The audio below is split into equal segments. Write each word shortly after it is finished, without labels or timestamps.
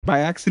by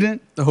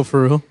accident. Oh,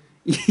 for real?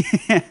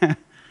 Yeah.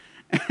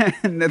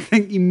 And the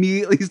thing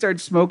immediately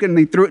started smoking and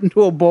they threw it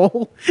into a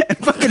bowl and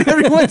fucking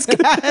everyone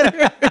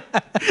scattered.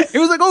 It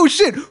was like, oh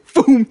shit,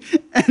 boom.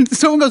 And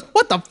someone goes,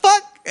 what the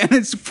fuck? And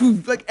it's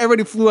like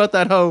everybody flew out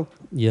that hoe.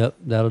 Yep,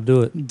 that'll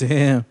do it.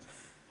 Damn.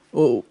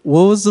 Oh,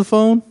 what was the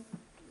phone?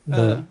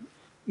 The,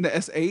 The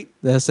S8?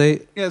 The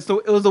S8? Yeah, so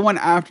it was the one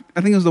after,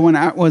 I think it was the one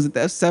after, was it the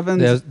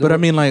S7? But I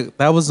mean, like,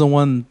 that was the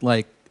one,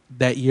 like,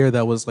 that year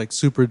that was, like,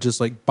 super just,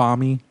 like,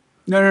 balmy.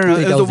 No. I It think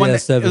was, that the was one the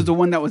that, it S7. was the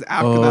one that was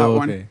after Oh, that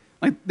one. okay.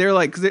 Like, they're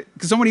like,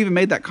 because someone even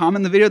made that comment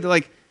in the video. They're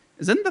like,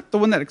 isn't that the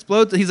one that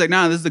explodes? And he's like,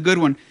 nah, this is the good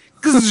one.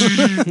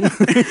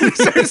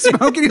 Started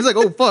smoking. He's like,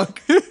 oh,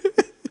 fuck.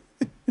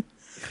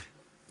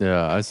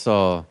 Yeah, I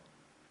saw.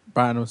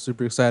 Brian was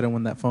super excited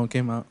when that phone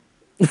came out.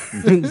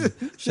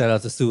 shout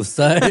out to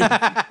Suicide.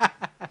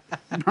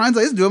 Brian's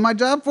like, it's doing my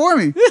job for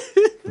me.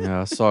 Yeah,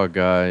 I saw a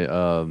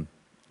guy.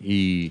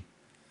 He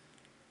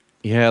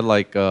had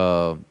like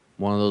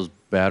one of those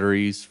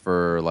batteries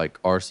for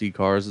like RC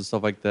cars and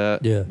stuff like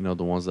that. Yeah. You know,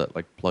 the ones that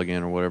like plug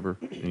in or whatever,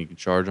 and you can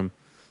charge them,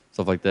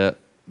 stuff like that.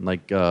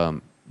 Like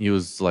he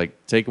was like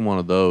taking one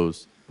of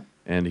those,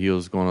 and he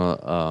was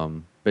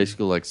gonna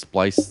basically like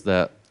splice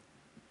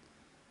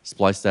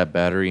that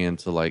battery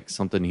into like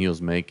something he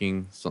was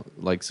making, so,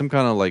 like some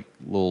kind of like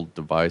little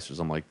device or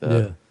something like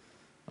that.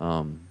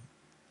 Yeah.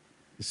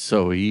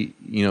 So he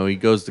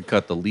goes to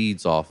cut the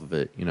leads off of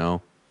it,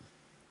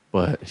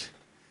 but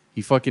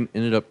he fucking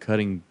ended up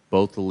cutting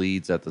both the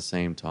leads at the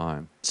same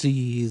time.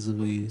 Jeez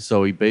Louise.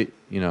 So he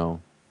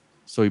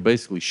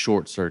basically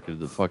short circuited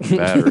the fucking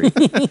battery.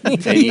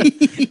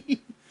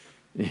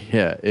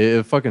 And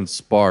it fucking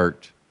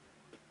sparked.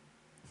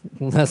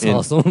 That's And-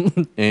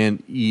 awesome.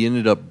 And he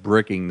ended up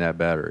bricking that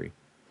battery.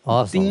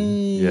 Awesome.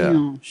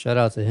 Damn. Shout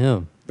out to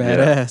him.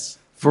 Badass.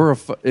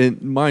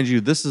 And mind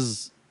you, this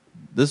was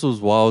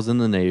while I was in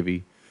the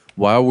Navy,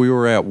 while we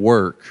were at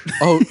work.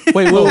 Oh,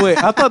 wait.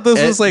 I thought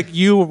this was like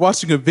you were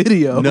watching a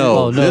video. No,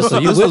 Oh, no, so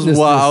you this was witnessed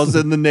while I this.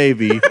 was in the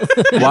Navy.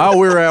 While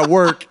we were at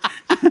work,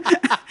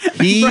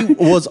 he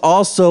was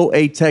also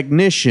a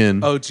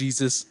technician. Oh,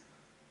 Jesus.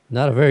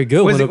 Not a very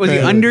good Was one. he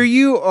apparently. under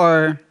you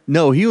or?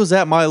 No, he was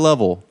at my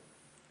level.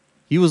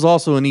 He was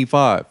also an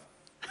E5.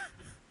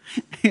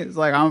 He's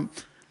like,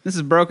 this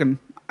is broken.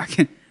 I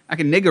can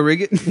nigga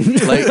rig it. He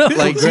Navarre's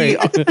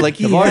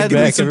had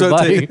back, the,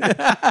 everybody.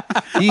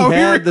 he Oh, he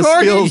had the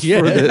recording? skills Yeah.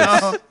 for this.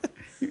 No.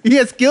 He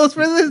has skills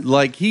for this.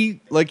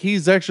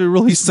 He's actually a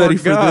really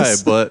studied smart for guy,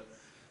 this. but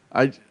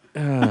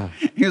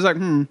He was like,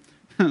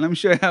 let me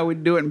show you how we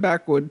do it in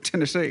Backwood,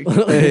 Tennessee.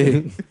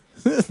 Hey.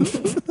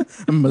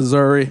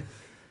 Missouri.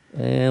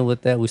 And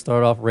with that, we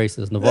start off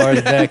racist.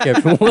 Navarre's back,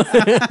 everyone.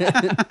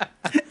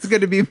 It's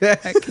good to be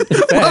back.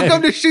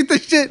 Welcome to Shoot the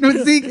Shit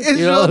with Zeke, know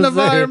Israel, what I'm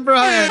Navarre, saying? and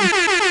Brian.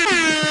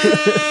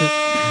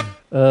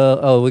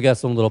 We got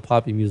some little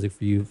poppy music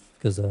for you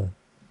because, you're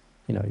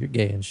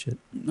gay and shit.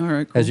 All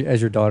right, cool.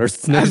 As your daughter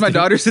sits next As my to you.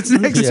 daughter sits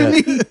next to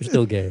me. You're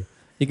still gay.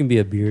 You can be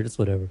a beard. It's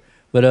whatever.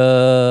 But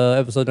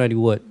episode 90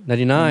 what?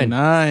 99.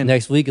 99.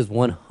 Next week is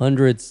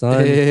 100,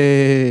 son.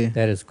 Hey.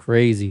 That is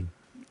crazy.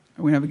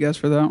 We have a guess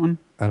for that one.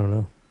 I don't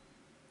know.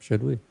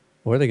 Should we?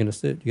 Where are they gonna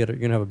sit? You're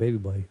gonna have a baby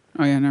boy.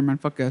 Oh yeah, never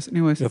mind. Fuck guess.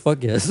 Anyways, Yeah,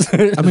 fuck yes.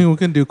 I mean, we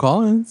can do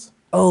call-ins.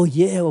 Oh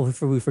yeah, well,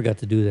 we forgot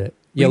to do that.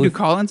 we Yeah, can do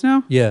Collins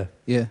now. yeah,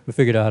 Yeah. we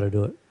figured out how to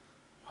do it.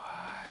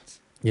 What?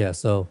 Yeah,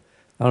 so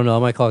I don't know. I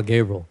might call it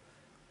Gabriel.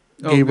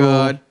 Oh Gabriel.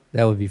 God.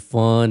 That would be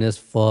fun as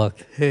fuck.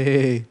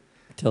 Hey.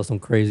 Tell some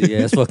crazy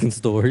ass fucking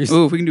stories.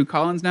 Ooh, if we can do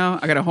Collins now,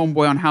 I got a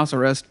homeboy on house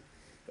arrest.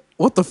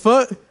 What the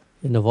fuck?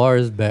 And Navarre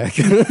is back.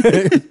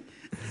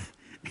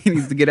 He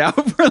needs to get out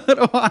for a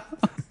little while.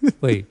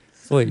 wait,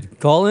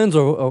 call-ins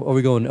or are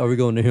we going? Are we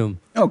going to him?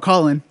 Oh,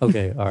 Colin.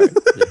 Okay, all right.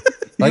 Yeah.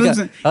 He lives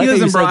in- he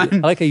lives in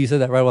Bryan. I like how you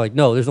said that right. I'm like,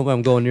 no, there's no way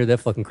I'm going near that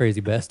fucking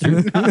crazy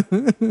bastard. I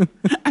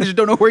just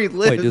don't know where he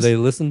lives. Wait, do they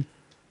listen?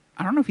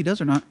 I don't know if he does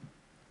or not.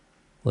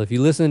 Well, if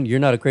you listen, you're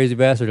not a crazy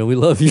bastard, and we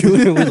love you,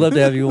 and we'd love to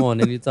have you on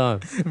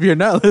anytime. If you're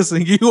not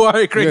listening, you are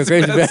a crazy,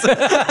 You're a crazy bastard.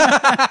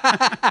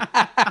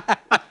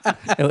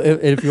 And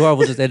if you are,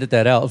 we'll just edit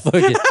that out. Fuck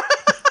it.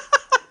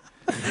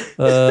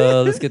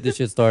 Let's get this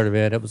shit started,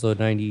 man. Episode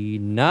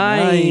 99.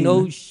 Nine.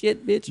 Oh,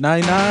 shit, bitch.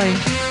 99.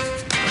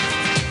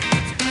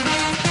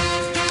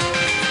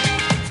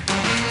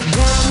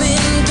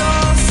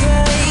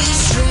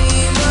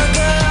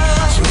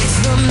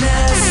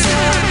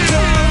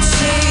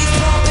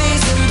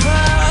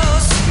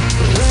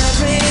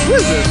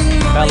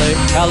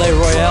 Palais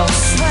Royale.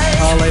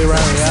 Palais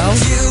Royale.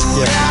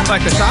 Yeah.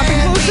 Like the shopping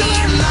motion?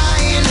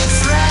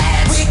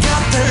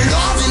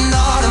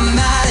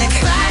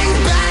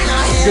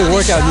 Good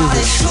workout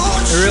music.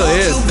 It really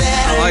is.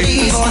 I like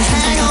it.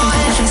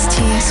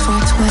 STS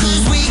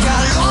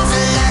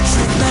 420.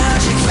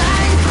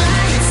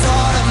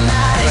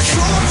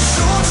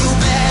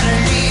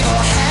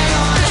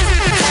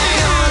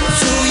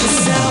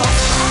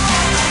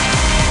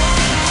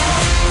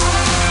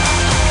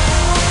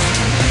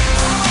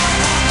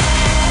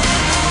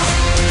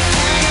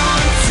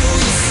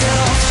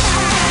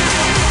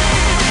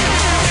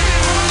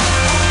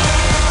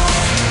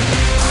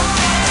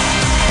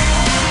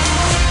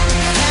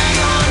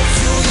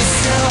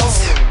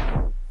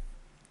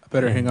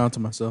 Better Man. hang on to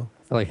myself.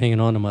 I feel like hanging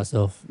on to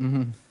myself. Mm-hmm.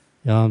 You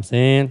know what I'm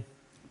saying?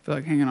 I feel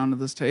like hanging onto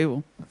this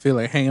table. I feel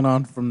like hanging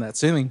on from that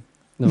ceiling.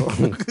 No.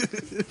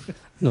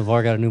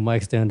 Navar got a new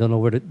mic stand. Don't know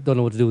what to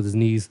do with his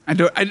knees. I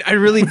don't. I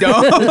really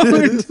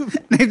don't.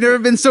 They've never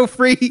been so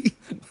free.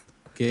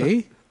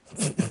 Okay.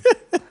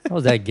 How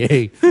was that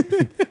gay?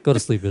 Go to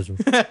sleep, Israel.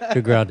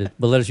 You're grounded.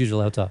 But let us use your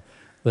laptop.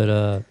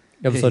 But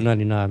episode Hey.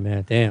 99,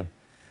 man. Damn.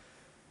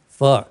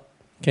 Fuck.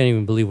 Can't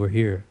even believe we're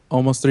here.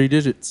 Almost 3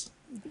 digits.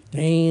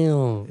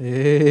 Damn.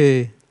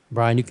 Hey.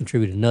 Brian, you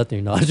contributed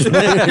nothing. No,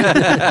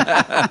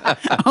 I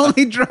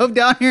only drove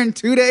down here in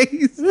 2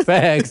 days.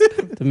 facts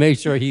to make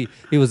sure he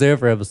was there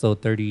for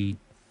episode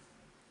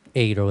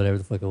 38 or whatever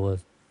the fuck it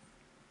was.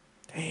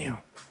 Damn.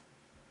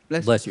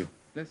 Bless you.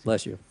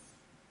 Bless you.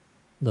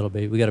 Little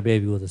baby. We got a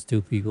baby with us,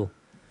 2 people.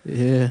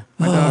 Yeah.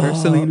 My daughter,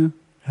 Selena.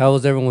 How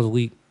was everyone's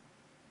week?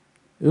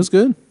 It was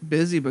good.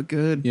 Busy but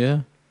good.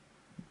 Yeah.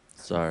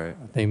 Sorry.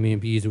 I think me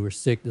and Beezy were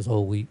sick this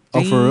whole week.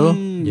 Oh, for real?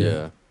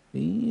 Yeah.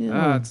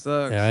 Ah, it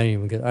sucks. Yeah, I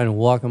didn't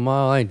walk a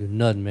mile. I didn't do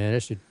nothing, man.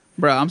 That shit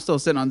Bro, I'm still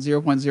sitting on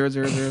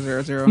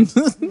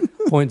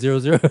 0.00000.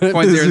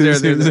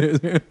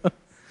 0.00.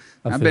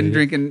 I've been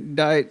drinking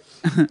diet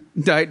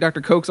Dr.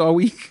 Cokes all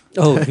week.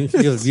 Oh,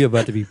 you're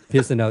about to be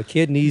pissing out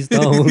kidney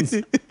stones.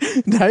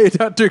 Diet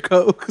Dr.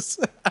 Cokes.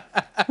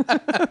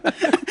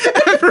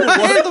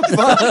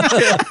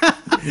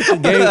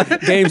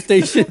 Game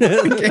station.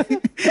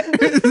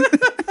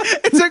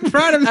 It took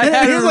Brian a minute. I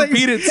had He to was like-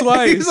 repeat it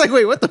twice. He's like,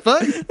 wait, what the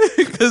fuck?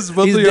 Because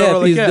both He's of y'all deaf. were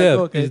like, He's yeah, deaf.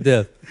 okay. He's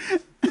deaf.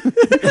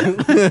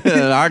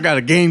 I got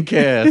a game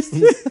cast.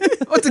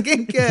 What's a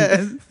game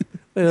cast?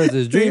 What was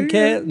this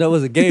Dreamcast? No, it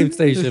was a game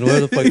station. Where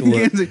the fuck it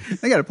was?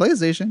 They got a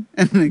PlayStation.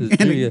 And a, It's and a,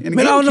 true, yeah. and a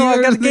Man, I don't know.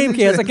 I got a GameCube.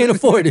 Gamecast. I can't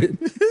afford it.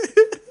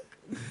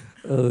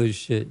 Oh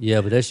shit!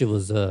 Yeah, but that shit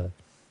was. I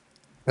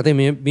think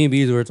me and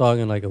Bees were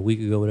talking like a week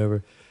ago,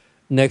 whatever.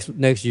 Next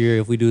year,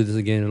 if we do this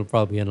again, it'll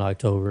probably be in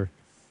October.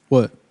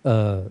 What?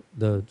 The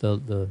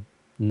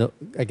no,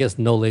 I guess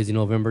no lazy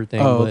November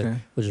thing, Oh, but okay.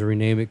 we'll just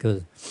rename it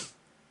because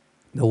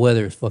the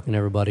weather is fucking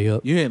everybody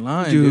up. You ain't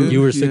lying, Dude. dude. You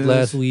were sick Yes.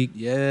 last week.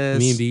 Yes.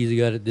 Me and Beezy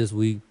got it this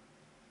week.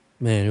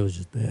 Man, it was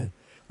just bad.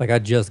 Like I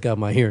just got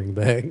my hearing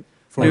back.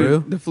 For Dude, real?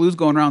 the flu's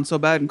going around so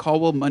bad in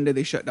Caldwell. Monday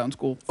they shut down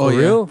school. Oh, For yeah.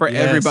 real? For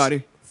Yes.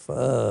 everybody.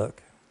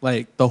 Fuck.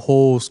 Like the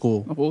whole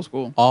school. The whole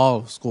school. All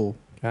of school.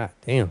 God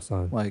damn,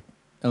 son. Like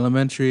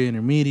elementary,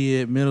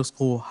 intermediate, middle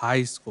school,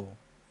 high school.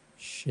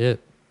 Shit.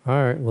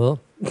 All right. Well,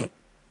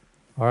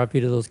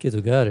 R.I.P. to those kids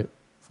who got it.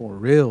 For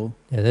real.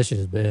 Yeah, that shit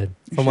is bad.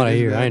 From Shit what I is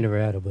hear, bad. I ain't never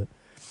had it, but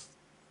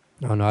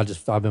I don't know.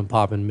 I've been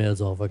popping meds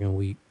all fucking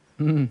week.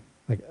 Mm.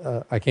 Like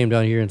I came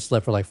down here and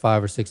slept for like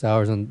 5 or 6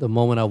 hours, and the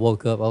moment I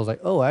woke up, I was like,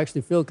 oh, I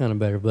actually feel kind of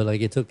better. But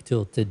like it took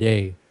till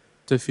today.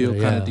 To feel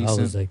But kind of yeah, decent.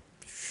 I was like,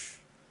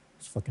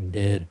 it's fucking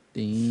dead.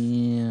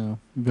 Damn.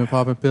 You've been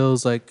popping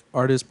pills like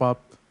artists pop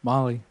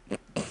Molly.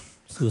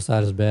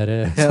 Suicide is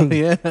badass. Hell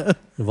yeah.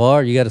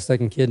 Navar, you got a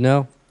second kid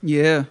now?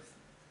 Yeah.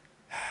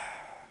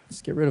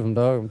 Just get rid of him,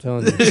 dog. I'm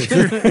telling you.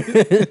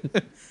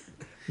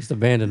 Just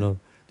abandon him.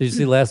 Did you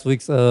see last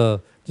week's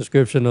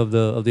description of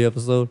the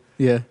episode?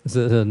 Yeah. It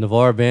said,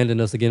 Navar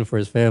abandoned us again for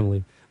his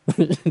family.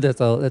 That's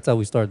how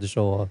we start the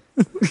show off.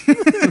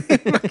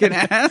 Fucking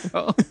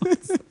asshole.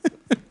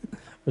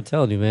 I'm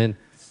telling you, man.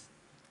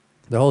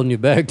 They're holding you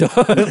back, dog.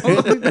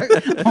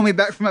 Hold me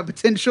back from my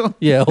potential.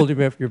 Yeah, holding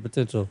you back for your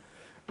potential.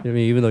 I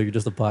mean, even though you're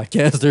just a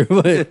podcaster,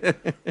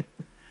 but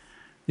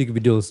you could be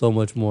doing so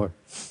much more.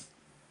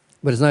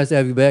 But it's nice to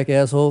have you back,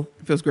 asshole.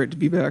 It feels great to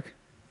be back.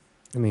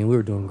 I mean, we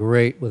were doing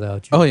great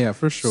without you. Oh yeah,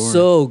 for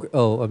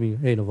sure. I mean,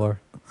 hey, Navar.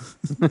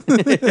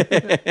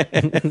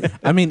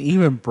 I mean,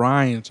 even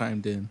Brian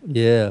chimed in.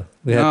 Yeah.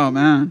 We had Oh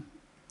man.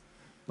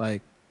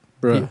 Like,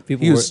 bro,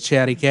 People he was were-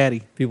 chatty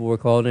catty. people were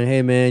calling in,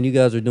 hey, man, you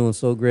guys are doing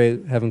so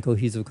great, having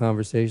cohesive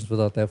conversations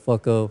without that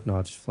fucko. No,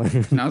 I'm just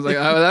playing. And I was like,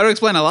 oh, that would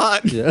explain a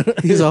lot. Yeah.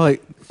 He's all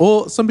like,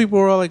 well, some people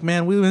were all like,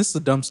 man, we miss the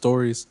dumb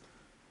stories.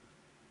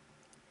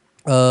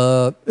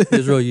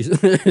 Israel, you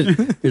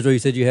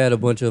said you had a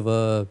bunch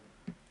of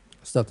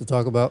stuff to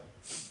talk about.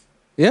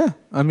 Yeah.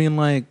 I mean,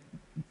 like,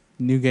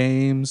 new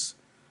games,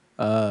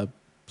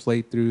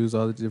 playthroughs,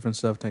 all the different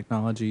stuff,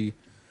 technology.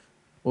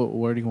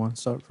 Where do you want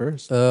to start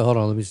first? Hold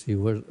on, let me see.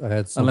 Where I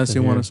had something Unless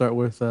you want here. to start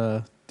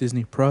with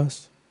Disney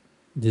Plus.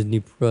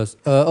 Disney Plus.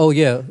 Oh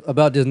yeah,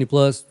 about Disney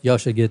Plus. Y'all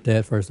should get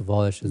that first of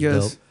all. That shit's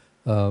Yes.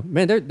 dope.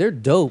 Man, they're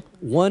dope.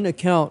 One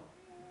account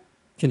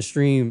can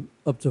stream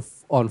up to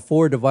on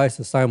 4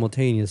 devices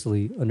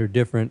simultaneously under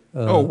different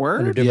word?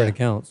 under different Yeah.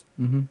 accounts.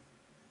 Mm-hmm.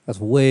 That's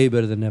way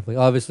better than Netflix.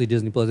 Obviously,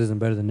 Disney Plus isn't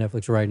better than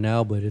Netflix right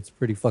now, but it's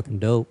pretty fucking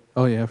dope.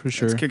 Oh, yeah, for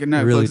sure. It's kicking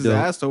Really Netflix's dope.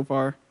 ass so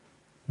far.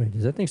 Wait,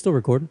 is that thing still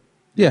recording?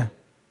 Yeah.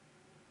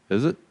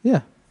 Is it?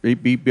 Yeah.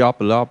 Beep beep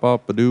bop a lop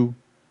bop a doo.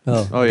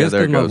 Oh, Oh, I yeah, guess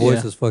there 'cause it my goes.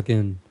 voice Yeah. is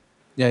fucking.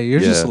 Yeah,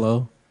 yours is Yeah.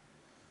 slow.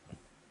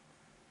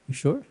 You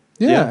sure?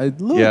 Yeah.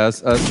 Look. Yeah, I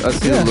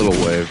see Yeah. the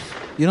little waves.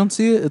 You don't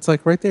see it? It's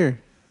like right there.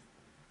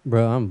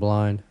 Bro, I'm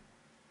blind.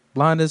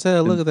 Blind as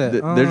hell. Look at that.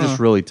 They're just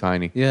really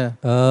tiny. Yeah.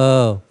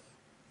 Oh.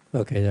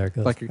 Okay, there it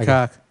goes. Like your I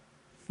got- cock.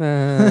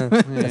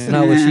 That's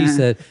not what she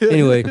said.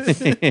 Anyway,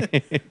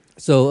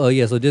 so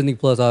Disney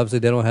Plus, obviously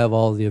they don't have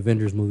all the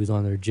Avengers movies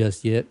on there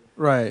just yet.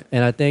 Right.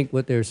 And I think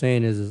what they're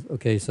saying is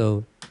okay,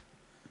 so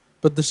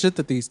But the shit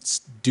that they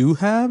do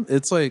have,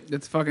 it's like,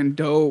 It's fucking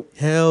dope.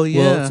 hell yeah.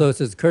 well, so it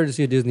says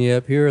courtesy of Disney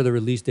app. Here are the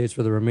release dates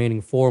for the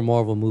remaining 4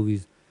 Marvel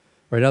movies.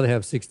 Right now they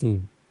have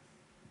 16,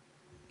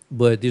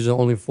 but these are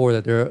only 4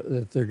 that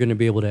they're going to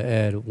be able to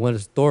add. One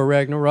is Thor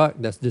Ragnarok.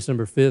 That's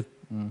December 5th.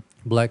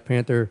 Black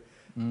Panther,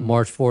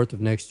 March 4th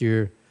of next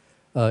year.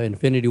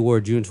 Infinity War,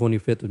 June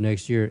 25th of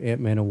next year.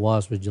 Ant-Man and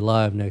Wasp is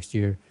July of next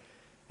year.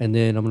 And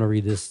then I'm going to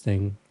read this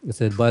thing. It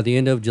said, by the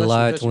end of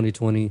July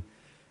 2020,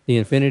 the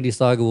Infinity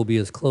Saga will be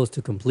as close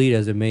to complete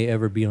as it may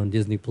ever be on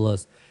Disney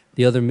Plus.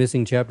 The other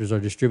missing chapters are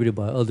distributed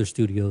by other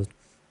studios.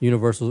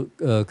 Universal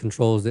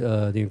controls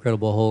the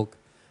Incredible Hulk,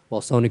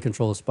 while Sony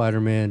controls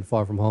Spider-Man,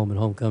 Far From Home, and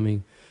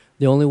Homecoming.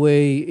 The only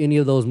way any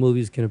of those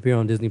movies can appear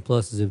on Disney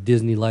Plus is if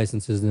Disney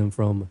licenses them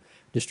from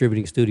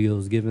distributing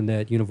studios, given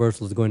that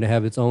Universal is going to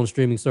have its own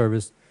streaming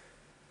service.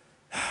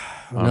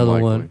 Another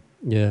Unlikely. one.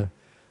 Yeah.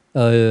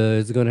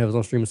 It's going to have its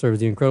own streaming service.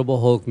 The Incredible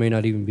Hulk may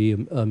not even be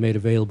made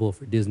available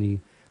for Disney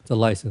to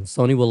license.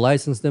 Sony will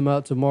license them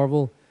out to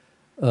Marvel,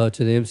 to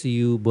the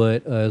MCU,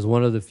 but as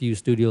one of the few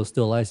studios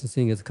still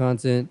licensing its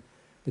content,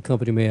 the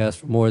company may ask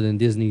for more than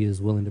Disney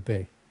is willing to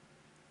pay.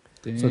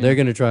 So they're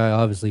going to try,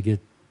 obviously, get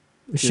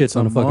a shit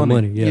ton of some fucking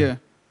money. money. Yeah.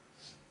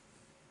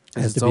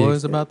 Has It's to be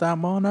always about that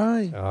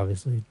money.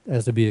 Obviously,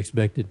 has to be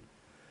expected.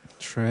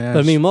 Trash.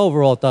 But I mean, my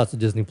overall thoughts of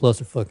Disney Plus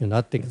are fucking,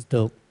 I think it's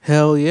dope.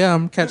 hell yeah.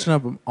 I'm catching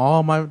up on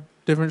all my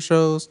different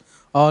shows,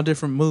 all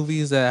different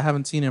movies that I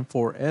haven't seen in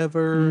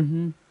forever.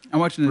 I'm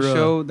watching a Bruh.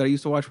 show that I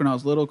used to watch when I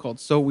was little called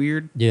So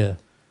Weird, Yeah.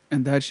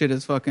 and that shit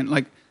is fucking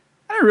like.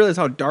 I didn't realize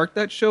how dark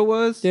that show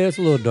was. Yeah, it's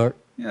a little dark.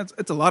 Yeah,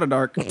 it's a lot of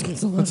dark.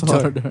 It's a That's a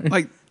lot of dark.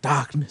 Like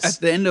darkness.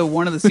 at the end of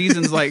one of the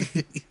seasons, like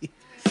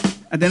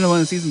at the end of one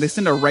of the seasons, they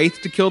send a wraith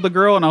to kill the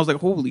girl, and I was like,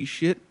 holy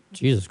shit.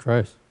 Jesus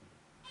Christ.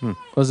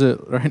 Was it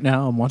right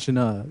now? I'm watching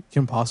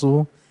Kim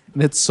Possible,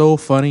 and it's so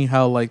funny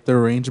how like the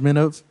arrangement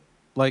of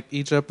like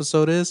each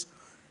episode is,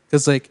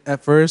 because like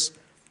at first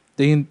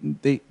they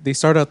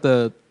start out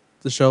the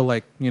show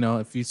like, you know,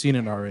 if you've seen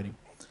it already,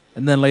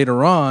 and then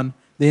later on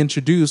they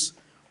introduce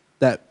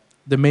that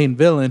the main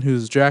villain,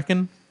 who's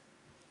Draken.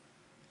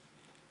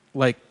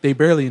 Like they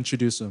barely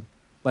introduce him.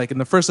 Like in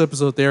the first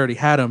episode they already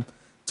had him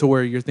to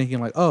where you're thinking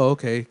like, oh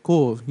okay,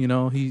 cool, you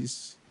know,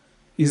 he's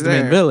the main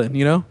there. villain,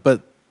 you know,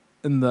 but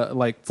in the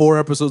like 4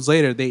 episodes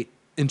later they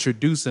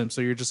introduce him,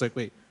 so you're just like,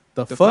 wait,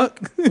 the fuck?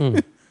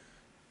 I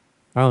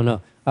don't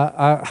know.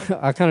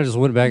 I kind of just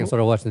went back and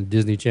started watching the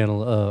Disney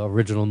Channel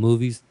original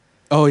movies.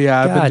 Oh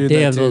yeah, I've God been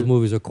doing damn, that those too.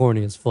 movies are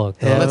corny as fuck.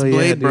 dog. Hell Let's yeah,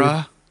 Blade, dude.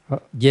 bruh.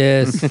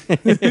 Yes.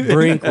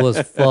 Brink was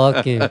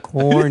fucking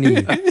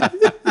corny.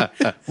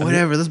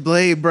 Whatever, let's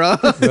Blade, bro.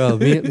 Bro,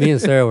 me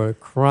and Sarah were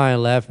crying,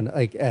 laughing,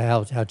 like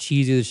at how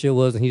cheesy the shit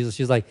was. And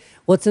she's like,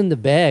 what's in the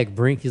bag,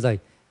 Brink? He's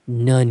like,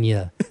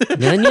 Nunya.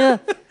 Nunya?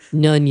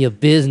 Nunya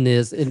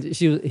business. And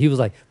he was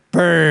like,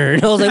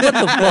 burn. I was like, what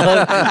the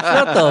fuck?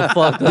 Shut the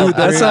fuck up. Dude,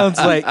 that Brink. sounds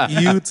like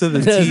you to the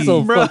That's T.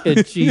 so Bro.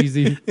 fucking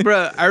cheesy.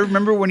 Bro, I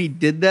remember when he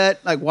did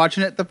that, like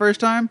watching it the first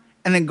time,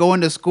 and then going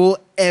to school,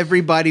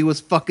 everybody was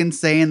fucking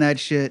saying that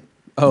shit.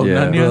 Oh,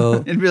 Yeah. Nunya.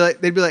 Bro.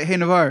 They'd be like, hey,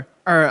 Navarre.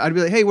 Or I'd be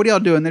like, hey, what are y'all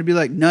doing? They'd be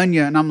like,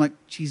 Nunya. And I'm like,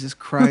 Jesus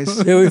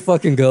Christ. Here we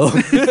fucking go.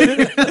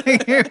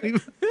 Here we-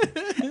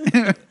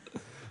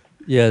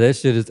 Yeah, that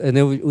shit is. And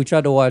then we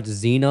tried to watch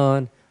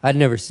Xenon. I'd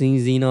never seen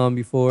Xenon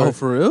before. Oh,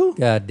 for real?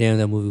 God damn,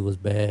 that movie was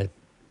bad.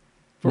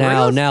 For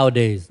real?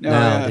 Nowadays, Yeah.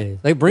 nowadays,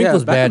 like Brink Yeah,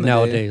 was back bad in the day.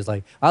 nowadays.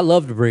 Like I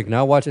loved Brink.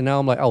 Now I watch it now.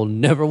 I'm like, I will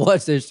never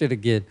watch that shit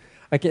again.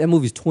 I can't. That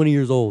movie's 20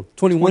 years old.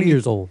 21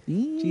 years old.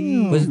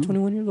 Was it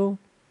 21 years old?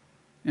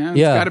 Yeah, it's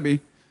Yeah. got to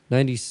be.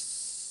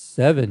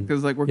 97.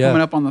 Because like we're Yeah.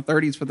 coming up on the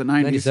 30s for the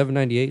 90s. 97,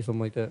 98, something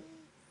like that.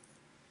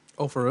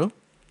 Oh, for real?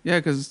 Yeah,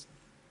 because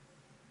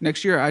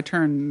next year I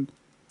turn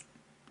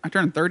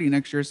 30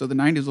 next year, so the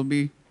 90s will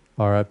be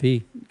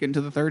R.I.P. getting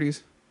to the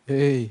 30s.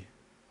 Hey.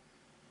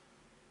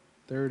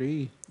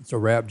 30. It's a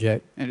rap,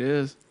 Jack. It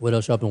is. What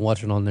else y'all been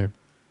watching on there?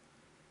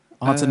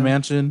 Haunted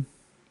Mansion.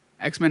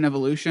 X-Men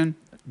Evolution.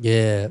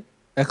 Yeah,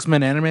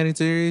 X-Men animated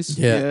series.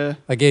 yeah. Yeah.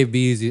 I gave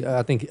Beezy.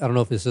 I don't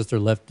know if his sister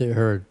left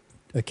her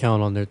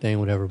account on their thing,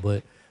 whatever.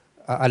 But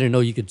I didn't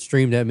know you could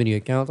stream that many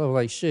accounts. I was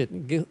like,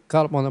 shit, get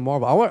caught up on the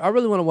Marvel. I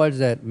really want to watch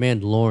that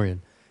Mandalorian.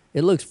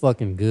 It looks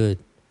fucking good.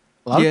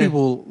 A lot Yeah. of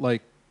people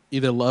like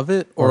either love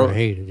it Or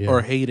hate it, yeah.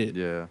 Or hate it.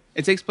 Yeah.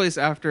 It takes place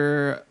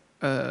after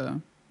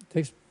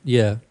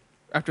Yeah,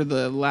 after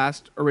the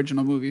last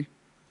original movie,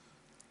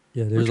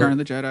 yeah. There's Return a, of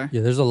the Jedi.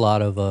 yeah, there's a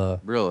lot of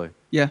Really?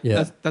 Yeah,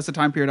 Yeah. That's the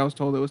time period I was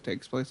told it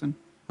takes place in.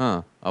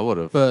 Huh. I would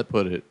have But-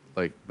 put it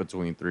like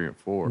between 3 and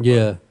 4. but-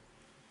 yeah.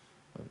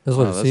 That's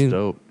what Oh, it that's seems.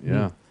 dope.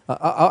 Yeah.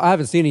 I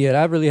haven't seen it yet.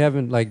 I really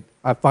haven't. Like,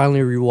 I finally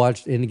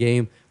rewatched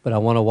Endgame, but I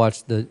want to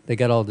watch They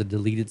got all the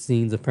deleted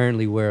scenes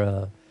apparently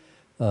where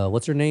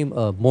what's her name?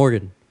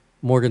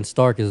 Morgan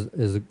Stark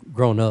is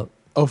grown up.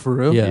 Oh, for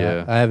real? Yeah,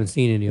 Yeah. I haven't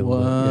seen any of them.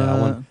 But yeah,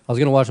 I What? was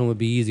gonna watch them with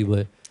Be Easy,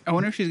 but I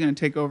wonder if she's gonna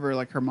take over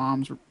like her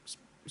mom's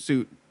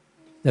suit,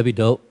 That'd be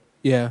dope.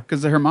 Yeah.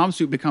 because her mom's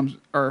suit becomes,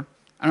 or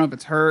I don't know if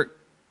it's her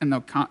in the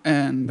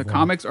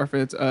comics, or if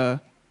it's oh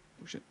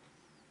shit,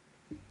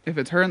 if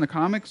it's her in the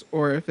comics,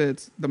 or if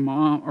it's the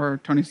mom or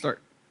Tony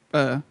Stark.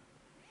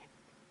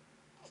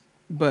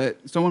 But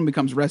someone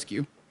becomes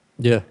Rescue,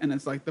 Yeah. and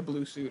it's like the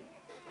blue suit.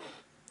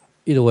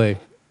 Either way,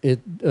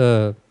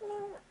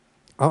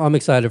 I'm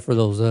excited for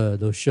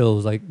those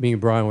shows. Like me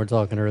and Brian were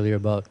talking earlier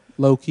about.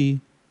 Loki.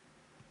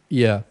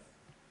 Yeah.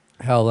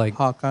 How like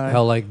Hawkeye.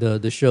 how like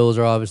the shows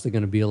are obviously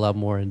going to be a lot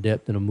more in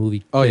depth than a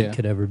movie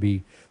could ever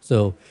be.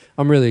 So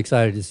I'm really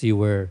excited to see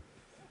where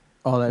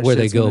All that they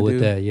shit's go gonna with do.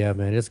 that. Yeah,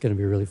 man, it's going to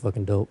be really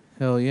fucking dope.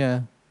 Hell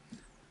yeah.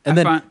 I And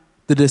then find-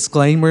 the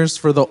disclaimers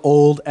for the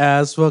old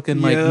ass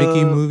fucking like Yeah.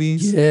 Mickey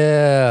movies.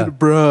 Yeah,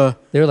 Bruh.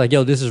 they were like,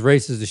 "Yo, this is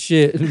racist as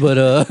shit," but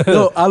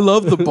No, I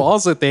love the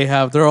balls that they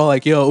have. They're all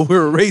like, yo,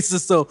 we're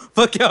racist, so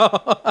fuck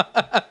y'all.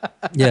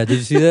 yeah, did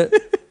you see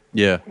that?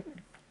 Yeah.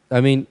 I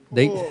mean,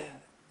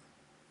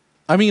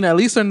 I mean, at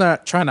least they're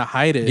not trying to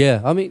hide it.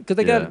 yeah, I mean,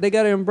 because Yeah. they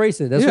got to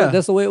embrace it. That's Yeah.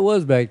 that's the way it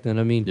was back then.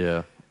 I mean,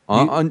 Yeah.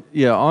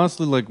 Yeah.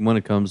 Honestly, like when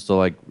it comes to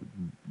like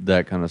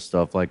that kind of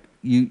stuff, like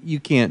you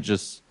can't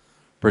just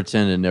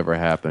pretend it never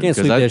happened. can't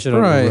sweep that shit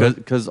under Right. the rug.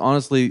 Because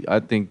honestly, I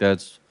think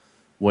that's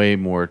way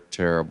more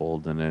terrible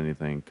than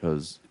anything.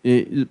 Because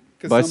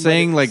 'Cause by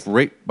saying like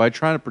somebody's- by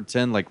trying to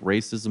pretend like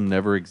racism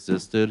never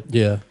existed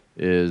Yeah,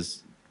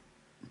 is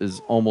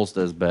almost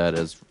as bad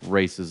as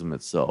racism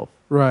itself.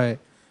 Right.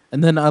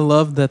 And then I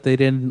love that they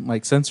didn't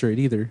like censor it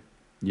either.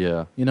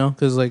 Yeah. You know,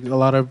 because like a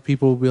lot of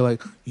people will be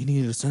like, you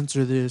need to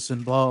censor this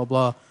and blah,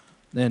 blah.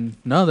 And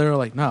no, they're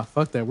like, nah,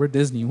 fuck that. We're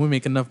Disney. We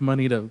make enough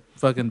money to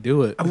fucking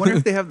do it. I wonder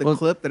if they have the Well-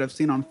 clip that I've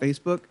seen on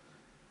Facebook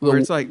where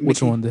it's like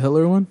Which Mickey- one? The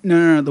Hitler one?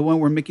 No, the one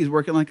where Mickey's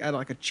working like at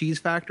like a cheese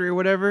factory or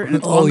whatever, and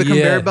it's Oh, on the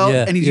conveyor yeah, belt,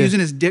 yeah, and he's yeah. using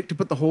his dick to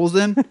put the holes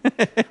in.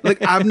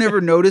 Like I've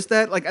never noticed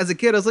that. Like as a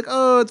kid, I was like,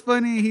 oh, it's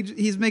funny.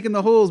 He's making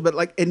the holes, but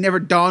like it never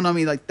dawned on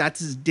me like that's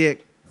his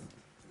dick.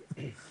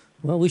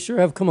 well, we sure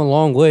have come a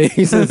long way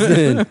since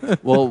then.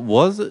 Well,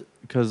 was it?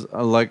 Because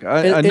like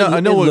I It-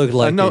 know it looked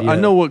like I know it, yeah. I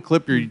know what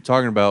clip you're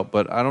talking about,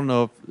 but I don't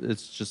know if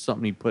it's just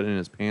something he put in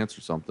his pants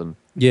or something.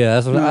 Yeah,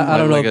 that's what I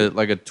don't know. like if-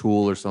 like a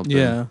tool or something.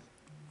 Yeah.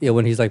 Yeah,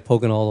 when he's like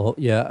poking all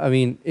the yeah, I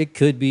mean it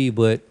could be,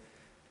 but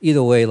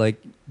either way,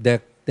 like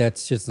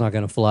that's just not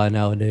gonna fly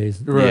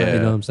nowadays. Right. You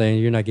know what I'm saying?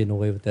 You're not getting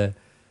away with that.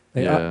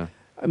 Like, Yeah.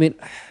 I mean,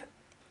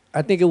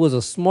 I think it was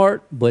a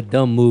smart but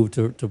dumb move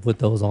to put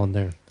those on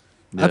there.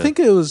 I think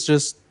it was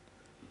just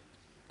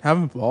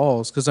having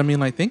balls. Because, I mean,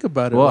 like, think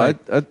about it. Well,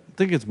 like, I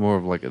think it's more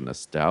of like a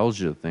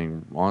nostalgia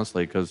thing,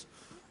 honestly. Because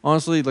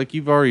honestly, like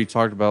you've already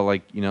talked about,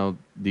 like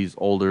the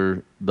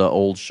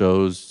old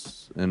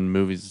shows and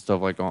movies and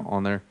stuff like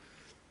on there.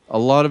 A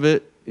lot of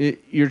it,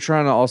 you're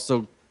trying to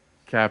also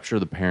capture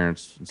the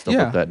parents and stuff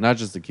Yeah. like that. Not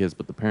just the kids,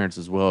 but the parents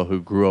as well, who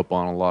grew up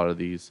on a lot of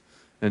these.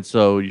 And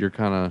so you're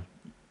kind of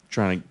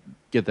trying to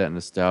get that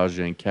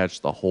nostalgia and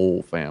catch the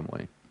whole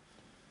family.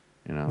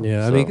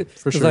 Yeah, I so, mean,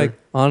 For 'cause, sure. like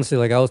honestly,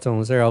 like I was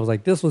telling Sarah, I was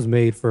like, this was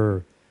made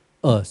for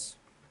us.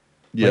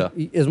 yeah,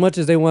 Like, as much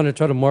as they want to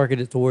try to market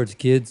it towards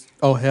kids,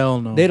 oh, hell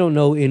no. they don't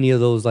know any of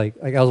those. Like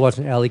I was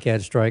watching Alley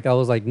Cat Strike. I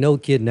was like, no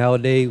kid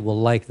nowadays will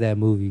like that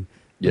movie.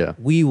 yeah,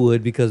 We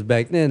would, because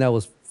back then that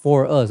was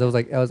for us. That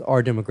was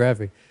our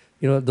demographic.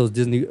 You know, those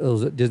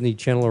Disney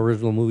Channel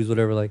original movies,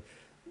 whatever. Like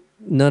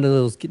none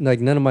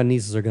of my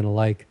nieces are gonna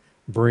like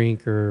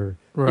Brink or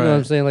you know what I'm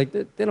Right. saying. Like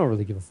they don't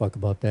really give a fuck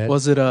about that.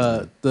 Was it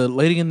the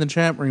Lady and the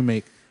Tramp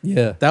remake?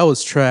 yeah. That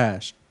was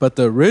trash. But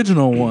the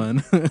original one,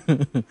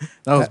 that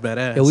was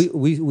badass.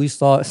 Yeah, we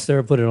saw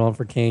Sarah put it on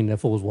for Kane. That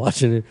fool was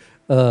watching it.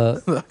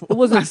 It I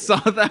wasn't. saw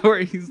that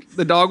where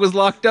the dog was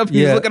locked up.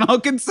 He Yeah. was looking all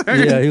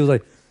concerned. Yeah, he was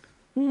like,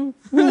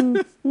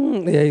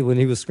 yeah, when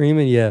he was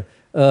screaming. Yeah,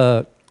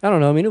 I don't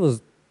know. I mean,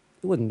 it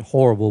wasn't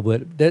horrible,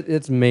 but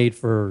it's made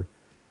for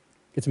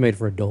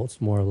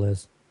adults more or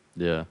less.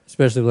 yeah,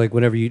 Especially like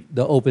whenever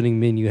the opening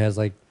menu has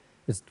like,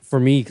 it's for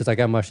me because I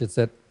got my shit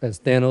set as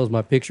Thanos.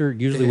 My picture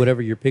usually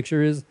whatever your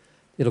picture is,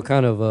 it'll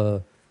kind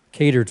of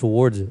cater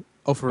towards it.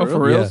 oh, for Oh, real?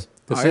 for real? Yeah.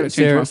 'Cause I gotta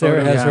change my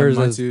Sarah photo. has hers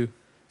mine as too.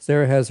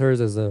 Sarah has hers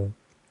as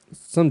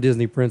some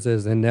Disney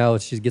princess, and now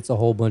she gets a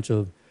whole bunch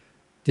of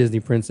Disney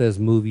princess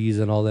movies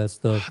and all that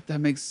stuff. That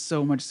makes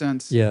so much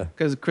sense. Yeah.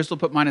 Because Crystal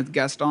put mine as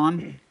guest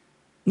on,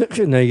 Now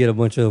you get a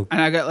bunch of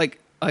and I got like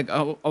a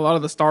lot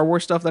of the Star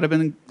Wars stuff that I've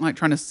been like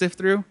trying to sift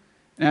through,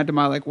 and add to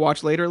my like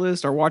watch later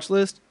list or watch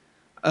list.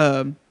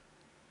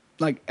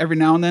 Like every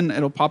now and then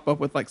it'll pop up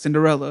with like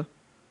Cinderella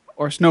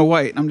or Snow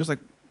White, and I'm just like,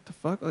 what the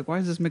fuck? Like, why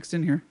is this mixed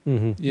in here?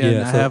 mhm. Yeah,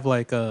 and I so- have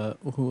like who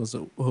was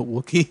it?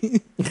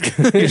 Wookiee.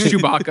 It's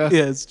Chewbacca.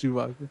 Yeah, it's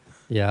Chewbacca.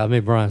 Yeah, I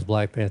made Brian's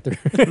Black Panther.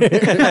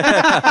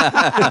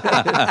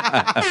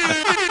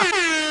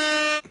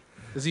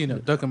 Cause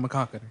Duck and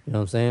McConkey. You know what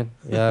I'm saying?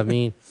 Yeah, I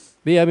mean,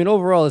 but yeah, I mean,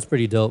 overall, it's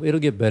pretty dope. It'll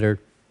get better.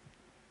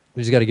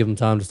 We just got to give them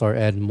time to start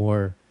adding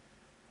more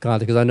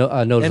content because I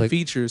noticed And like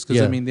features, because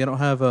yeah. I mean they don't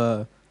have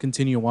a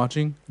continue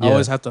watching. I Yeah.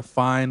 always have to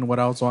find what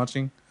I was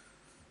watching.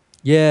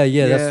 Yeah,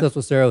 Yeah. that's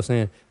what Sarah was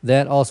saying.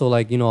 That also,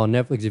 like, you know, on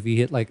Netflix, if you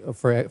hit like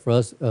for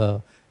us,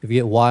 if you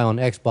hit Y on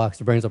Xbox,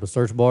 it brings up a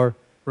search bar.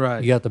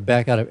 Right. You have to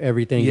back out of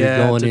everything Yeah,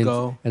 you're going to in,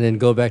 go. and then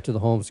go back to the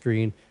home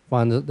screen,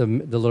 find the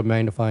little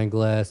magnifying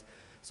glass.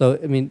 So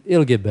I mean,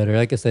 it'll get better.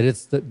 Like I said,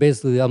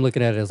 basically I'm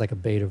looking at it as like a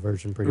beta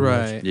version, pretty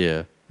much. Right.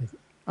 Yeah.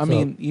 I So-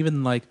 mean,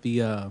 even like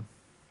the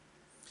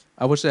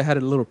I wish I had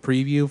a little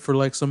preview for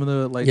like some of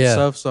the like Yeah.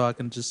 stuff, so I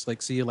can just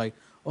like see like,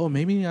 oh,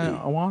 maybe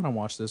I want to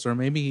watch this, or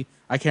maybe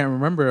I can't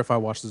remember if I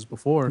watched this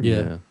before.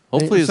 Yeah.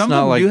 Hopefully it's Some not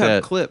of them like do that.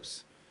 have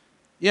clips.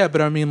 Yeah,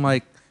 but I mean,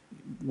 like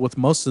with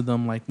most of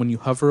them, like when you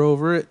hover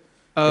over it,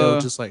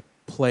 it'll just like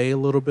play a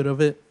little bit of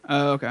it.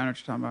 Oh, okay, I know what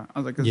you're talking about. I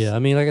was like, 'cause- Yeah, I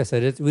mean, like I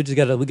said, we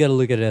gotta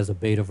look at it as a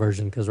beta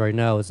version because right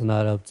now it's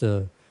not up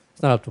to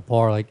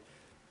par. Like,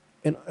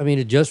 and I mean,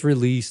 it just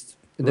released.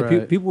 And the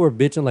Right. people were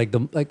bitching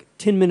like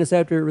 10 minutes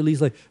after it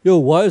released, like, yo,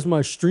 why is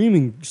my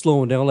streaming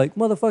slowing down? Like,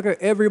 motherfucker,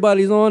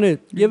 everybody's on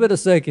it. Give it a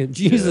second,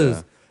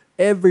 Jesus.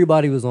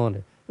 Everybody was on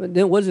it. But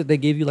then what is it? They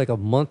gave you like a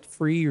month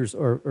free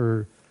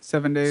or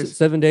 7 days.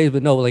 7 days,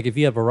 but no, like if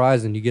you have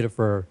Verizon, you get it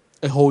for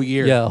A whole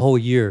year. a whole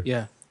year.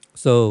 Yeah.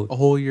 So A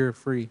whole year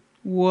free.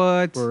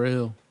 What? For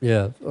real.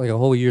 yeah, like a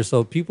whole year.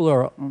 So people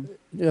are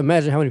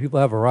imagine how many people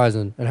have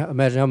Verizon and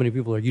imagine how many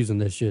people are using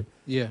this shit.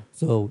 Yeah.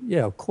 So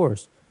yeah, of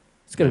course,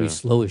 it's gonna be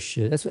slow as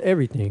shit. That's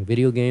everything,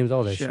 video games,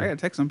 all that Shit, shit. I gotta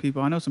text some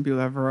people. I know some people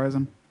that have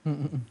Verizon.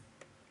 You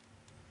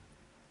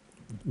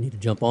need to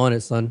jump on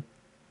it, son.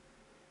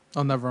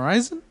 On the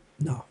Verizon?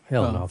 No,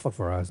 hell Oh. no, fuck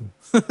Verizon.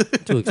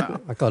 Too expensive.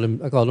 I call them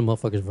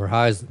motherfuckers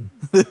Verizon.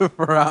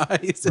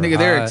 Verizon. Nigga,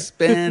 they're Right.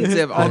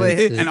 expensive. All the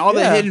Expensive. and all the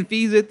Yeah. hidden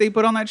fees that they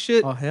put on that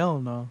shit. Oh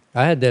hell no.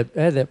 I had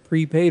that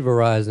prepaid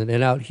Verizon,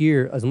 and out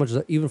here, as much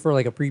as even for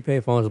like a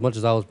prepaid phone, as much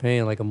as I was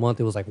paying like a month,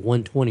 it was like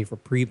 $120 for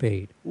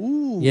prepaid.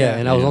 Ooh. Yeah,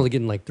 and I was Yeah. only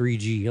getting like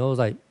 3G. I was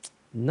like,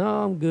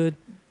 no, I'm good.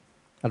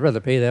 I'd rather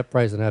pay that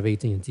price than have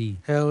AT&T.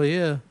 Hell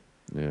yeah.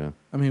 Yeah.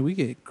 I mean, we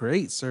get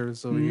great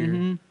service over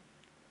here.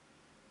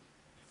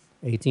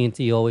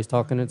 AT&T always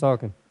talking and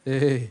talking.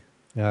 Hey.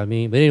 Yeah, I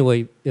mean, but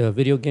anyway,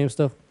 video game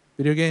stuff.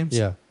 Video games?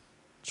 Yeah,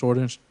 Sword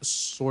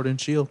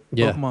and Shield.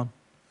 Yeah. Pokemon.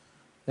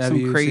 Have you Some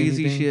seen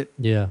crazy anything? shit.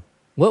 yeah.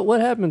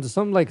 What happened to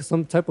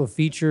some type of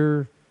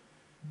feature?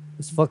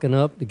 Is fucking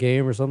up the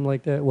game or something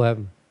like that. What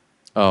happened?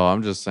 Oh,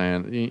 I'm just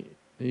saying,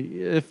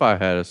 if I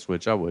had a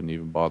Switch, I wouldn't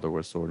even bother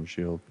with Sword and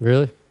Shield.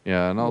 Really?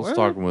 Yeah, and I was What?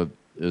 talking with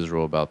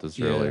Israel about this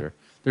Yeah. earlier.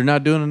 They're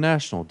not doing a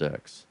national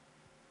dex.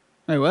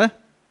 Hey, what?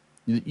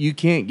 You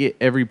can't get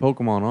every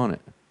Pokemon on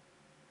it.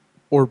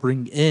 Or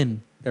bring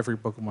in every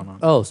Pokemon on.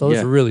 Oh, so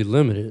it's Yeah. really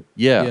limited.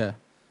 Yeah. Yeah.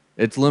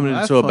 It's limited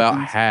Well, to that about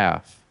fucking-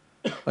 half.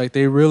 Like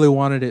they really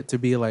wanted it to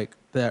be like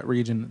that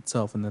region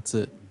itself, and that's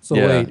it. So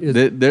yeah. wait,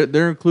 is,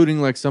 they're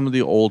including like some of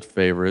the old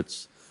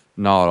favorites.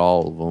 Not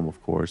all of them,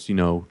 of course. You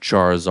know,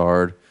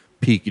 Charizard,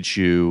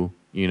 Pikachu,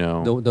 you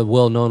know. the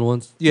well-known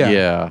ones? Yeah.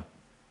 Yeah.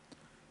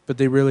 But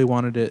they really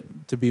wanted it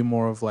to be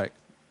more of like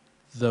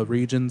the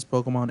region's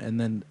Pokemon and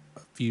then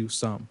a few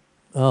some.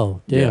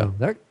 Oh, damn.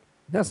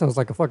 That sounds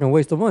like a fucking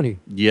waste of money.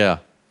 Yeah.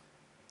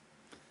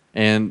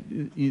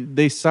 And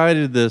they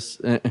cited this,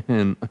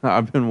 and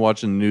I've been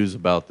watching news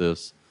about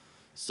this,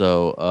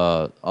 so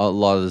a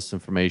lot of this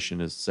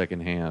information is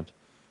secondhand.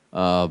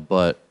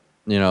 But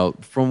you know,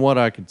 from what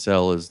I could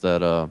tell, is that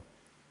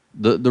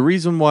the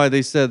reason why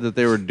they said that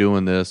they were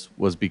doing this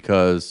was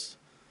because,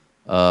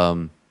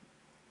 you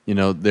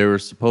know, they were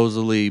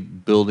supposedly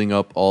building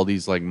up all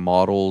these like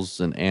models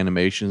and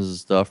animations and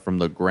stuff from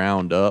the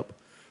ground up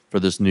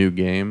for this new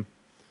game.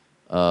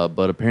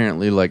 But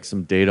apparently, like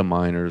some data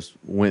miners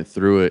went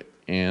through it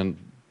and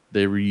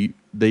they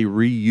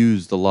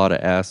reused a lot of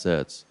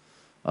assets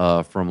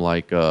from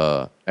like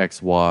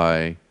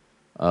XY,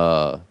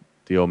 the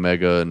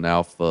Omega and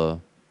Alpha,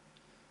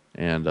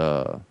 and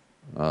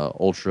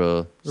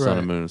Ultra, Sun Right.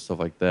 and Moon and stuff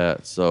like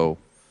that. So,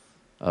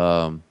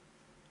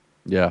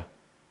 yeah,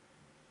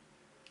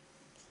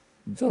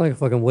 Sounds like a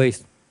fucking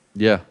waste.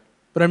 yeah,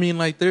 But I mean,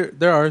 like there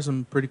are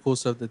some pretty cool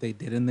stuff that they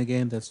did in the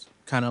game that's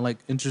kind of like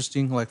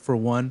interesting. Like for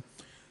one,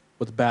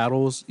 with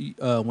battles,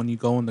 when you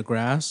go in the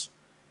grass,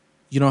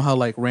 you know how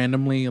like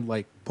randomly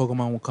like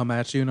Pokemon will come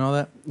at you and all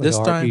that. Like This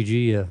a time,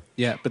 RPG, yeah.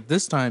 yeah, but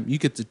this time you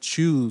get to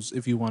choose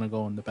if you want to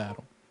go in the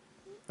battle.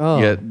 Oh,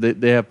 yeah.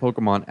 They have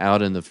Pokemon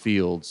out in the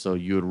field, so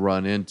you would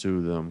run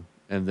into them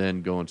and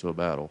then go into a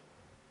battle,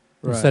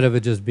 instead of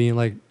it just being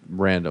like.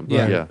 random.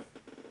 Yeah. Yeah.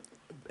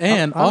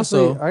 And Honestly,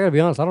 also, I gotta be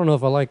honest, I don't know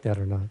if I like that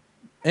or not.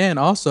 and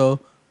also,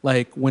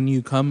 like when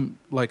you come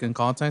like in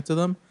contact to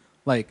them,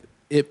 like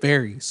it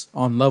varies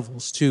on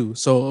levels too.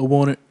 So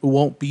it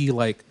won't be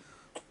like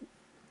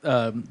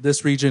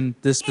this region,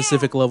 this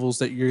specific levels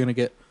that you're gonna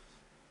get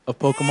of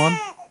Pokemon.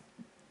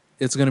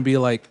 It's gonna be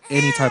like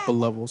any type of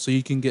level. So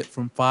you can get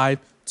from 5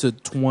 to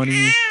 20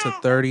 to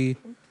 30.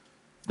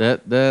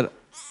 That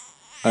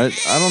I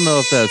don't know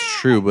if that's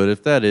true, but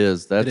if that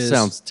is, that It is.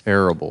 sounds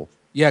terrible.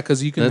 Yeah,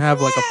 because you can That-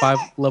 have like a 5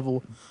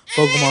 level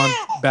Pokemon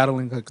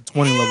battling like a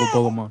 20 level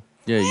Pokemon.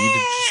 Yeah, you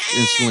could just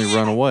instantly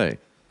run away.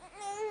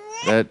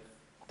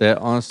 That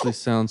honestly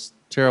sounds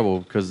terrible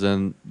because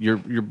then you're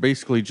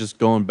basically just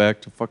going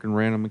back to fucking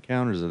random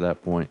encounters at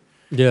that point.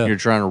 Yeah. You're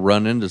trying to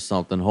run into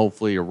something,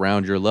 hopefully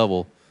around your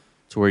level,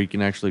 to where you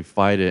can actually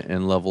fight it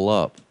and level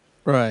up.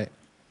 Right.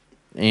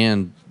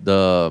 And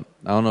I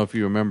don't know if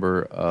you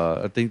remember,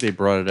 I think they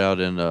brought it out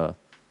in the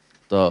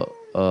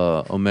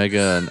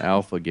Omega and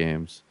Alpha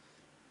games,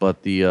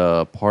 but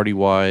the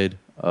party-wide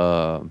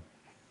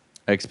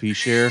XP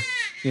share,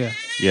 Yeah.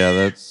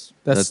 yeah,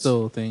 that's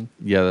still a thing.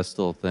 yeah, that's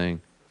still a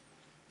thing.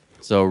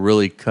 So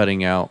really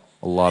cutting out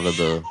a lot of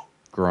the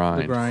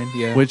grind. The grind,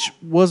 yeah. Which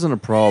wasn't a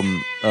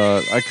problem.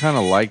 I kind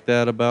of like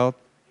that about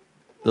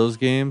those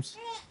games,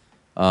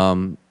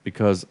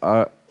 because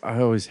I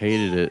always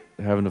hated it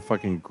having to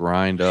fucking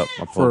grind up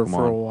my for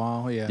Pokemon. a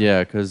while, yeah.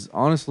 Yeah, because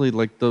honestly,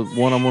 like the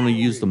one I'm going to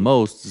use the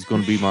most is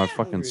going to be my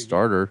fucking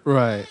starter,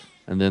 Right.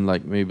 and then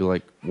like maybe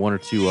like one or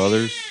two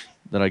others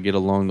that I get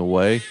along the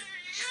way.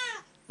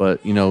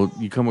 But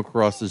you come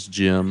across this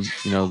gym,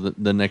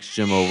 the next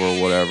gym over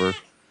or whatever.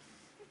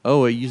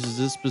 Oh, it uses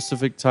this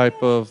specific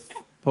type of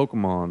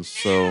Pokemon,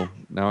 so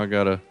now I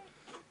gotta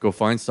go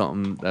find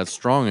something that's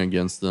strong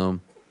against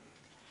them.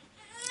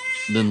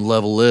 Then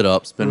level it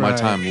up, spend my Right.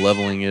 time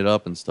leveling it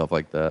up and stuff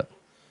like that.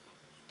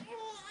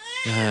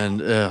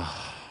 And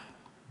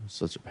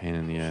such a pain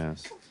in the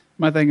ass.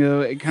 My thing,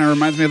 it kind of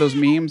reminds me of those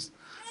memes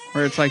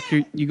where it's like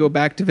you go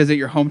back to visit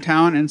your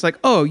hometown and it's like,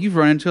 oh, you've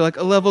run into like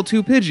a level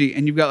 2 Pidgey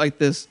and you've got like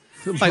this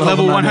like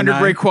level 100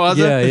 99. Rayquaza.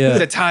 Yeah, yeah.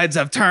 The tides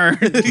have turned.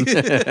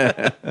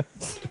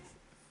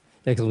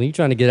 Yeah, because when you're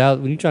trying to get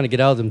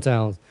out of them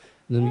towns,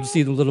 and then you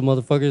see them little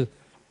motherfuckers,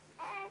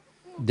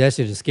 that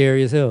shit is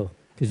scary as hell.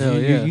 Because Hell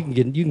yeah. you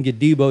can get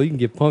Debo, you can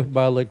get punked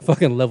by like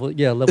fucking level 2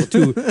 a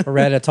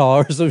Rattata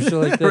or some shit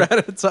like that.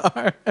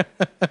 Rattata.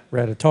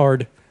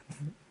 Ratatard,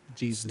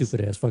 Jesus.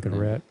 stupid ass fucking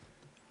rat.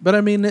 But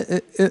I mean,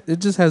 it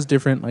just has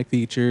different like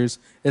features.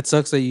 It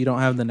sucks that you don't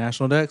have the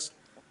national dex,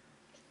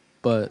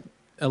 but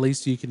at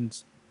least you can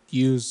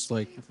use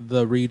like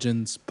the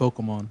region's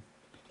Pokemon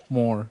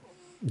more.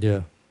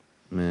 Yeah.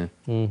 Meh.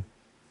 I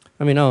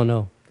mean, I don't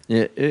know.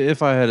 Yeah,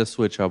 if I had a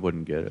Switch, I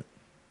wouldn't get it.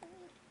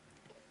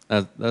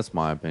 That's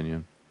my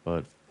opinion.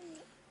 But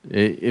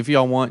if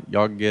y'all want,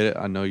 y'all can get it.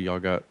 I know y'all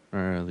got, or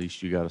at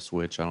least you got a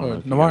Switch. I don't know.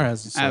 If you Navarre got-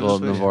 has. I have a Well,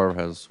 Switch. Navarre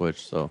has a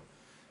Switch, so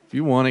if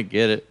you want it,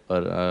 get it.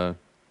 But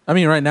I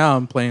mean, right now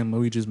I'm playing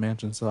Luigi's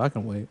Mansion, so I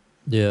can wait.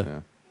 Yeah. yeah,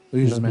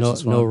 Luigi's No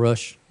Mansion's fun.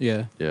 rush.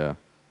 Yeah. yeah.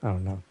 I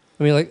don't know.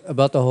 I mean, like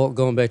about the whole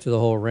going back to the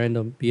whole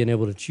random being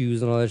able to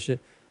choose and all that shit.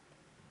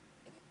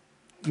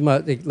 You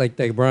might like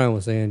Brian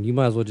was saying, you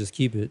might as well just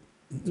keep it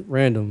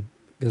random.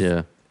 'Cause-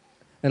 Yeah.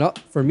 And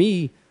for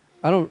me,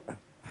 I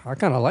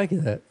kind of like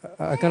that.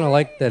 I kind of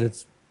like that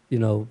it's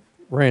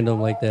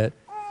random like that.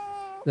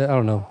 I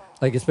don't know,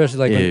 like especially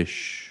like when-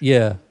 Ish.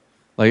 yeah,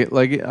 Like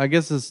I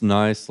guess it's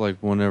nice. Like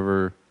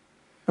whenever.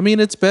 I mean,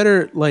 it's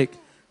better. Like,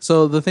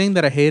 so the thing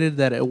that I hated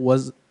that it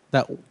was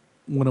that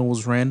when it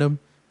was random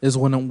is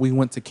when we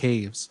went to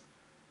caves.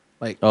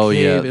 Like, Oh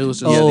cave, yeah. it was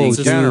just Oh, the dude.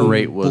 encounter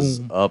rate was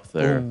boom, up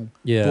there. boom,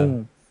 Yeah.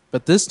 boom.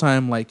 But this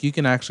time, like, you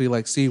can actually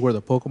like see where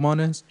the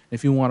Pokemon is.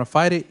 If you want to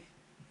fight it,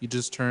 you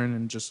just turn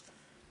and just,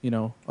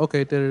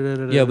 okay.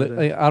 yeah. But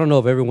like, I don't know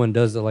if everyone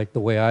does it like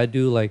the way I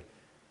do. Like,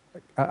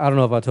 I don't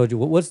know if I told you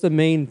what's the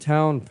main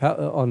town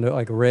on the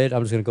like red.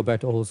 I'm just gonna go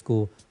back to old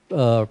school,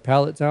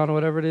 Pallet Town or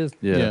whatever it is.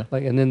 Yeah. Yeah.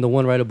 Like, and then the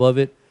one right above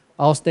it.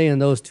 I'll stay in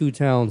those two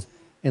towns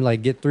and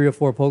like get 3 or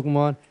 4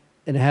 Pokemon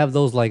and have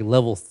those like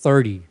level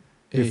 30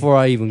 Hey. before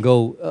I even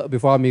go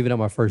before I'm even at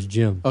my first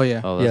gym. Oh yeah.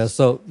 Oh, Yeah, that's-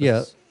 so yeah,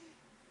 that's-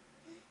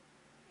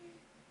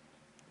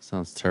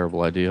 Sounds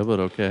terrible idea, but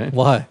okay.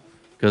 why?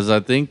 Because I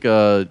think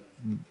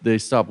they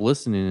stopped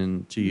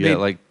listening to you They- at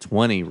like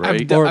 20,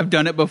 right? Or- I've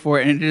done it before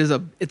and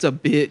it's a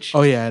bitch.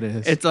 Oh yeah, it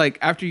is. It's like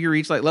after you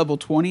reach like level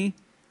 20,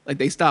 like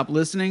they stop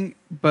listening,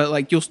 but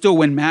like you'll still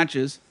win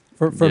matches.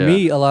 For Yeah.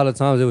 me, a lot of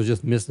times it was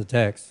just missed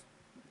attacks.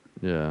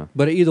 Yeah.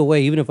 But either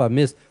way, even if I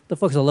miss, what the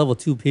fuck's a level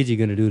 2 Pidgey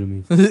gonna do to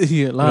me? yeah,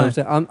 You know what I'm lying.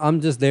 saying?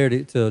 I'm just there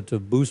to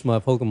boost my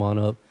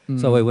Pokemon up.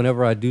 So wait,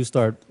 whenever I do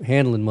start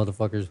handling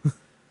motherfuckers,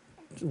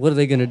 what are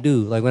they gonna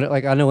do? Like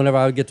I know whenever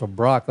I would get to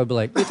Brock, I'd be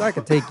like, bitch, I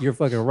could take your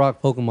fucking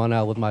rock Pokemon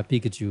out with my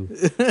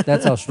Pikachu.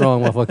 That's how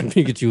strong my fucking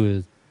Pikachu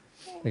is.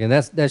 Like, and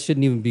that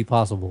shouldn't even be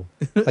possible.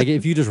 Like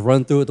if you just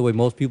run through it the way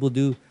most people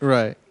do,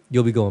 Right.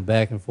 you'll be going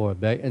back and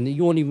forth, and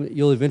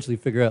you'll eventually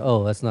figure out,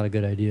 oh, that's not a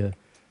good idea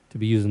to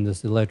be using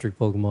this electric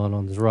Pokemon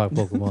on this rock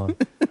Pokemon.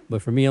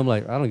 But for me, I'm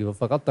like, I don't give a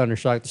fuck. I'll thunder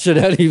shock the shit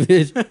out of you,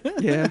 bitch.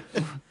 Yeah.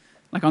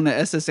 Like on the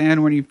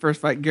SSN when you first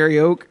fight Gary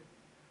Oak,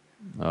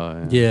 Oh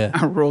yeah. Yeah.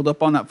 I rolled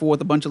up on that fool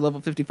with a bunch of level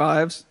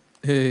 55s.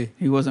 Hey.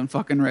 He wasn't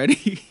fucking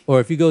ready. Or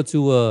if you go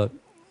to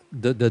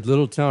the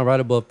little town right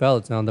above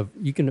Pallet Town,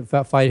 you can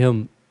fight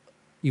him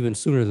even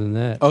sooner than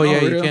that. Oh yeah,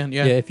 you really? can.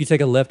 yeah. Yeah. If you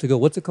take a left to go,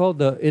 what's it called?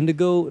 The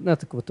Indigo?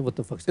 Not the what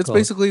the fuck's it It's called?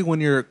 basically when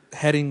you're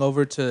heading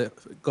over to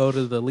go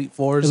to the Elite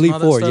Fours. Elite and all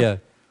that Four. stuff,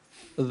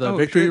 Yeah. The Oh,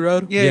 Victory shit.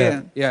 Road. Yeah, Yeah.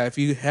 yeah. Yeah, if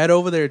you head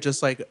over there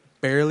just like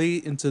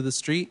barely into the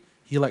street,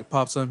 he like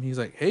pops up. He's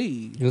like, "Hey,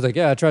 He was like,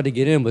 yeah, I tried to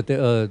get in, but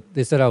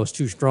they said I was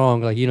too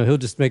strong. Like, he'll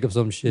just make up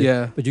some shit.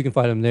 Yeah. But you can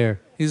fight him there.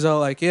 he's all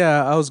like,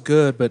 yeah, I was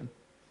good, but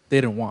they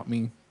didn't want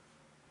me."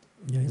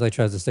 Yeah, he like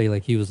tries to say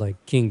like he was like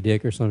King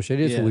Dick or some shit.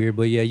 It's Yeah. weird,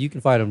 but yeah, you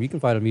can fight him. You can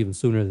fight him even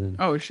sooner than.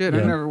 Oh shit! Yeah.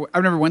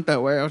 I've never went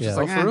that way. I was just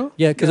Yeah. like, Oh, for real?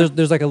 Yeah, because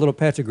there's like a little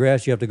patch of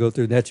grass you have to go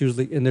through. That's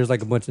usually, and there's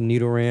like a bunch of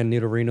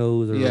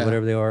Nidorinos or Yeah.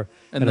 whatever they are.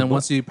 And then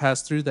once you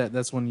pass through that,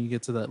 that's when you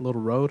get to that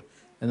little road.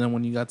 And then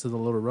when you got to the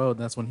little road,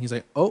 that's when he's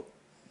like, "Oh,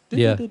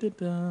 Yeah.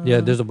 da-da-da-da-da."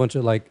 Yeah, there's a bunch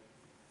of like,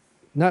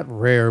 not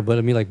rare, but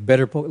I mean like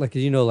better, like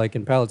like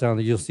in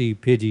Palatown, you'll see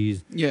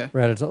Pidgeys, yeah.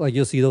 like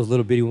you'll see those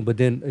little bitty ones. But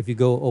then if you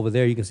go over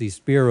there, you can see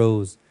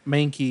Spearows,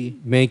 Mankey.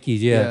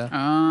 Mankeys, yeah. Yeah.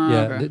 Ah,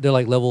 Yeah, okay. they're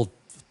like level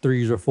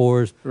 3s or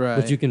 4s, Right.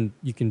 but you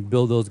can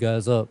build those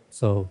guys up.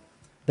 So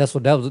that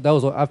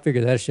was what I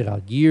figured that shit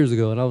out years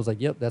ago, and I was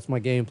like, yep, that's my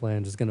game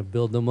plan. Just gonna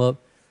build them up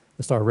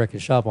and start wrecking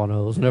shop on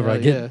those whenever I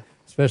Hell get, yeah.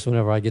 especially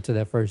whenever I get to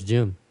that first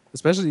gym.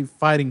 Especially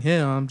fighting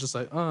him, I'm just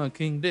like,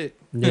 King Dick.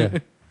 Yeah,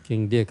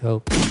 King Dick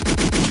Hope.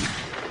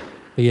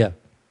 But yeah,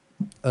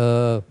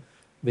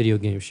 video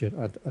game shit.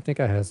 I think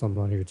I had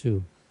something on here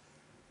too.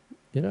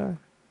 Did I?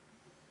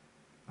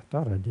 I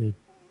thought I did.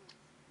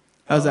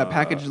 How's that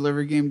package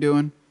delivery game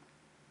doing?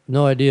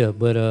 No idea,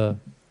 but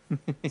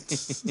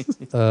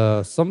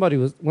somebody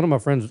was one of my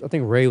friends. I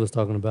think Ray was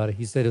talking about it.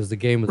 He said it was the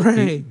game of the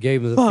Ray,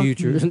 game of the fuck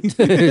future.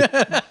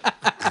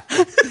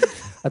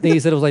 I think he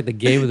said it was like the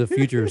game of the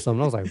future or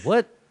something. I was like,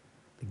 what?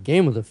 The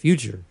game of the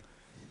future?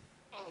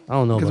 I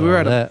don't know about Because we were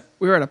all at that.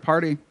 we were at a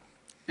party,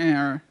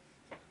 and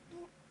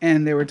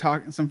they were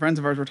talking. Some friends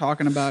of ours were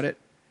talking about it,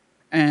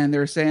 and they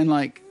were saying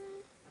like,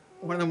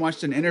 one of them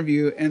watched an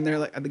interview, and they're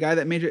like, the guy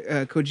that made it,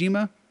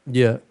 Kojima.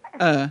 Yeah,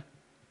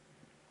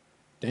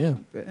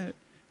 Damn.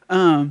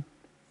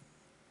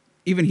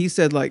 Even he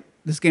said like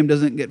this game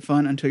doesn't get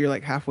fun until you're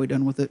like halfway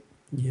done with it.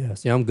 yeah.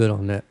 See, I'm good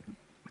on that.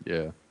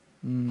 Yeah.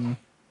 I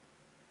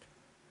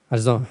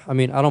just don't. I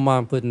mean, I don't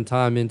mind putting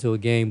time into a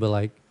game, but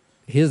like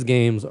his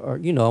games are.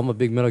 I'm a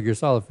big Metal Gear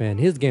Solid fan.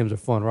 His games are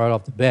fun right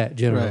off the bat,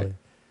 generally. Right.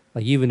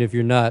 Like even if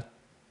you're not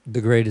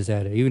the greatest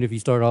at it, even if you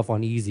start off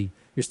on easy,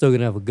 you're still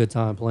gonna have a good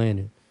time playing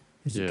it.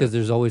 It's Yeah. because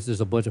there's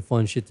a bunch of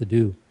fun shit to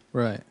do.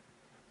 Right.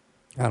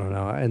 I don't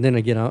know. And then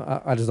again,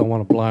 I just don't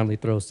want to blindly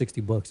throw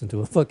 $60 into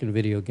a fucking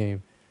video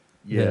game.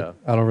 Yeah. that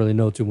I don't really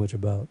know too much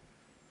about.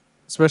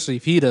 Especially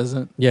if he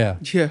doesn't. Yeah.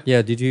 Yeah.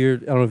 Yeah. Did you hear?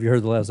 I don't know if you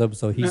heard the last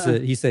episode. He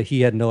Uh-uh. said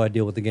he had no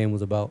idea what the game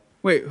was about.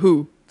 Wait,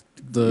 who?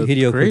 The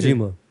Hideo creator.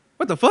 Kojima.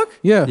 What the fuck?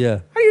 Yeah. Yeah.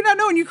 How do you not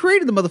know when you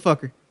created the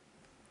motherfucker?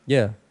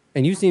 Yeah.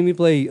 And you seen me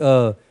play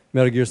Metal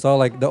Gear Solid,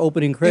 like the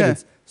opening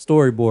credits,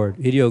 storyboard,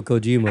 Hideo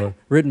Kojima,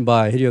 written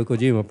by Hideo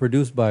Kojima,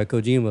 produced by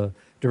Kojima,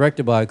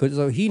 directed by Kojima.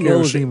 So he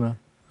knows. Hiroshima.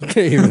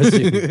 Okay,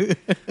 Hiroshima.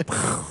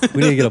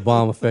 We need to get a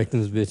bomb effect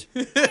in this bitch.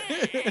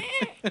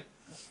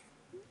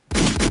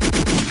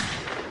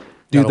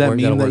 Dude, That'll that work-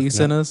 meme that'll that work you for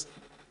sent now. us,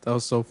 that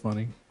was so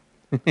funny.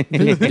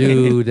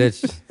 Dude,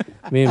 that's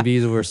me and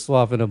Bees were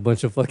swapping a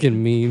bunch of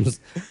fucking memes.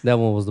 That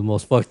one was the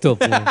most fucked up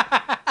one.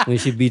 When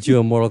she beat you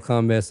in Mortal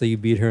Kombat, so you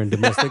beat her in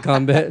domestic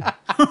combat.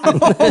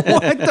 What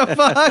the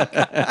fuck?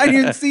 I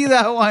didn't even see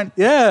that one.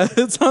 Yeah,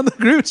 it's on the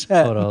group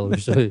chat. Hold on, let me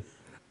show you.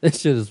 That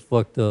shit is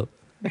fucked up.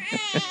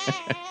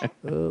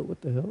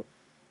 What the hell?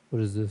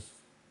 What is this?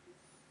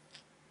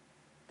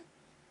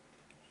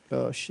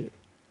 Oh shit.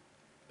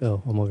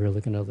 Oh, I'm over here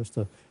looking at other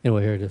stuff.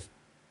 Anyway, here it is.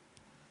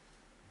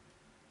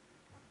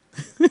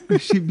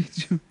 She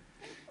beat you.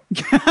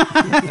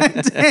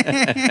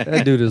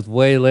 That dude is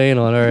way laying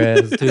on her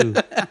ass too.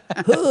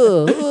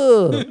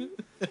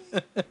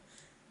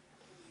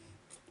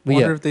 But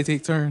Wonder yeah, if they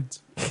take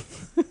turns.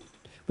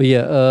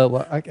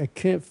 well, I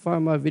can't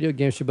find my video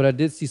game shit, but I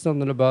did see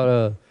something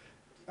about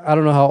I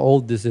don't know how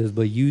old this is,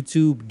 but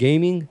YouTube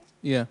gaming.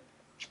 Yeah.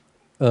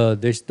 I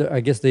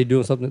guess they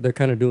doing something. They're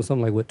kind of doing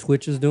something like what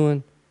Twitch is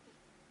doing.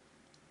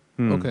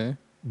 Okay.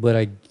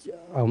 But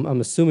I'm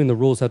assuming the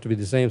rules have to be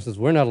the same since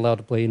we're not allowed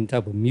to play any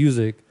type of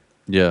music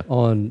Yeah.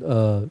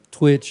 on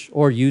Twitch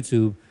or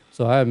YouTube.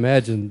 So I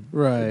imagine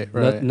Right.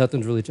 Right.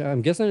 nothing's really changed.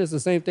 I'm guessing it's the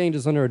same thing,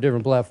 just under a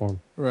different platform.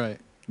 Right.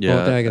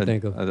 Yeah. thing I can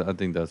think of. I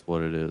think that's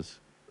what it is.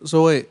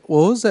 So wait,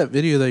 what was that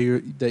video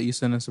that you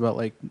sent us about?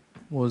 Like,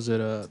 what was it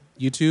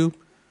YouTube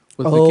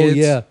with the kids?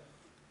 yeah.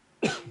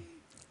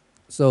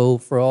 So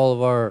for all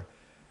of our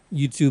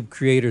YouTube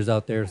creators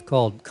out there, it's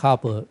called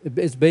COPPA.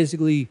 It's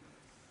basically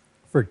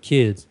for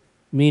kids,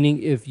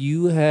 meaning if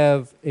you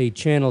have a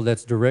channel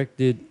that's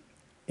directed,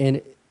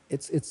 and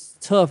it's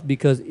tough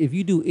because if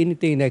you do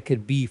anything that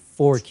could be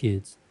for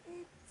kids,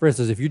 for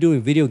instance, if you're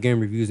doing video game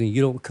reviews and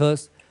you don't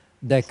cuss,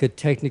 that could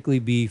technically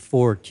be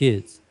for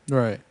kids.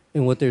 Right.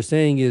 And what they're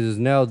saying is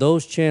now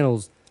those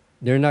channels,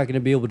 they're not going to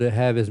be able to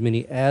have as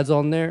many ads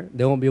on there.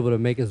 They won't be able to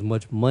make as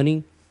much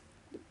money.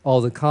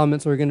 All the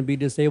comments are going to be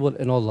disabled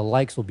and all the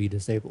likes will be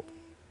disabled.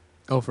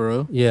 Oh, for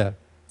real? Yeah.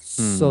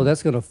 So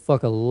that's going to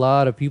fuck a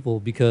lot of people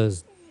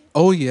because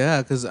Oh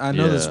yeah, because I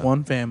know this Yeah.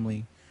 one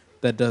family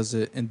that does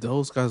it, and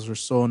those guys were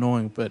so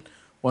annoying. But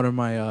one of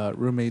my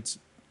roommates,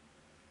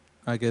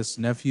 I guess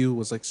nephew,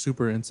 was like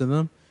super into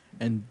them,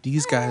 and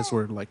these guys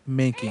were like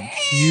making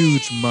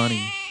huge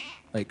money,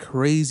 like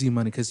crazy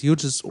money, because he'll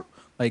just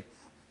like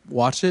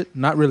watch it,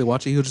 not really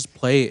watch it. He'll just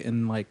play it,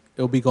 and like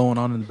it'll be going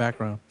on in the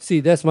background. See,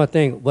 that's my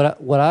thing.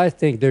 What I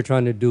think they're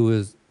trying to do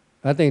is,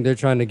 I think they're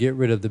trying to get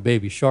rid of the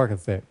Baby Shark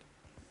effect.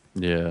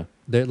 Yeah.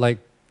 They're like,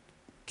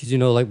 because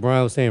like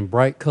Brian was saying,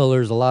 bright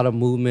colors, a lot of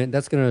movement.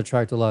 That's going to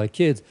attract a lot of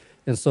kids.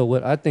 And so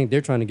what I think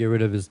they're trying to get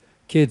rid of is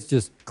kids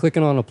just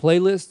clicking on a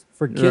playlist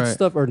for kids Right.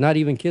 stuff, or not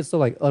even kids stuff,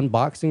 like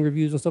unboxing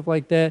reviews and stuff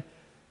like that.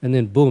 And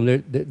then boom, they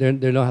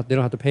don't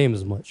have to pay them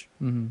as much.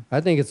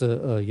 I think it's a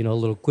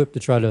little quip to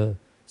try to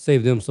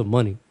save them some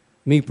money.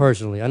 Me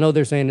personally, I know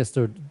they're saying this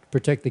to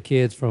protect the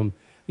kids from,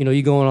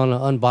 you going on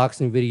an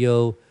unboxing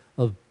video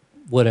of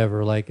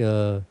whatever, like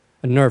a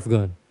Nerf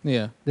gun.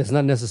 Yeah. That's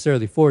not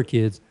necessarily for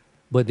kids,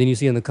 but then you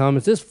see in the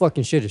comments, this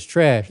fucking shit is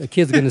trash. A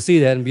kid's gonna see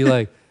that and be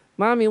like,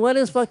 "Mommy, what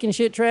is fucking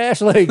shit trash?"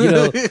 Like,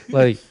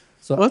 like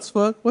so. What's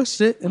fuck? What's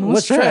shit? And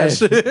What's what's, trash?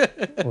 trash?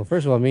 Well,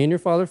 first of all, me and your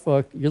father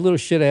fuck. Your little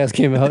shit ass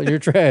came out. You're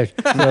trash.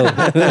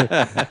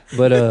 So,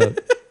 but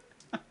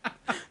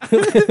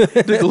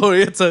Did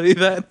Gloria tell you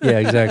that? yeah,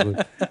 exactly.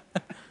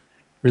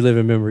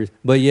 Reliving memories.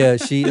 But yeah,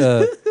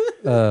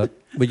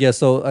 but yeah.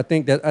 So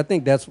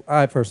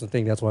I personally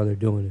think that's why they're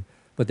doing it.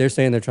 But they're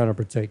saying they're trying to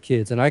protect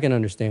kids, and I can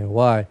understand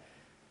why.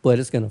 But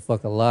it's gonna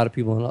fuck a lot of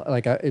people.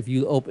 Like if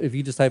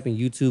you just type in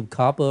YouTube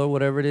COPPA or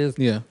whatever it is,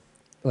 Yeah.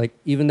 like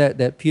even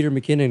that Peter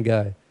McKinnon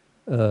guy,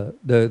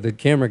 the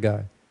camera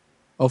guy.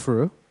 Oh, for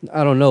real?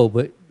 I don't know,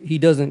 but he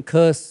doesn't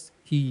cuss.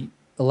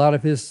 A lot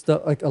of his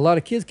stuff, like a lot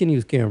of kids can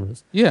use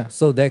cameras. Yeah.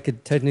 So that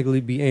could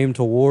technically be aimed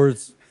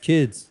towards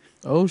kids.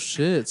 Oh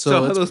shit.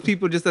 So it's- those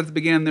people just at the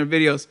beginning of their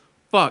videos,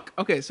 fuck.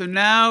 Okay, so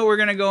now we're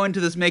gonna go into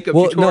this makeup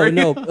Well, tutorial.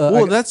 no.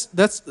 well, that's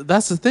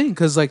the thing,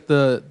 because like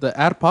the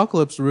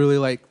adpocalypse really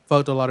like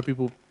fucked a lot of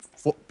people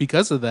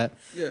because of that.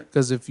 Yeah.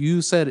 Because if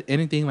you said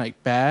anything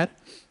like bad,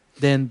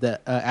 then the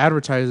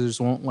advertisers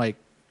won't like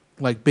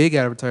big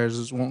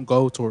advertisers won't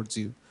go towards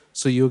you.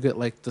 So you'll get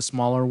like the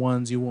smaller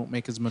ones. You won't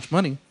make as much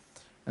money.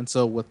 And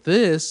so with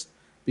this,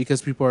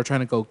 because people are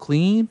trying to go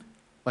clean,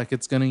 like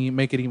it's gonna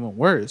make it even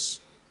worse.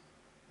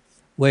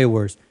 Way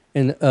worse.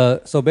 And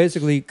so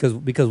basically,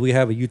 because we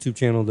have a YouTube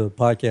channel, the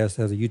podcast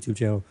has a YouTube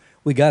channel.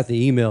 We got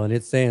the email, and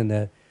it's saying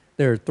that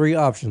there are 3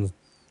 options.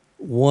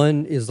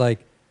 One is like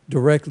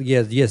directly,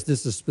 yes,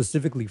 this is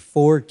specifically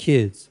for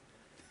kids.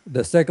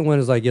 The second one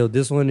is like, yo,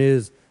 this one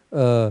is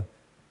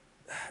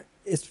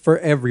it's for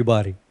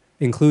everybody,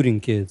 including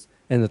kids.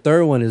 And the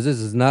third one is this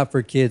is not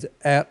for kids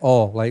at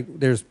all. Like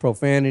there's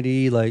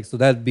profanity, like so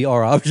that'd be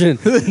our option.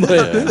 But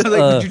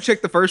Like, did you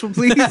check the first one,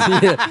 please?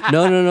 yeah.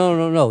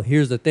 No.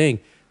 Here's the thing.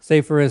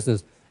 Say, for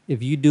instance,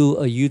 if you do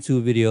a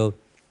YouTube video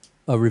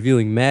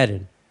reviewing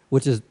Madden,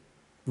 which is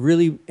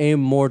really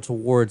aimed more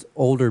towards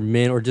older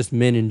men or just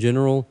men in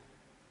general.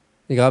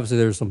 Like obviously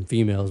there's some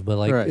females, but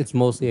like Right. it's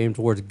mostly aimed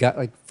towards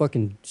like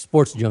fucking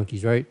sports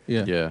junkies, right?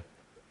 Yeah. Yeah.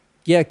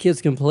 Yeah,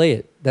 kids can play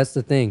it. That's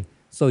the thing.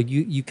 So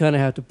you kind of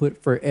have to put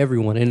for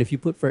everyone. And if you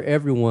put for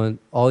everyone,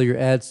 all your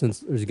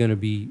AdSense is going to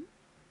be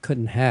cut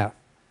in half.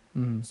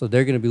 So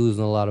they're going to be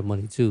losing a lot of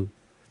money too.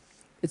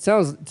 It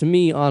sounds to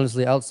me,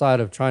 honestly, outside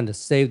of trying to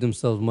save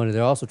themselves money,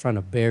 they're also trying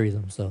to bury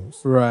themselves.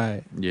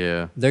 Right.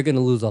 Yeah. They're going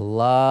to lose a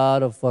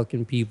lot of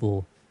fucking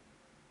people.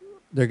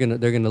 They're going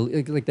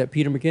to like that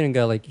Peter McKinnon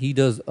guy, like he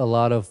does a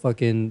lot of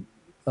fucking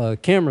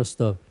camera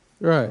stuff.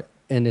 Right.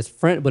 And it's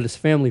but it's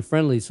family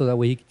friendly, so that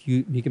way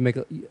he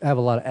can have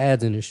a lot of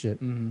ads in his shit.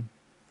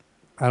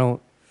 I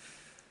don't.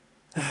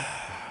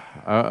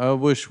 I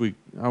wish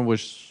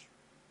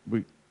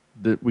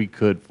that we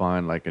could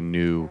find like a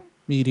new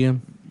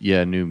Medium.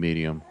 new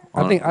medium.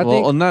 I think-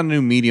 Not a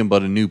new medium,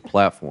 but a new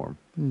platform.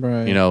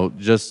 Right.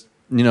 Just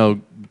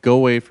go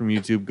away from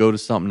YouTube, go to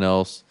something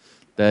else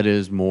that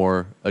is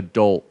more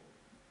adult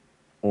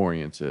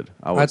oriented.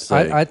 I would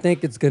say. I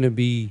think it's gonna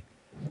be.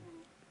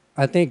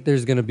 I think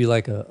there's gonna be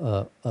like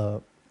a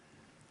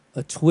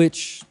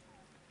Twitch.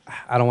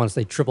 I don't want to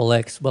say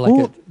XXX, but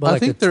like I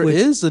think there Twitch.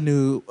 is a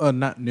new,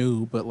 not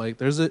new, but like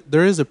there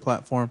is a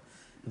platform.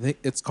 I think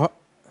it's called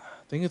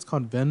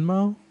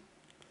Venmo.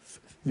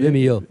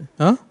 Vimeo.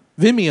 Huh?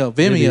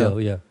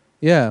 Vimeo. Yeah.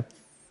 Yeah,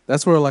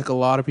 that's where like a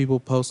lot of people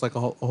post like a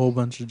whole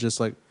bunch of just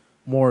like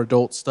more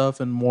adult stuff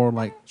and more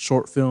like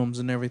short films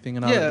and everything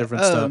and all that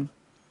different stuff.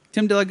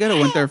 Tim DeLaGhetto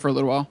went there for a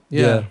little while.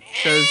 Yeah,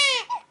 Because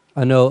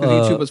I know.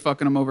 YouTube was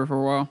fucking him over for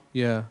a while.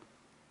 yeah.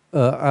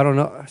 I don't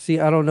know. See,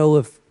 I don't know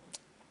if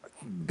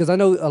because I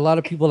know a lot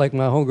of people like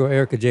my homegirl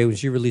Erica J. When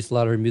she released a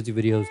lot of her music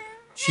videos,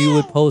 she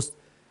would post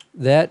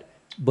that,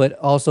 but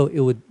also it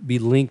would be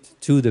linked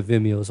to the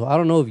Vimeo. So I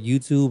don't know if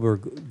YouTube or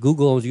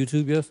Google owns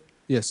YouTube.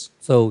 Yes.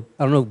 So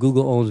I don't know if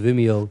Google owns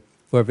Vimeo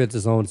or if it's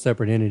its own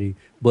separate entity.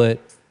 But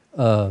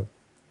I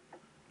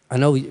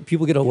know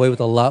people get away with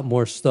a lot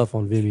more stuff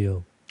on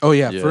Vimeo. Oh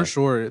yeah, Yeah. for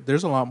sure.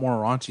 There's a lot more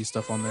raunchy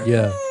stuff on there.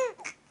 Yeah.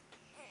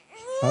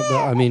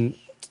 I mean,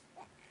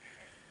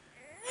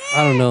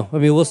 I don't know. I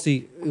mean, we'll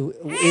see.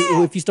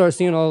 If you start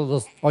seeing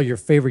all your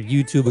favorite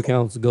YouTube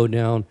accounts go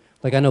down,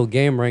 like I know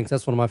Game Ranks,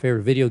 that's one of my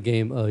favorite video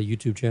game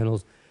YouTube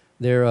channels.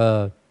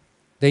 They're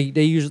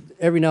they usually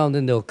every now and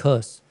then they'll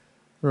cuss.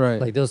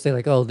 Right. Like they'll say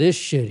like, "Oh, this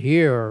shit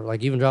here," or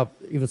like even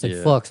say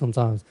Yeah. "fuck"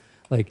 sometimes.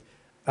 Like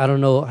I don't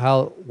know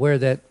where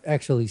that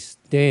actually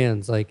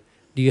stands. Like,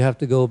 do you have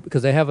to go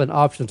because they have an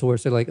option to where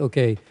say like,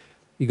 okay,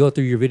 you go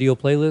through your video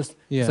playlist.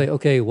 Yeah. Say,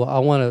 okay, well, I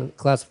want to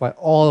classify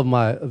all of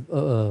my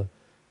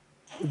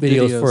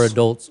videos for Videos.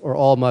 adults or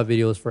all my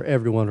videos for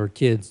everyone or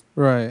kids.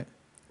 Right.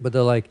 But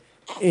they're like,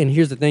 and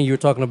here's the thing: you were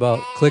talking about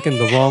clicking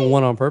the wrong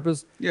one on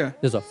purpose. Yeah.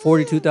 There's a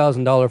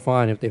 $42,000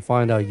 fine if they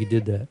find out you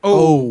did that.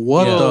 Oh,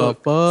 what the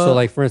fuck? So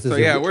like for instance, So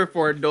if- yeah, we're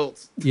for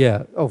adults.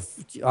 yeah. Oh,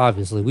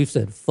 obviously, we've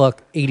said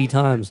fuck 80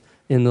 times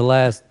in the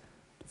last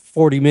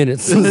 40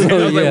 minutes. So,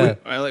 yeah.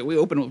 We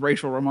open with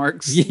racial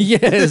remarks.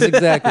 Yes,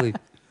 exactly.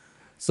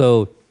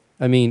 So,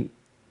 I mean,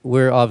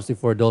 we're obviously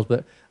for adults,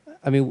 but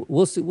I mean,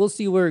 we'll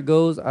see where it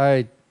goes.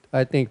 I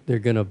think they're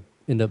gonna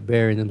end up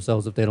burying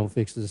themselves if they don't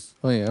fix this.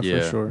 Oh yeah, Yeah.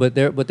 for sure. But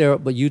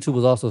YouTube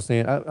was also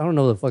saying, I don't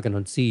know the fucking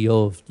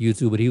CEO of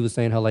YouTube, but he was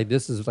saying how like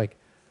this is like.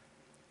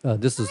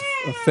 This is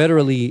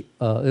federally.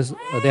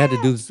 They had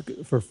to do this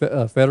for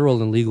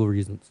federal and legal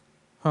reasons.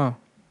 huh?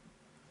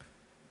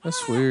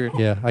 That's weird.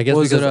 Yeah, I guess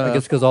Was because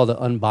it, because all the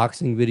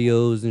unboxing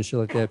videos and shit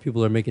like that,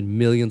 people are making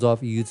millions off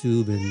of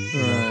YouTube and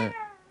you know, Right.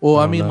 Well,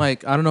 I don't mean, know.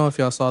 like, I don't know if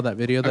y'all saw that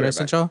video that I'll be I right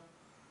sent back. y'all,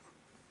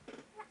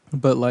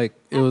 but like,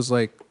 it was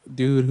like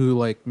dude who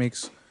like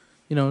makes,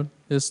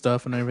 his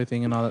stuff and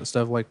everything and all that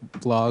stuff, like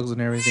vlogs and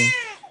everything,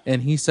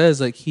 and he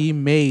says like he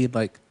made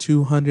like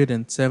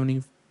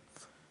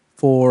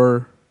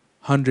 $274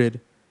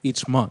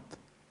 each month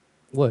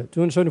what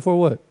 274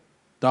 what?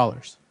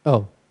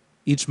 Oh,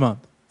 each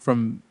month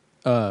from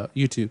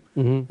YouTube,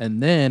 hmm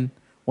and then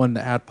when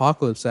the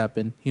adpocalypse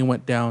happened, he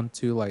went down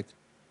to like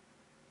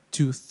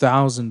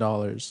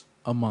 $2,000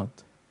 a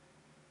month.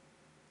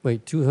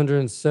 wait,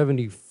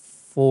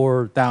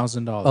 274.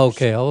 $1,000.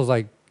 Okay, I was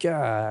like,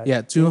 God.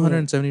 Yeah,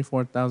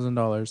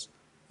 $274,000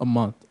 a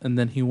month, and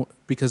then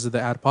because of the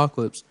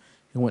adpocalypse,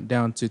 he went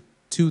down to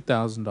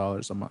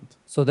 $2,000 a month.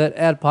 So that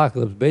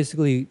adpocalypse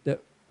basically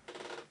that.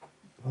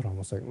 Hold on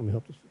one second. Let me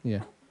help this.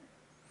 Yeah.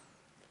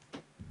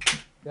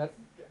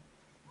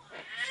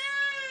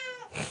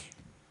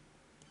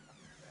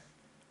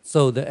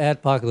 So the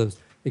adpocalypse.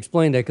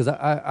 Explain that because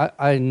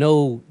I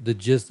know the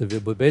gist of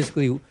it, but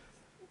basically,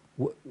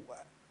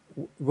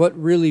 what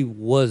really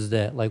was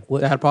that? Like what?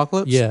 The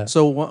adpocalypse. Yeah.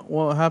 So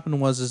what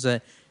happened is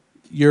that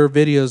your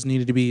videos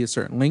needed to be a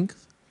certain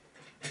length.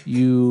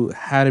 You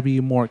had to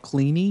be more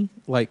cleany,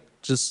 like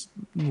just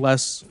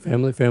less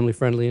family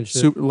friendly and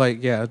shit. super,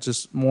 like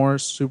just more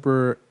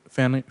super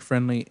family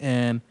friendly,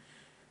 and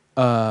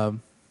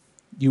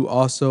you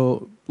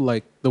also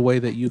like the way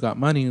that you got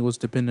money was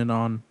dependent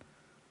on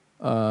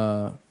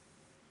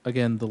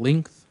again the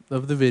length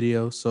of the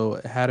video, so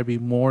it had to be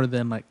more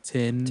than like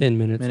 10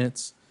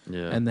 minutes.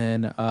 Yeah. and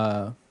then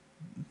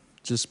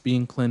just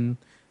being clean,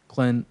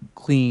 and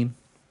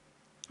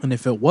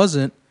if it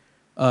wasn't,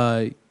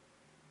 you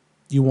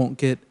won't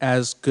get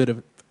as good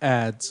of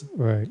ads.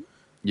 Right.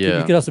 Yeah.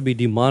 You could also be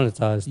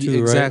demonetized too, right?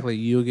 Exactly,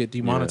 you'll get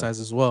demonetized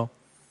as well.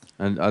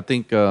 And I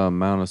think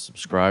amount of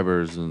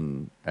subscribers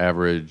and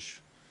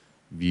average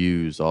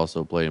views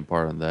also play a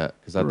part in that,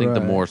 because I think the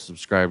Right. more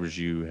subscribers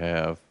you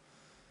have,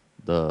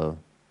 the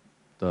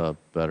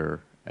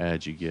better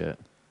ads you get.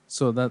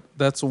 So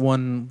that's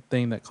one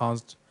thing that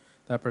caused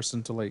that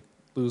person to like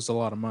lose a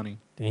lot of money.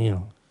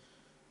 Damn.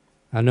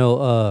 I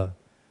know.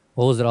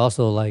 What was it?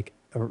 Also, like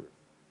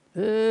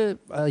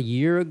a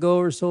year ago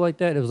or so, like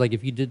that. It was like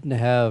if you didn't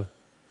have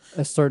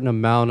a certain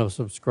amount of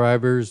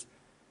subscribers,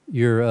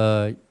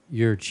 your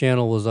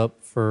channel was up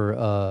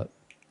for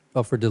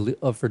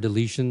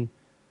deletion.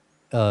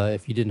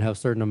 If you didn't have a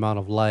certain amount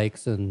of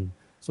likes and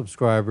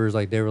subscribers,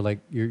 like they were like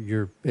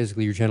your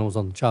basically your channel was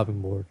on the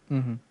chopping board.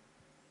 Mm-hmm.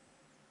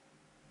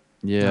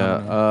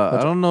 Yeah.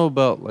 I don't know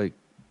about like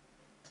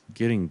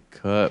getting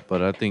cut,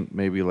 but I think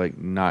maybe like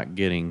not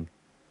getting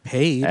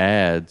Paid.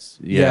 ads.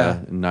 Yeah.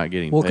 And not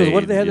getting Well, because paid.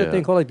 what if they had yeah. that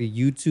thing called like the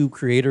YouTube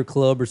Creator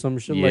Club or some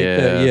shit yeah, like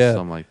that? Yeah,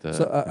 something like that.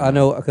 So I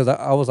know because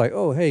I was like,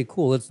 oh, hey,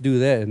 cool, let's do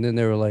that. And then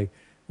they were like,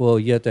 well,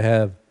 you have to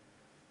have,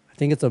 I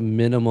think it's a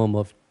minimum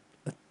of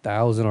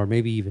 1,000 or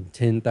maybe even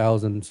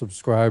 10,000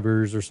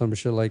 subscribers or some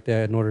shit like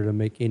that in order to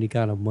make any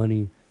kind of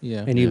money.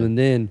 Yeah. And even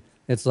then,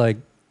 it's like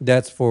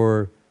that's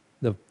for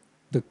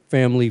the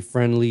family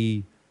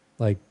friendly,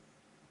 like,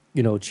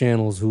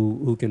 channels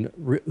who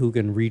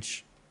can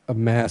reach a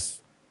mass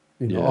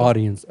Yeah.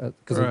 audience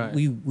because Right.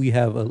 we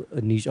have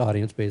a niche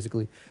audience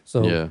basically.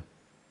 So yeah.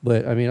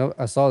 but I mean,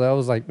 I saw that. I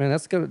was like, man,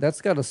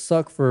 that's gotta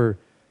suck for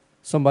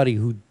somebody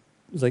who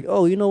was like,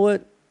 oh, you know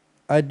what?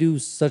 I do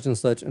such and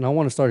such, and I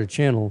want to start a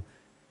channel,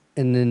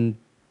 and then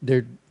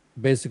they're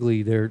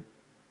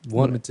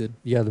Limited.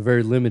 Yeah, they're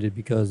very limited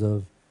because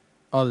of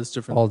All this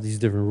different. all these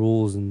different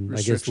rules and I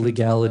guess Restrictions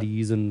and all that.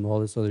 legalities and all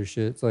this other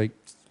shit. It's like,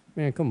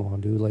 man, come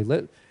on, dude. Like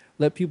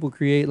let people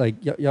create. Like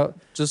y'all.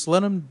 Just let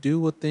them do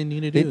what they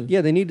need to do.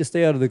 They need to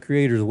stay out of the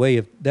creator's way.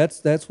 If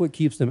that's what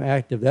keeps them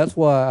active. That's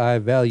why I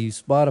value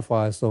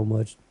Spotify so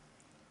much,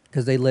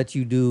 because they let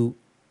you do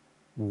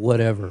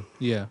whatever.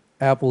 Yeah.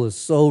 Apple is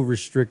so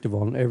restrictive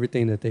on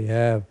everything that they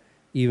have.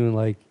 Even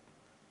like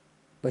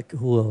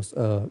who else?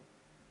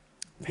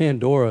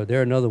 Pandora,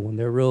 they're another one.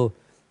 They're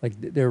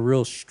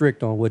real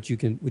strict on what you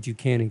can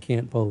and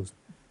can't post.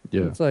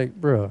 Yeah. It's like,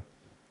 bruh,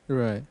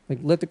 Right. like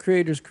let the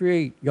creators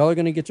create. Y'all are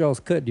gonna get y'all's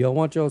cut. Do y'all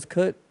want y'all's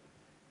cut?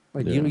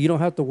 Like Yeah. you don't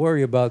have to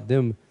worry about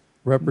them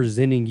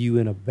representing you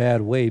in a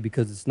bad way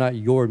because it's not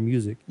your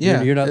music.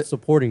 Yeah, You're not it-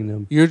 supporting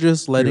them. You're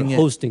just letting You're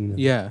it hosting them.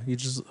 Yeah, you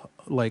just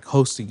like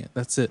hosting it.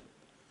 That's it.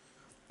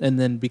 And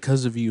then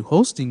because of you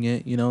hosting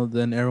it,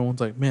 then everyone's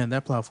like, man,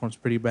 that platform's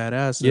pretty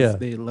badass. Yeah. If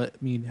they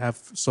let me have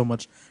so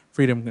much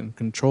freedom and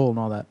control and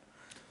all that.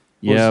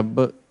 Yeah,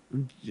 but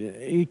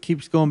it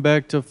keeps going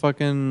back to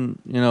fucking,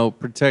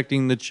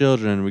 protecting the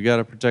children. We got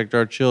to protect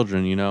our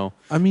children,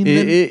 I mean,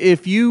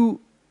 if you,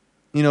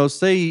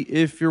 say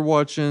if you're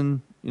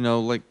watching,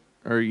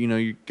 or,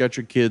 you got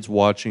your kids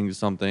watching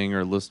something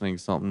or listening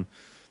to something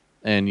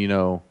and,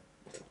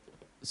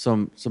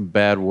 some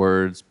bad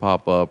words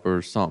pop up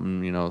or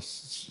something,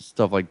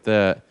 stuff like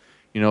that.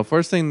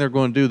 First thing they're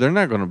going to do, they're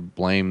not going to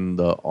blame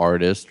the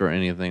artist or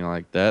anything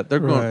like that. They're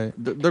Right.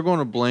 going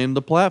to blame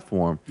the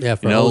platform. Yeah,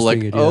 for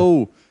hosting it, yeah.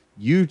 Oh,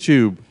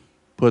 YouTube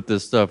put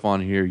this stuff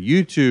on here.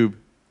 YouTube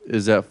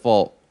is at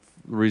fault.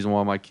 The reason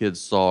why my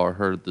kids saw or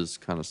heard this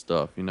kind of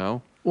stuff.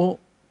 well,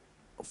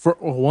 for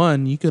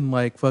one, you can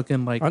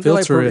fucking Aren't there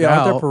filter it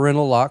aren't there out.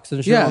 parental locks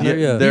and shit Yeah, on there?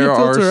 Yeah. There you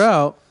can are filter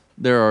out.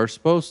 There are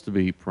supposed to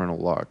be parental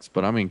locks,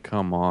 but I mean,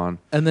 come on.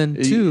 And then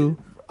Y- two,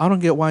 I don't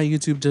get why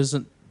YouTube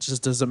doesn't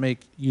make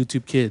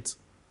YouTube Kids.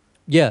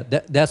 Yeah,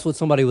 that's what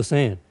somebody was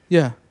saying.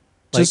 Yeah,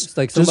 Like- just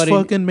like somebody-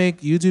 just fucking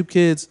make YouTube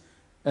Kids,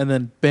 and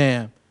then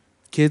bam,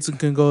 kids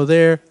can go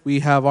there. We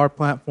have our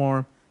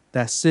platform.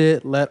 That's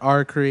it. Let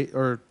our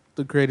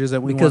the creators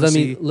that we want Because to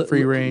I mean, see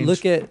free range.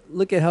 look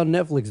at how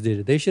Netflix did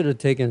it. They should have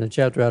taken a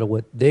chapter out of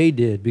what they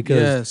did because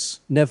Yes.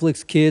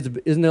 Netflix Kids,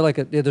 isn't there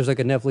there's like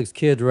a Netflix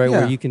Kids, right? Yeah.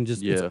 Where you can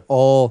just Yeah. it's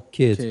all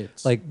kids.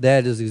 Kids. Like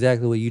that is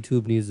exactly what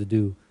YouTube needs to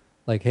do.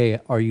 Like, hey,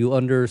 are you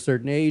under a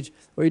certain age?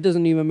 Or it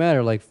doesn't even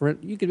matter. Like,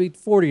 you could be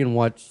 40 and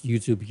watch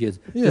YouTube Kids.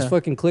 Yeah. Just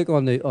fucking click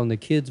on the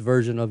kids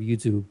version of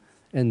YouTube,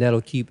 and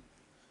that'll keep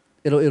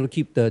it'll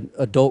keep the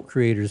adult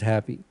creators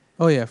happy.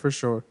 Oh yeah, for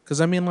sure.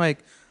 Because I mean,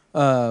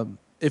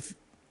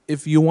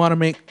 if you want to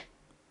make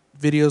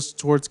videos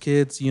towards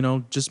kids,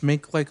 just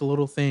make like a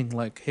little thing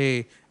like,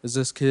 hey, is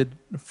this kid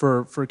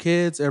for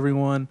kids,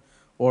 everyone,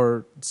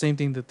 or same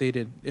thing that they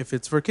did. If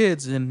it's for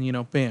kids, then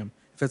bam.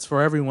 If it's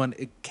for everyone,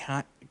 it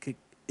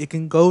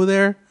can go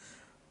there,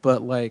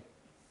 but like,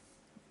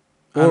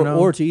 I don't know.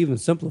 Or to even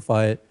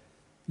simplify it,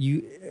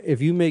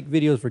 if you make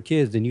videos for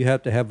kids, then you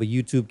have to have a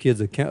YouTube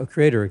Kids account, a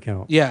creator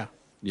account. yeah,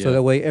 So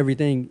that way,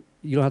 everything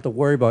you don't have to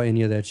worry about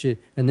any of that shit,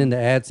 and then the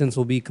AdSense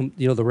will be,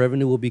 the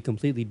revenue will be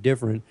completely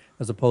different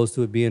as opposed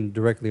to it being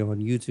directly on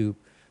YouTube.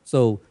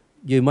 So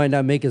you might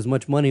not make as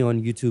much money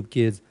on YouTube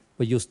Kids,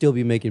 but you'll still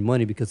be making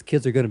money because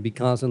kids are going to be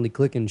constantly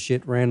clicking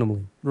shit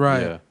randomly.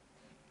 right. Yeah.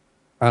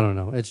 I don't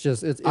know. It's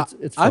just it's I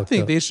fucked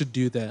think up. they should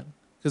do that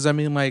because I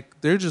mean, like,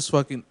 they're just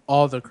fucking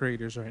all the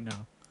creators right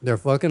now. They're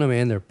fucking them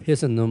and they're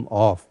pissing them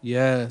off.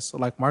 Yes,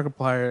 like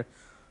Markiplier,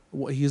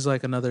 he's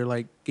like another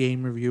like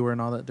game reviewer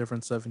and all that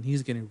different stuff, and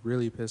he's getting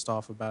really pissed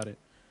off about it.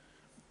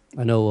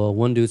 I know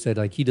one dude said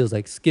like he does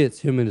like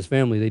skits. Him and his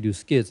family they do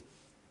skits.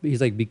 But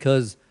he's like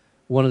because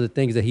one of the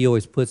things that he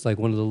always puts like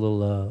one of the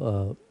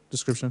little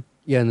Description.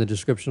 in the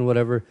description or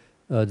whatever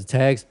the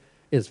tags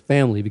is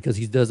family because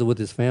he does it with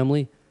his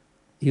family.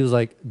 He was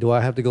like, do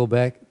I have to go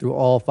back through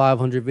all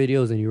 500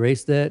 videos and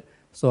erase that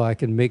so I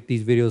can make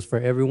these videos for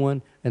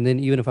everyone? And then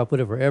even if I put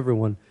it for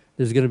everyone,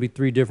 there's going to be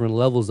 3 different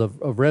levels of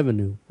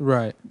revenue.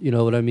 Right. You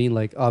know what I mean?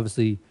 Like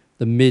obviously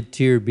the mid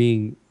tier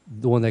being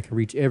the one that can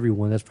reach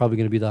everyone. That's probably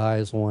going to be the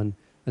highest one.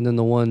 And then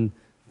the one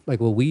like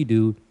what we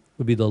do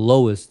would be the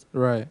lowest.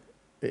 Right.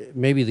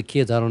 Maybe the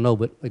kids, I don't know,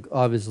 but like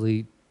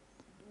obviously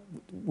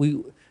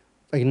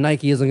like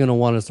Nike isn't gonna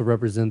want us to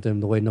represent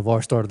them the way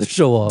Navarre started the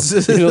show off.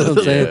 You know what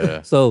I'm saying?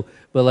 Yeah. So,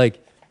 but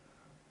like,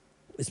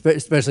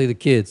 especially the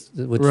kids,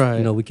 which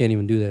Right. we can't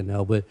even do that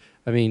now. But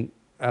I mean,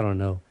 I don't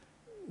know.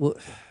 Well,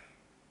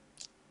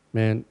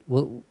 man,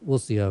 we'll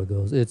see how it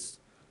goes.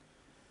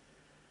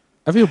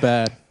 I feel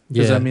bad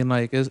because Yeah. I mean,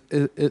 like, it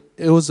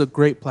was a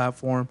great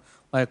platform.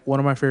 Like one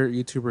of my favorite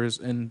YouTubers,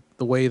 and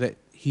the way that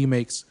he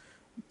makes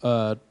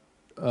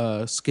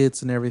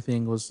skits and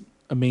everything was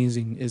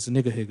amazing. Is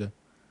Nigga Higga,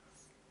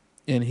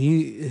 and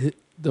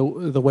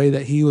the way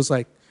that he was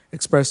like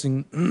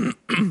expressing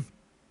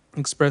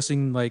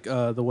like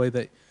the way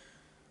that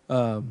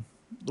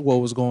what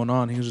was going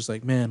on. He was just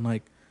like, man,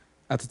 like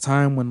at the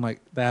time when like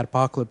that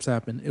apocalypse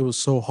happened, it was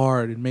so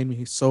hard. It made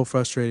me so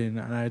frustrated,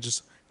 and I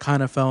just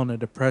kind of fell in a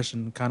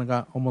depression, kind of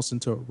got almost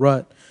into a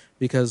rut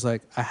because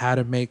like I had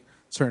to make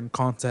certain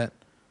content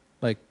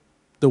like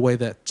the way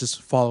that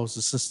just follows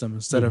the system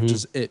instead of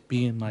just it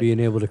being like being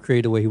able to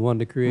create the way he wanted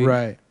to create.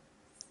 right.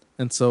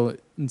 And so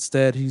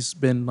instead he's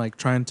been like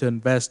trying to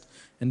invest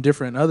in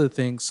different other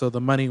things so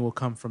the money will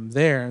come from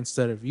there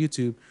instead of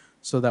YouTube,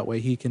 so that way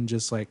he can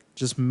just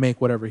make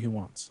whatever he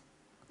wants.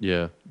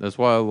 Yeah, that's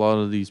why a lot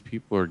of these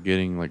people are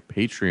getting like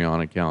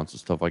Patreon accounts and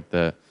stuff like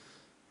that,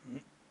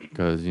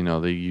 because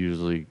they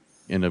usually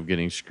end up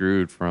getting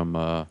screwed from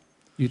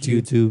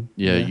YouTube.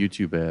 yeah, Yeah.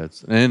 YouTube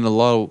ads, and a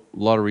lot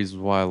of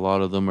reasons why a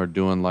lot of them are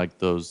doing like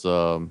those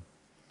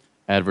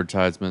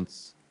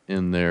advertisements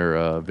in their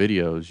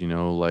videos.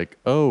 Like,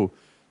 oh,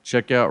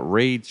 check out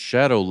Raid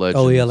Shadow Legends.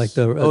 Oh yeah, like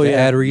the yeah.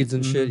 ad reads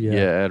and shit. yeah.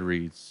 Yeah. Ad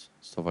reads,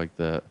 stuff like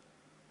that.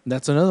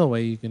 That's another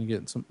way you can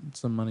get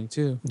some money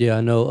too. Yeah,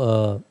 I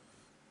know.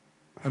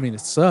 I mean,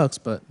 it sucks,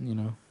 but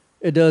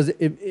It does.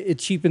 It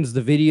cheapens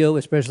the video,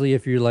 especially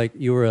if you're like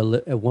you were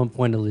at one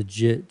point a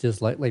legit,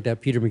 just like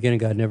that Peter McKinnon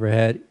guy never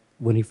had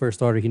when he first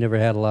started. He never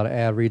had a lot of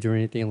ad reads or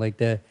anything like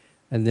that,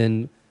 and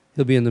then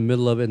he'll be in the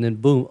middle of it, and then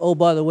boom! Oh,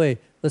 by the way,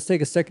 let's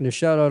take a second to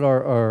shout out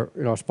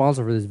our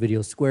sponsor for this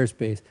video,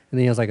 Squarespace, and then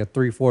he has like a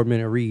 3-4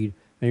 minute read,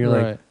 and you're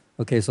like, Right.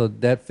 okay, so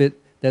that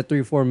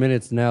 3-4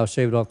 minutes now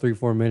shaved off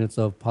 3-4 minutes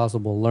of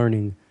possible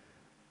learning,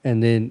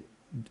 and then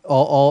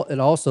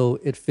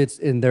it fits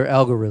in their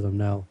algorithm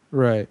now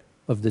right.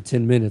 of the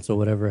 10 minutes or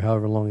whatever,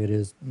 however long it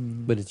is.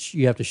 But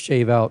you have to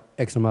shave out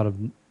X amount of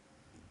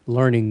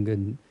learning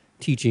and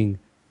teaching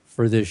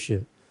for this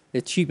shit.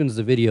 It cheapens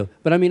the video.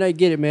 But I mean, I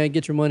get it, man.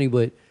 Get your money,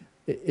 but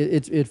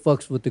it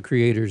fucks with the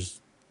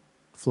creators.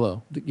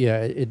 Flow.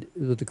 Yeah,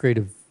 with the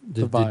creative.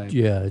 The vibe.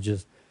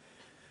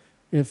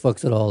 It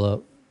fucks it all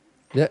up.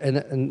 Yeah,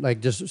 and like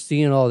just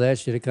seeing all that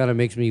shit, it kind of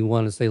makes me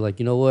want to say like,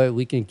 you know what,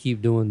 we can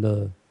keep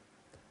doing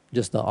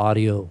just the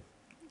audio.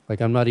 Like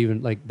I'm not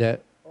even like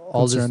that.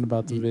 All Concerned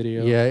about the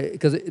video. Yeah,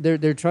 because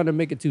they're trying to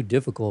make it too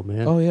difficult,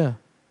 man. Oh yeah.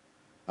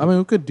 I mean,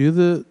 we could do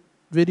the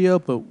video,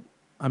 but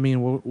I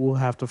mean, we'll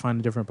have to find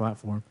a different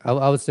platform.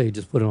 I would say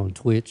just put it on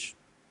Twitch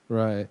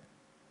Right.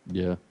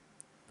 Yeah,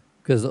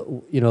 because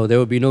there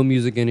would be no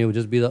music in it. It would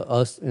just be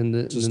us and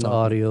the Just and the talking.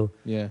 audio,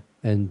 Yeah.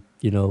 and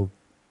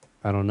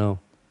I don't know.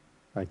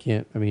 I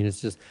can't. I mean,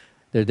 it's just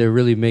they're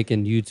really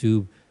making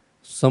YouTube.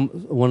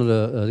 One of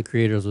the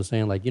creators was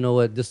saying like, you know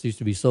what, this used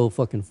to be so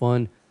fucking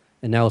fun,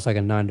 and now it's like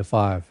a 9 to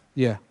 5.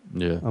 Yeah.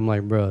 yeah. I'm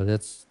like, bro,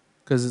 that's.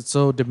 Because it's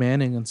so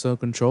demanding and so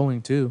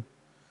controlling too.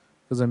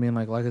 Because I mean,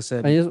 like I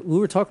said, We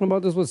were talking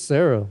about this with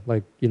Sarah.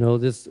 Like,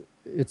 this,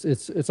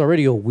 it's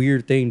already a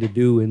weird thing to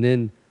do, and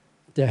then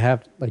to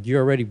have like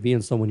you're already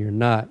being someone you're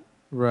not,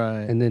 right.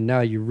 and then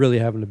now you're really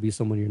having to be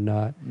someone you're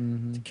not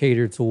Mm-hmm. to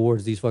cater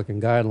towards these fucking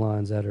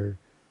guidelines that are,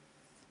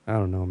 I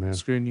don't know, man.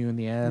 Screwing you in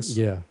the ass.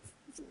 Yeah,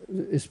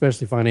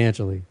 especially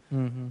financially.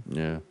 Mm-hmm.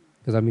 Yeah.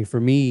 Because I mean, for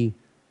me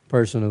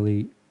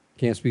personally,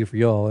 can't speak for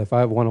y'all. If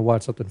I want to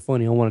watch something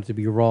funny, I want it to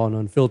be raw and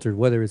unfiltered,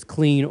 whether it's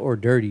clean or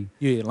dirty.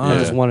 You ain't I lying.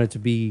 just want it to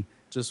be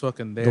Just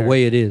fucking there. the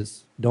way it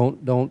is.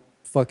 Don't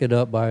fuck it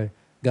up by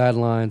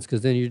guidelines,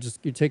 because then you're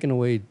taking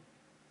away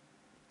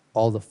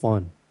all the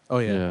fun. Oh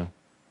yeah. Yeah.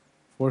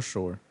 For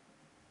sure.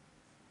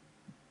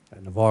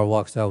 And Navarre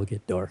walks out, we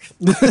get dark.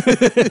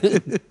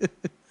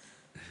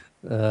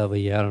 But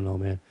yeah, I don't know,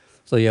 man.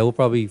 So yeah, we'll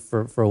probably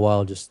for a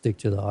while just stick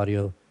to the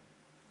audio.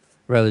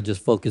 Rather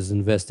just focus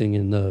investing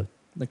in the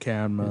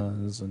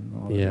cameras and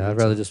all that. yeah. I'd good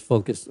rather stuff. just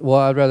focus. Well,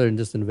 I'd rather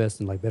just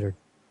invest in like better.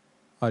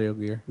 audio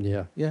gear.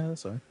 Yeah, Yeah,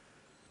 that's fine.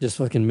 just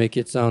fucking make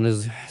it sound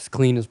as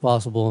clean as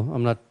possible.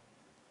 I'm not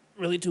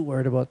really too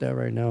worried about that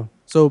right now.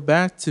 So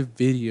back to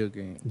video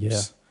games.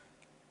 Yeah.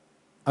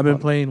 I've been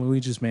playing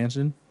Luigi's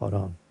Mansion. Hold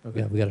on.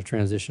 Okay. Yeah, we got to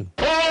transition.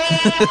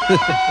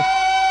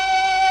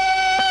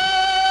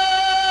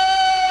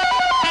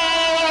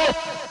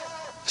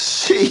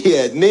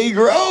 Shit,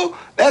 Negro.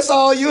 That's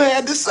all you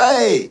had to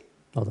say.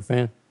 Oh, the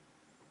fan.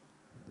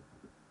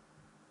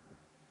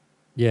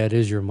 Yeah, it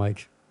is your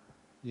mic.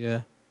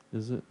 Yeah.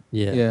 Is it?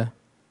 Yeah. Yeah.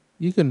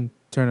 You can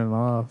turn it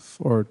off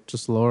or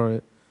just lower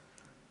it.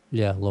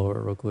 Yeah, lower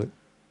it real quick.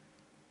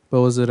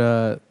 But was it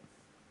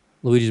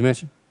Luigi's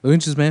Mansion?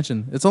 Luigi's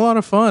Mansion? It's a lot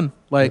of fun.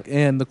 Like,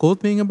 and the cool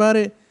thing about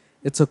it,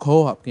 it's a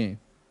co-op game.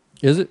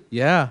 Is it?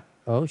 Yeah.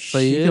 Oh, So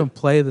shit. you can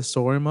play the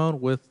story mode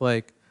with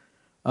like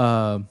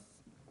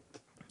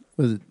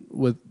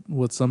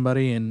with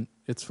somebody, and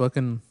it's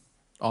fucking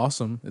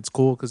awesome. It's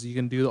cool because you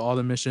can do all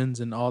the missions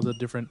and all the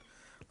different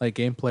like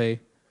gameplay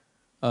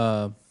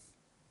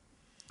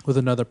with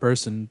another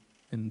person,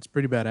 and it's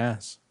pretty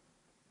badass.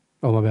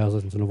 Oh, my bad. I was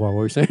listening to Navarre. What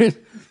were you saying?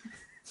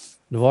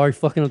 Navarre, you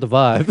fucking up the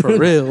vibe. For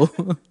real.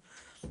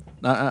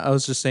 I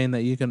was just saying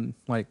that you can,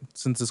 like,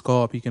 since it's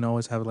co-op, you can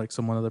always have like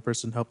some other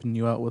person helping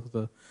you out with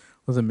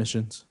the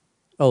missions.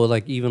 Oh,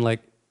 like even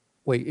like,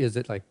 wait, is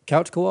it like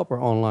couch co-op or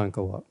online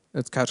co-op?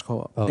 It's couch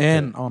co-op Oh, okay.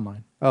 and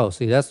online. Oh,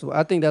 see,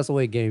 I think that's the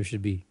way games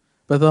should be.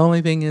 But the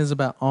only thing is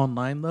about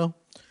online though,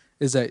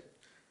 is that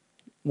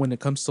when it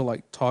comes to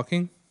like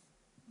talking,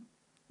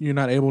 you're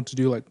not able to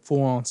do like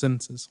full on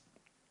sentences.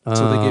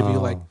 So they give you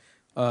like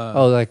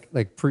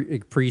like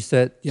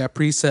preset. yeah,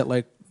 preset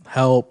like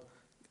help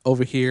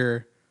over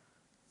here,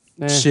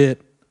 Eh.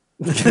 shit.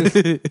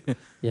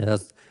 Yeah,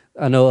 that's.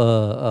 I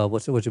know.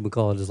 What you would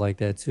call it is like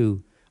that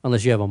too.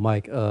 Unless you have a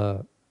mic.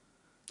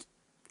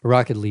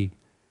 Rocket League.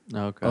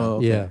 Okay. Oh,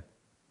 okay.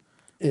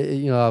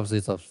 Yeah. Obviously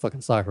it's a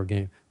fucking soccer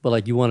game, but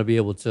like you want to be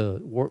able to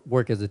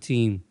work as a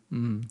team,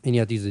 and you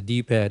have to use a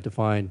D-pad to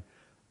find,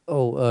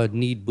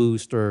 need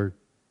boost or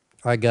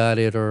I got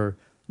it or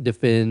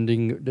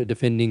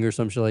defending or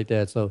some shit like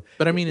that. So,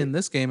 But I mean, in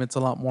this game, it's a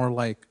lot more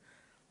like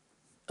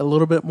a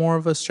little bit more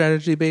of a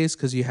strategy base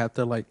because you have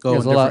to like go in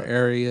There's a different lot-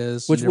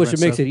 areas, which different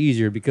makes stuff. it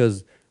easier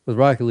because with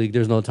Rocket League,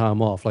 there's no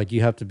time off. Like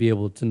you have to be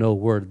able to know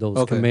where those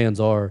Okay. commands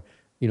are,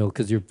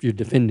 because you're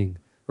defending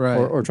Right.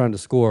 or trying to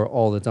score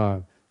all the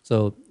time.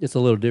 So it's a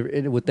little different.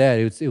 And with that,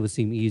 it would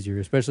seem easier,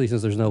 especially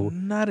since there's no.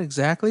 Not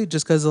exactly,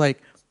 just because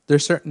like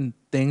there's certain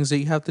things that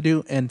you have to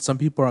do, and some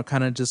people are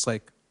kind of just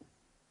like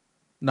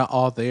not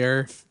all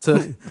there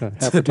to,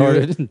 Half to do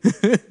it.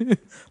 retarded.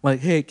 Like,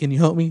 hey, can you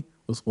help me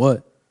with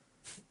what?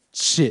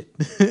 Shit.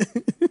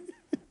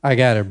 I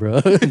got it,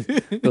 bro.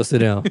 Go sit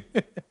down.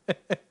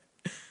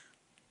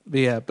 But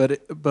yeah, but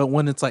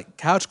when it's like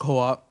couch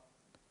co-op,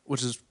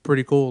 which is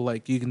pretty cool,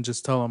 like you can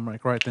just tell them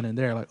like right then and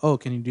there, like, oh,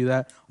 can you do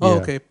that? Oh,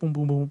 Yeah. okay, boom,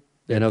 boom, boom.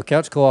 Yeah, no,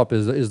 couch co-op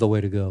is the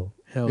way to go.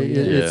 Hell It-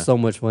 yeah. It's so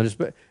much fun.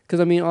 Because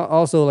I mean,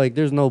 also like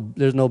there's no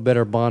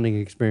better bonding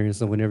experience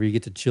than whenever you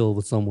get to chill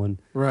with someone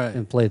Right.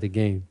 and play the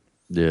game.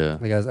 Yeah.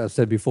 Like I've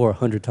said before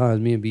 100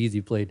 times, me and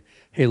Beezy played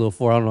Halo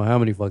 4. I don't know how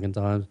many fucking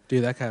times.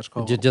 Dude, that couch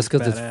co-op. Just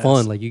because it's badass.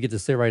 fun, like you get to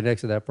sit right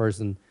next to that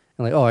person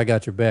and like, oh, I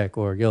got your back,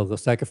 or yo, go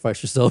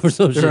sacrifice yourself or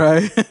some shit.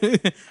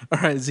 Right. All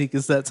right, Zeke,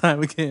 it's that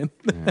time again.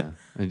 Yeah.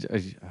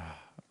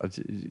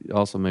 It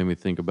also made me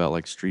think about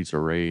like Streets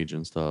of Rage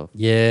and stuff.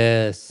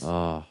 Yes.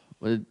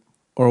 It-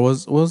 Or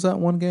what was that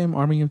one game?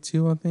 Army of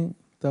Two, I think.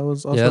 That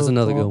was also Yeah, that's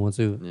another co-op. good one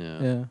too.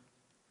 yeah. Yeah.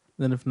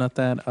 Then if not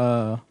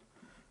that,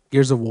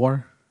 Gears of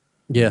War.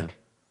 Yeah.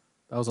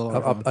 That was a lot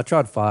of fun. I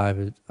tried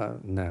 5.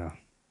 No,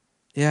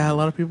 Yeah, a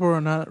lot of people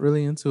are not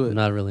really into I'm it.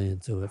 not really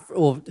into it.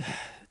 Well,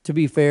 to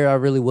be fair, I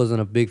really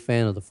wasn't a big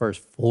fan of the first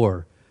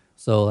 4.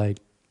 So like,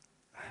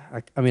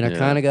 I mean, I Yeah.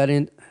 kind of got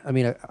in. I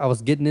mean, I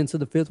was getting into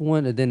the 5th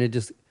one, and then it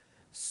just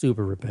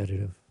super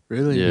repetitive.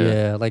 Really? Yeah.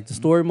 Yeah, like the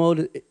story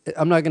mode.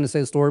 I'm not gonna say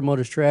the story mode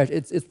is trash.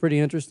 It's pretty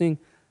interesting,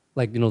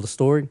 like the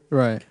story.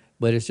 Right.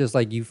 But it's just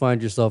like you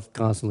find yourself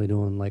constantly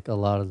doing like a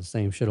lot of the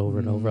same shit over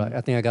and over. I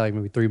think I got like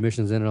maybe 3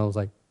 missions in, and I was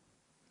like,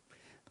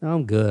 no,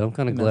 I'm good. I'm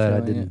kind of Not glad I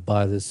feeling didn't it.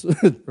 buy this.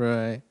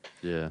 Right.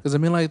 Yeah. Because I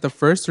mean, like the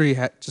first 3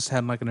 just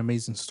had like an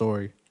amazing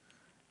story,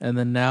 and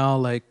then now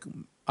like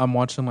I'm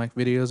watching like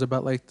videos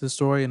about like the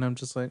story, and I'm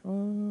just like,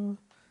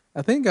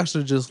 I think I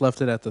should have just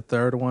left it at the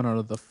 3rd one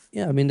or the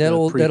Yeah, I mean The that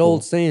old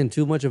prequel. saying,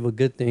 too much of a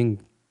good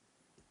thing.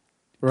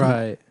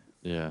 right.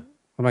 Yeah.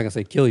 I'm not gonna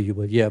say kill you,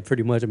 but yeah,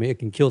 pretty much. I mean, it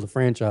can kill the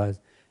franchise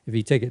if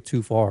you take it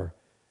too far.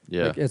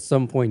 Yeah. Like, at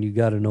some point, you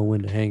got to know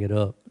when to hang it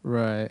up.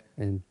 Right.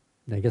 And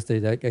I guess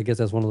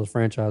that's one of those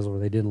franchises where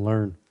they didn't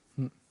learn.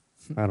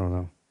 I don't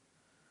know.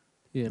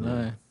 Yeah.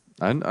 No.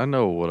 I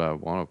know what I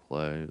want to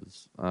play.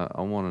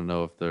 I want to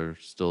know if they're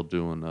still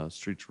doing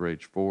Streets of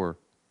Rage 4.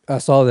 I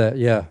saw that.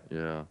 Yeah,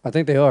 Yeah. I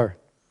think they are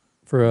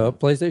for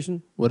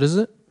PlayStation. What is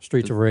it?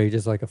 Streets of Rage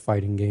is like a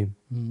fighting game.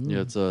 Yeah,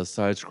 it's a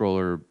side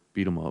scroller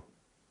beat 'em up.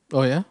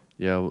 Oh yeah.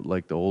 Yeah,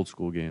 like the old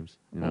school games,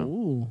 you know.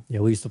 Ooh. Yeah,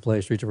 we used to play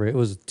Streets of Rage. It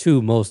was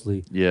 2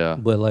 mostly, Yeah.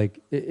 but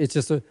like it's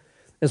just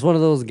it's one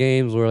of those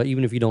games where like,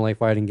 even if you don't like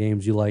fighting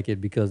games, you like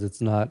it because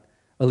it's not.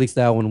 At least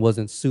that one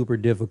wasn't super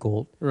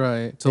difficult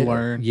Right. To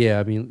learn. Yeah,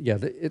 I mean, yeah,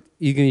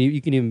 you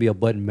can even be a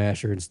button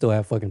masher and still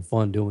have fucking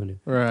fun doing it.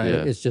 Right.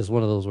 Yeah. It's just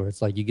one of those where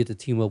it's like you get to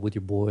team up with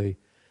your boy,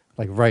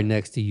 like right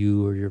next to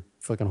you or your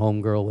fucking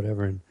homegirl,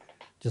 whatever, and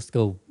just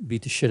go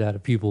beat the shit out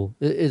of people.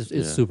 It's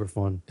Yeah. super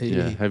fun.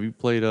 Yeah. Have you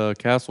played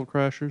Castle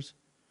Crashers?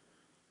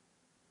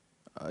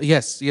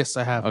 Yes. Yes,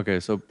 I have.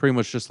 Okay, so pretty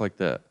much just like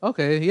that.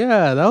 Okay.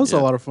 Yeah, that was a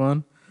Yeah. lot of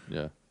fun.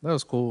 Yeah. That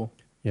was cool.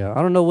 Yeah,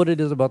 I don't know what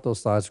it is about those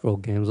side scroll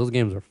games. Those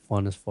games are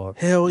fun as fuck.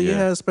 Hell yeah.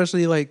 Yeah.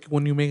 Especially like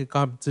when you make a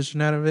competition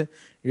out of it,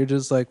 you're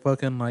just like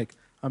fucking like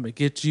I'm gonna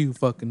get you,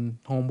 fucking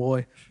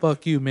homeboy.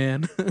 Fuck you,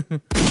 man.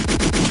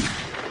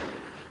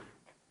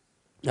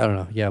 I don't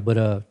know. Yeah, but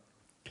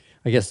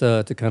I guess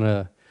to kind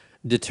of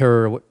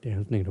deter what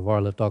damn nigga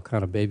Navar left all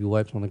kind of baby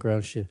wipes on the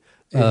ground shit.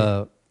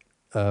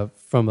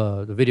 From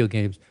the video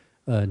games,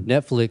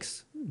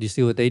 Netflix. Do you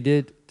see what they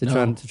did to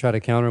No. try to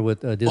counter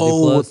with Disney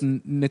oh, Plus?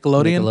 with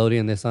Nickelodeon.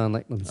 Nickelodeon. They sound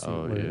like. Let me see.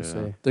 Oh, what did it yeah.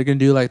 say? They're gonna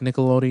do like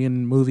Nickelodeon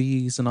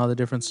movies and all the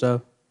different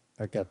stuff.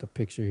 I got the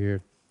picture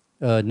here.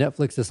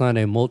 Netflix has signed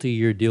a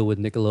multi-year deal with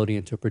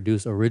Nickelodeon to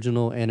produce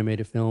original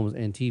animated films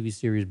and TV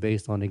series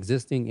based on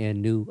existing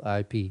and new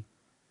IP.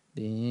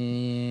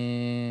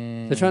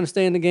 Damn. They're trying to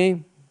stay in the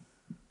game,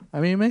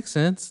 I mean, it makes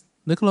sense.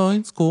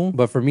 Nickelodeon's cool.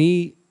 but for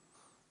me,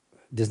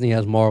 Disney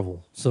has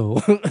Marvel. So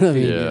I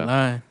mean, Yeah.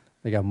 Lie.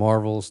 they got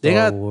Marvel, Star They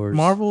got Wars,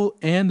 Marvel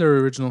and their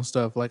original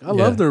stuff. Like I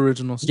Yeah. love the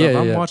original stuff. Yeah,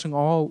 I'm yeah. watching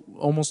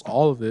almost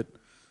all of it.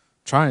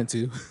 Trying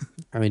to.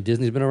 I mean,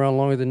 Disney's been around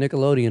longer than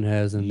Nickelodeon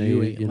has, and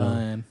You they, ain't you know.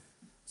 lying.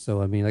 So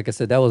I mean, like I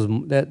said,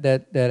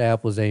 that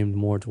app was aimed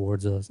more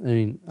towards us. I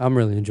mean, I'm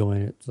really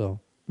enjoying it. So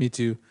Me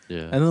too.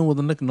 Yeah. And then with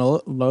the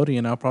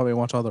Nickelodeon, I'll probably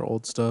watch all their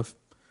old stuff.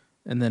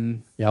 And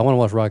then, yeah, I want to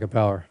watch Rocket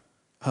Power.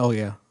 hell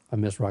yeah, I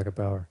miss Rocket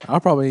Power. I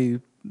probably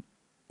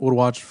would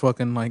watch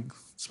fucking like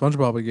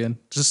SpongeBob again.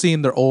 Just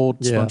seeing their old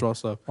Yeah. SpongeBob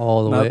stuff.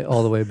 all Not-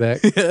 the way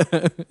back.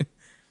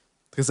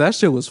 Because that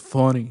shit was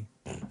funny.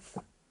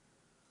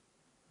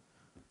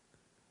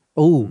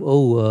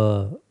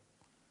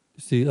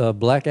 See,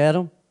 Black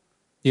Adam,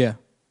 Yeah.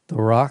 The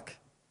Rock.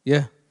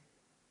 Yeah.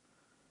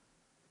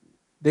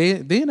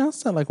 They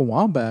announced that like a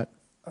while back.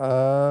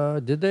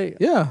 Did they?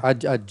 Yeah. I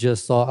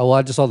just saw. Oh,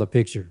 I just saw the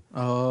picture.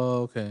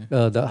 Oh, okay.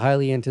 The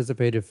highly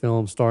anticipated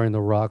film starring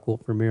The Rock will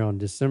premiere on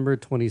December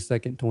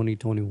 22nd,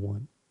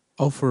 2021.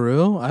 Oh, for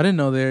real? I didn't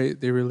know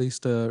they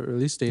released a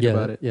release date Yeah,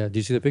 about it. yeah. Did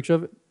you see the picture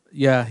of it?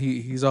 Yeah,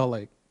 he's all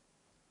like.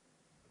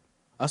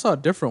 I saw a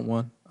different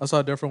one. I saw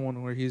a different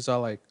one where he's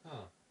all like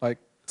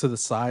to the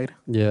side.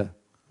 Yeah.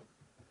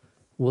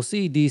 We'll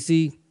see,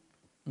 DC.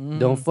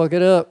 Don't fuck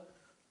it up.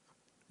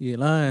 You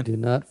lying? Do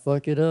not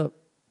fuck it up.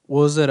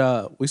 What was it?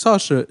 We saw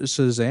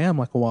Shazam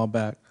like a while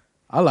back.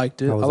 I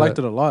liked it. How I was liked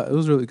that? it a lot. It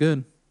was really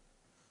good.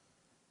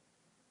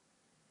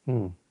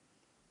 Hmm.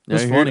 It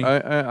was I funny.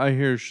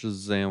 hear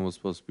Shazam was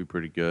supposed to be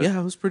pretty good. Yeah,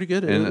 it was pretty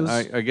good. It And was,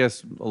 I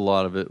guess a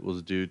lot of it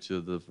was due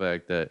to the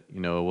fact that, it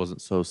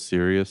wasn't so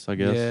serious, I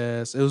guess.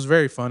 yes, it was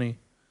very funny,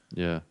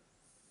 Yeah.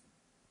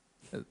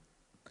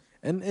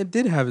 and it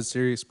did have its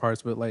serious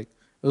parts, but like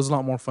it was a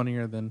lot more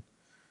funnier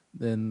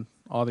than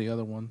all the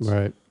other ones.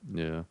 Right.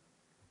 Yeah.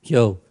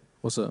 Yo,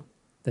 What's up,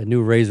 that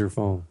new Razer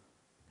phone.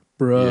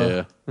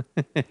 bro?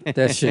 Yeah.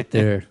 That shit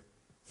there.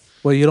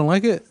 Well, you don't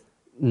like it?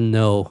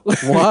 No.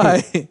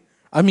 Why?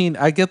 I mean,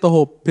 I get the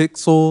whole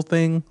pixel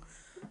thing,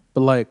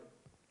 but like,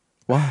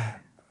 why?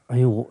 I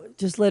mean,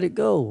 just let it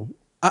go.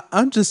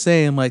 I'm just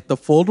saying, like, the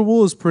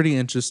foldable is pretty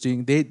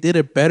interesting. They did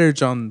it better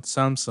on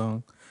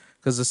Samsung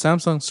because the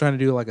Samsung's trying to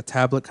do like a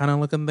tablet kind of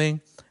looking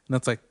thing, and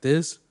it's like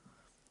this,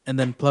 and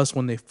then plus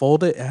when they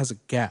fold it, it has a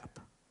gap.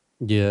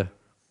 Yeah.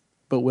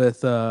 But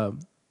with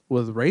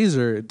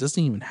Razer, it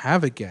doesn't even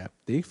have a gap.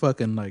 They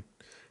fucking like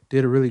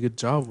did a really good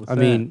job with I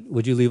that. mean,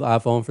 would you leave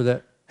iPhone for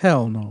that?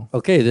 Hell no.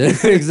 Okay, then.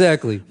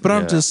 Exactly. But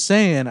I'm Yeah. just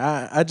saying,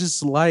 I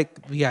just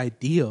like the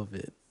idea of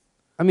it.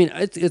 I mean,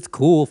 it's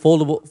cool.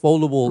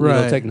 Foldable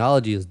Right.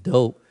 technology is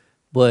dope.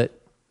 But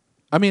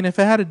I mean, if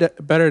it had a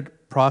better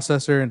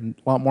processor and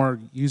a lot more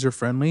user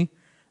friendly,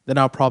 then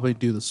I'll probably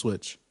do the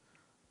Switch.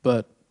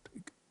 But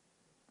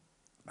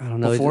I don't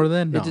know. Before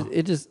then,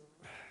 it just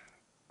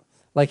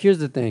like here's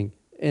the thing,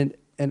 and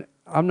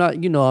I'm not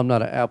I'm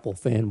not an Apple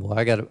fanboy.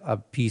 I got a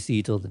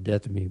PC till the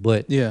death of me,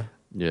 but yeah,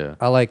 Yeah.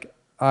 I like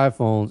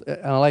iPhones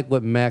and I like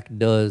what Mac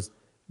does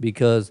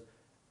because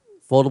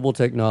foldable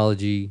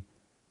technology,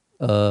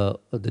 the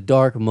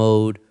dark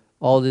mode,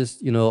 all this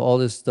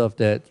stuff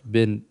that's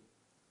been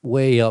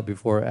way up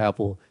before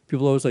Apple.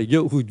 People always like,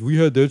 yo, we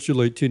had that shit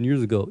like 10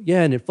 years ago.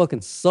 Yeah, and it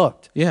fucking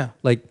sucked. yeah,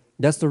 Like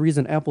that's the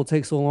reason Apple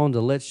takes so long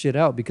to let shit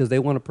out because they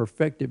want to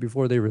perfect it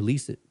before they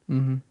release it.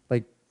 mm-hmm.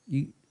 Like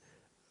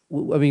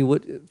I mean,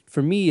 what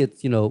for me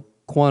it's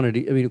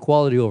quantity. I mean,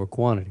 quality over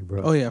quantity,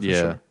 bro. Oh yeah, for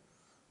Yeah. sure.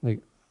 Like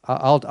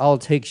I'll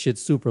take shit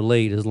super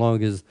late as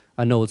long as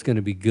I know it's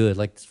gonna be good.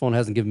 Like this phone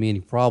hasn't given me any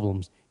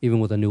problems even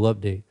with a new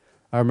update.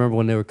 I remember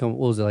when they were coming.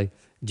 What was it like?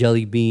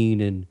 Jelly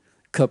Bean and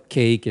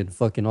Cupcake and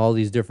fucking all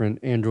these different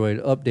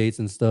Android updates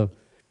and stuff.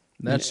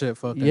 That shit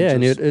fucking Yeah,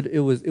 and just it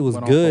was went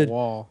off the good.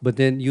 wall. But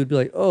then you'd be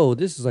like, oh,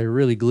 this is like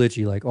really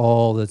glitchy, like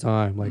all the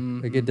time.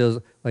 Like it does.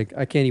 Like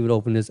I can't even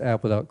open this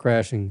app without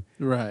crashing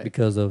right.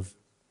 because of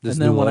this.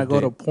 And then new when I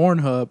go to update.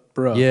 Pornhub,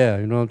 bro, yeah,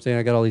 you know what I'm saying?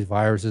 I got all these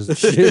viruses and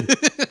shit.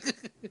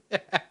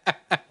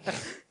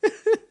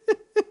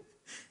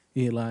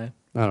 he lying.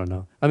 I don't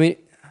know. I mean,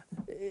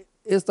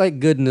 it's like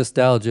good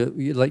nostalgia.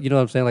 Like, you know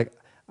what I'm saying? Like,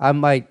 I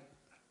might.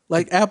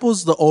 Like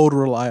Apple's the old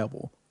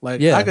reliable. Like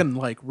Yeah. I can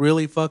like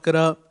really fuck it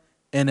up,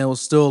 and it will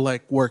still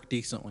like work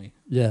decently.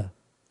 Yeah.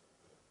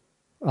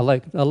 I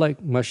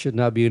like my shit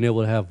not being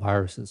able to have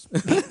viruses.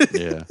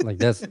 Yeah. Like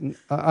that's.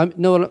 I'm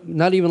no,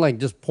 not even like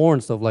just porn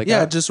stuff. Like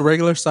Yeah, just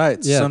regular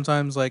sites. Yeah.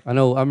 Sometimes like I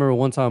know. I remember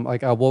one time,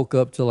 like I woke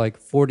up to like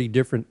 40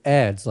 different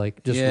ads,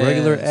 like just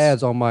regular Yes.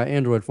 ads on my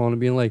Android phone, and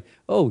being like,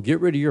 "Oh, get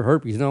rid of your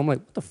herpes." And I'm like,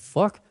 "What the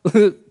fuck?"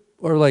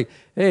 Or like,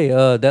 "Hey,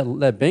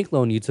 that bank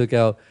loan you took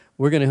out,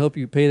 we're gonna help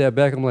you pay that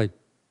back." I'm like,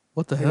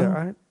 what the "Hey, hell?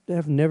 I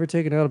have never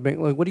taken out a bank.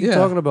 Like, what are you Yeah.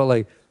 talking about?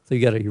 Like, so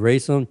you got to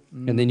erase them,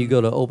 and then you go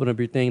to open up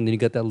your thing, and then you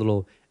got that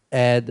little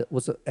ad.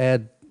 What's the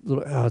ad?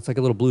 It's like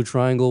a little blue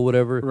triangle,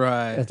 whatever,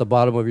 Right. at the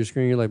bottom of your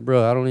screen. You're like,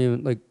 bro, I don't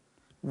even like.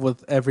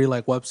 With every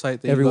like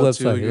website that Every you go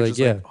website, to, you're like, just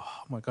yeah. like,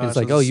 oh my gosh. It's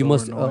like, this oh, is you so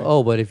must.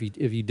 annoying. But if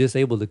you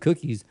disable the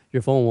cookies,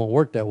 your phone won't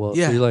work that well.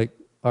 Yeah. So you're like,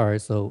 all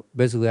right. So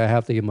basically, I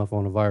have to give my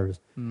phone a virus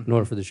in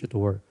order for this shit to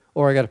work,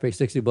 or I got to pay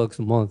 $60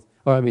 a month,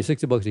 or I mean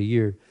 $60 a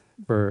year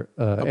for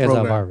program.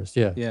 antivirus.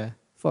 Yeah. Yeah.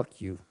 Fuck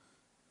you.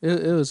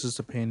 It was just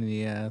a pain in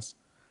the ass.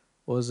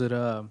 Was it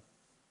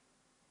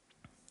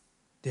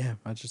damn,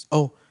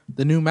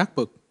 the new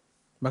MacBook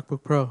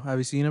Pro. Have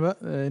you seen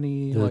about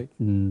any like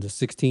The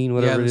 16,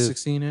 whatever the it is.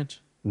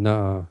 16-inch?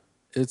 Nah.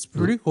 It's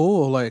pretty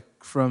cool. Like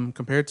from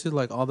compared to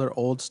like all their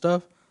old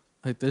stuff,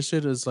 like this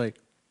shit is like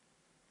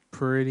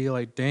pretty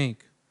like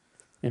dank.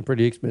 And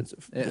pretty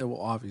expensive. Well,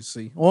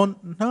 obviously. Well,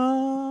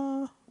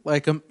 no.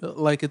 like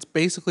it's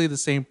basically the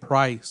same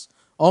price,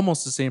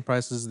 almost the same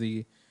price as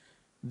the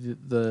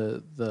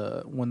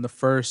when the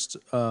first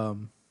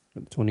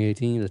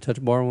 2018, the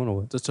touch bar one or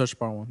what? the touch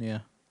bar one. Yeah,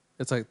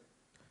 it's like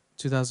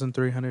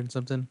 2,300 and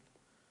something.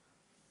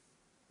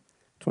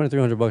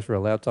 $2,300 for a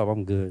laptop.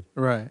 I'm good.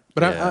 Right,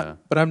 but Yeah.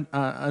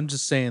 I'm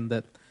just saying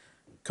that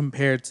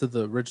compared to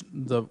the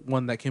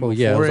one that came Oh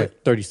before yeah, it was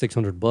it, like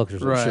 $3,600 or some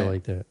shit Right.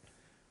 like that.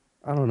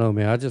 I don't know,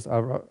 man. I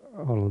hold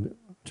on,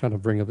 I'm trying to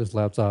bring up this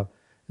laptop.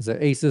 It's an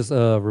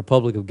Asus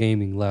Republic of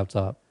Gaming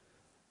laptop.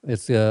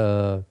 It's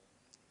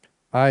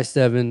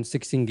i7,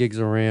 16 gigs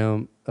of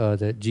RAM,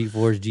 that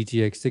GeForce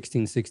GTX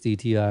 1660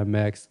 Ti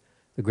Max,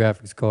 the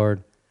graphics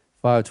card,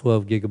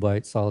 512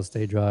 gigabyte solid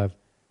state drive,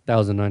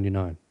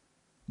 $1,099.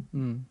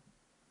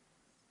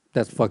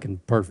 That's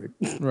fucking perfect.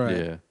 right.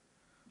 Yeah.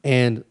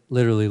 And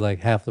literally like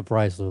half the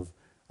price of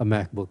a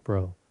MacBook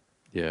Pro.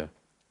 Yeah.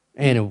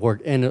 And it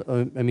worked. And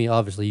I mean,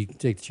 obviously, you can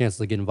take the chances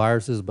of getting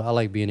viruses, but I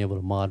like being able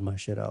to mod my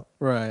shit out.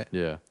 Right.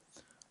 Yeah.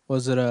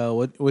 Was it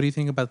what do you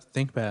think about the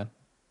ThinkPad?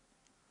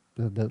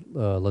 The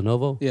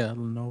Lenovo. Yeah,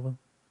 Lenovo.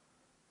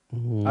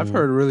 I've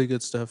heard really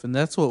good stuff, and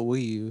that's what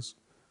we use.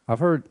 I've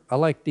heard. I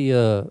like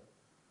the.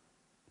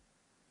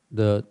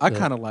 I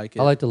kind of like it.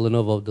 I like the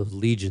Lenovo, those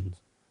Legions,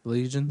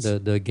 Legions.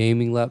 the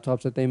gaming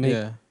laptops that they make.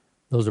 Yeah.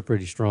 Those are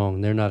pretty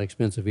strong. They're not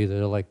expensive either.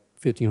 They're like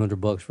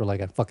 $1,500 for like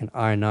a fucking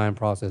i9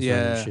 processor and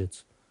Yeah. them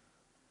shits.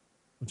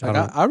 Which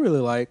Like, I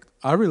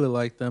really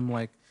like them.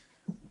 Like,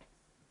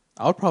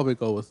 I would probably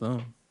go with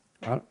them.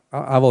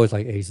 I've always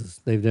liked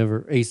Asus.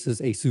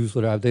 Asus,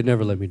 whatever. They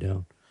never let me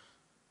down.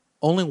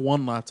 Only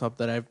one laptop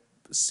that I've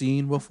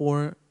seen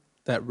before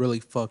that really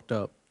fucked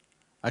up.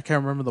 I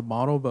can't remember the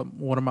model, but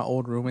one of my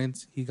old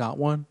roommates, he got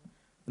one.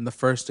 And the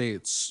first day,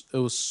 it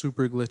was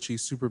super glitchy,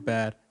 super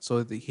bad.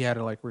 So that he had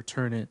to like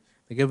return it.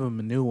 They gave him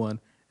a new one,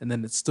 and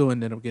then it still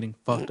ended up getting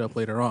fucked up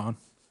later on.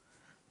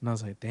 And I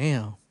was like,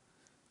 damn.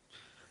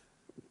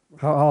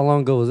 How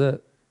long ago was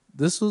that?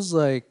 This was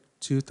like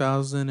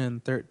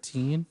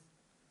 2013.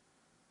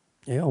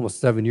 Yeah, almost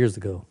 7 years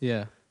ago.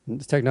 Yeah.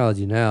 It's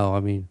technology now. I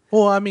mean,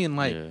 Well, I mean,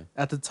 like Yeah.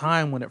 at the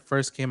time when it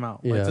first came out.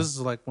 Yeah. Like this is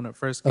like when it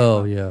first came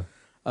oh out.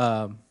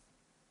 yeah,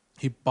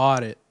 He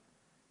bought it,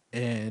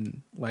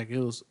 and like it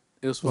was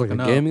it was fucking like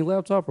a up. gaming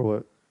laptop or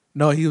what?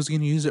 No, he was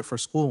gonna use it for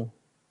school.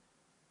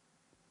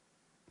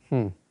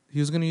 Hmm. He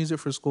was gonna use it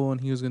for school,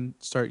 and he was gonna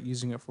start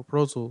using it for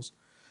Pro Tools,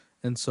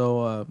 and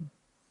so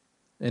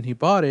and he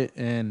bought it,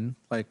 and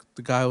like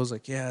the guy was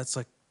like, "Yeah, it's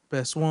like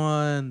best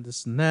one,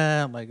 this and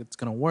that, like it's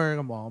gonna work,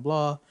 and blah blah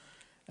blah,"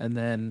 and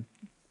then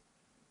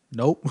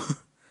nope,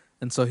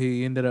 and so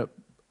he ended up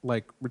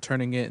like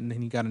returning it, and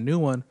then he got a new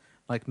one.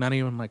 Like not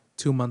even like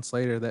 2 months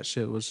later, that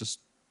shit was just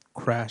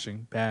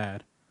crashing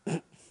bad.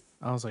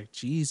 I was like,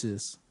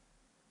 Jesus.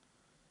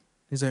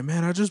 He's like,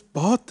 man, I just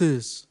bought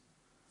this.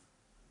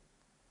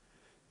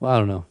 Well, I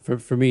don't know.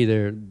 For me,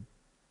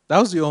 That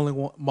was the only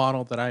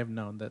model that I've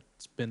known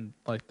that's been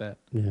like that.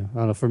 yeah, I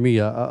don't know. For me,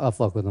 I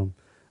fuck with them.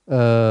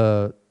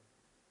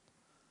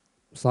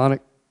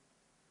 Sonic,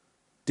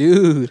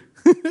 Dude.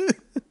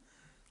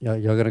 y'all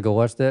gonna go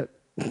watch that?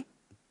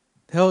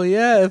 Hell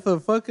yeah. If a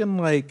fucking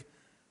like,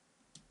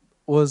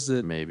 was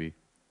it, Maybe.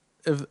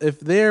 if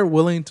they're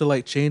willing to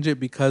like change it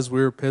because we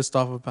were pissed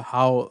off about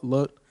how it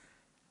looked,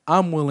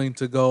 I'm willing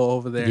to go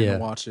over there Yeah.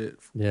 and watch it.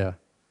 Yeah.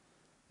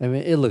 I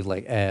mean, it looked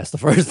like ass the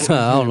first time.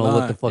 I don't know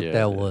what the fuck Yeah.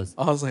 that was.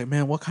 I was like,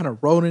 man, what kind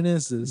of rodent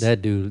is this?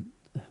 That dude,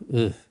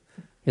 ugh,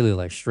 he looked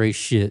like straight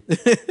shit.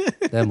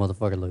 That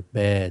motherfucker looked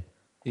bad.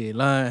 He ain't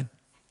lying.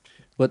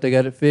 But they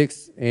got it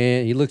fixed,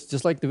 and he looks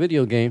just like the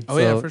video game. Oh so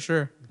yeah, for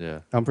sure.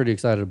 Yeah. I'm pretty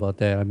excited about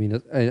that. I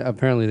mean,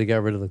 apparently they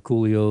got rid of the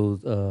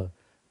Coolio's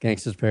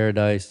Gangsta's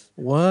Paradise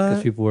because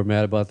What? people were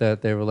mad about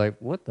that. They were like,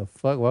 "What the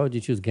fuck? Why would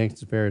you choose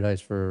Gangsta's Paradise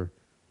for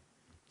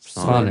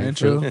Sonic?"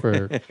 intro?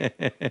 For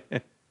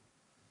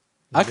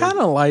I kind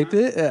of liked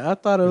it. I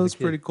thought it was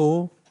kid. pretty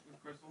cool.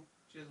 Crystal,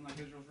 she doesn't like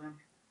Israel's room.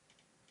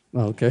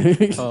 Oh,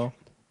 okay. Oh.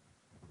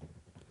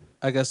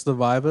 I guess the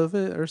vibe of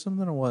it or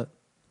something or what?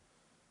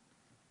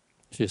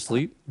 She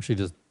asleep? Or she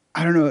just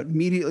I don't know.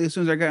 Immediately, as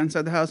soon as I got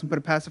inside the house and put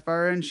a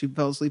pacifier in, she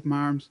fell asleep in my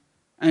arms,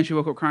 and she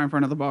woke up crying for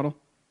another bottle.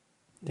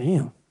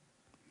 damn.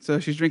 So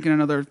she's drinking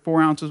another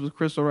 4 ounces with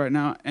Crystal right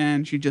now,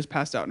 and she just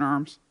passed out in her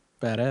arms.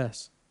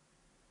 Badass.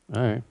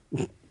 All right.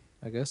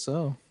 I guess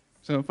so.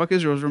 So fuck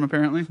Israel's room,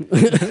 apparently.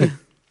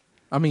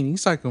 I mean,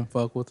 Eastside can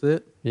fuck with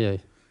it. Yeah.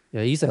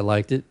 Yeah, you said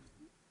liked it.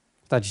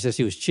 Thought you said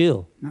she was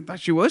chill. I thought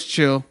she was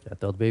chill. I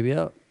throw the baby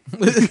out.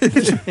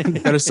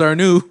 Gotta start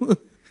new.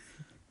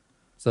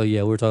 So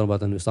yeah, we're talking about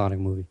the new Sonic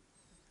movie.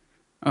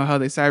 Oh, how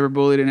they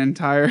cyberbullied an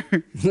entire.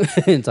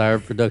 Entire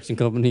production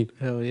company.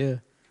 Hell yeah.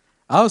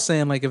 I was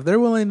saying, like, if they're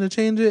willing to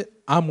change it,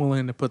 I'm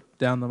willing to put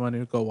down the money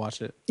to go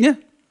watch it. Yeah.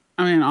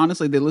 I mean,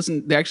 honestly,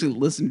 they actually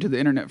listened to the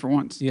internet for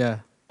once. Yeah.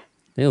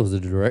 It was the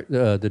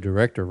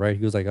director, right?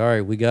 He was like, "All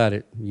right, we got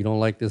it. You don't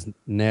like this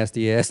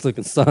nasty ass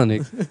looking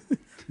Sonic?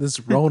 This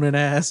Ronin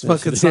ass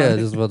fucking Yeah, Sonic.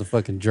 this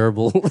motherfucking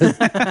gerbil."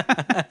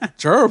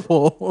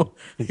 gerbil.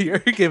 You're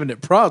giving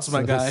it props,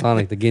 my guy.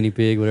 Sonic the guinea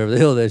pig, whatever the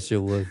hell that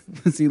shit was.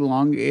 This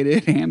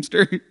elongated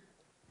hamster.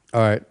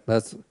 All right,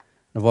 that's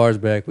Navarre's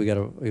back. We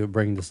gotta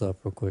bring this up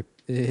real quick.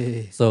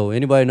 Eh. So,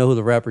 anybody know who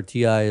the rapper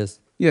T.I. is?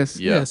 Yes.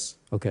 Yeah. Yes.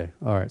 Okay,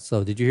 all right.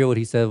 So, did you hear what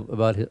he said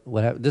about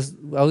what happened? This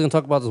I was gonna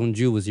talk about this when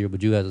Jew was here, but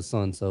Jew has a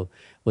son, so it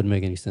wouldn't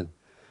make any sense.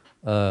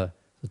 So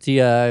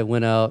T.I.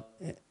 went out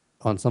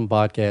on some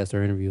podcast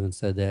or interview and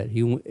said that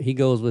he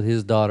goes with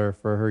his daughter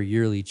for her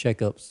yearly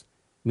checkups,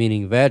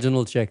 meaning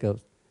vaginal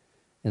checkups,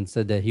 and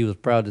said that he was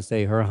proud to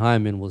say her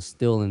hymen was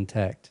still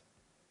intact.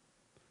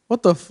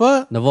 What the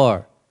fuck?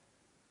 Navarre,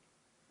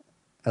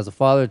 as a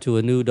father to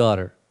a new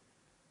daughter,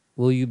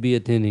 will you be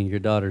attending your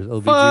daughter's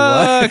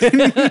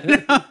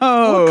OBGYN?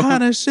 Oh, What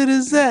kind of shit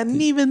is that?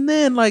 And even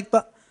then, like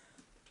the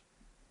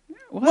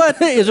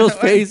What? Israel's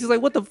face. He's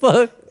like, what the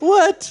fuck?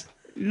 what?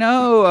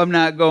 no, I'm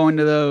not going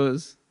to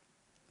those.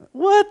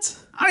 What?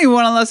 I don't even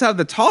want to let's have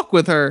the talk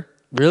with her.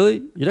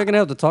 Really? You're not gonna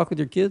have to talk with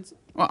your kids?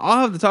 Well,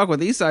 I'll have the talk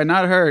with Eastside,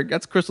 not her.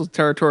 That's Crystal's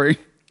territory.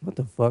 What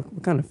the fuck?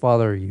 What kind of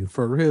father are you?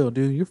 For real,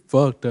 dude, you're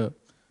fucked up.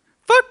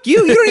 Fuck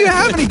you. You don't even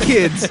have any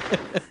kids.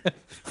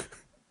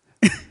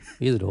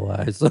 Neither do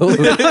I. So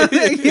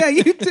Yeah,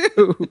 you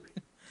do.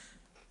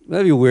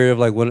 that'd be weird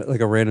if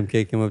like a random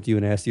kid came up to you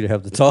and asked you to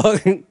have the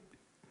talk.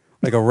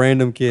 Like a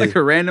random kid. Like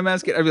a random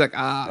ass kid. I'd be like,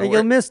 Hey,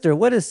 yo, mister,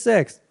 what is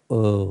sex?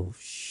 Oh,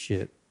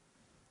 shit.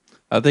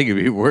 I think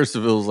it'd be worse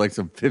if it was like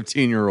some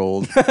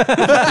 15-year-old.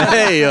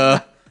 Hey,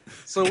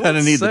 So kind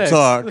of need to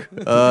talk.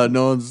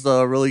 No one's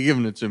really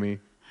giving it to me.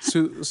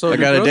 So I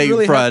got a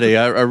date Friday.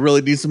 I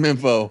really need some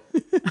info.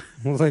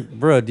 I was like,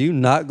 bro, do you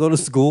not go to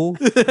school?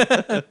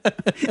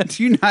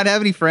 do you not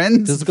have any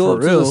friends? Just go For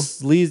up to the real.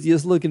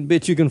 sleaziest looking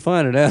bitch you can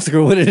find and ask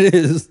her what it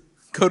is.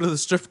 Go to the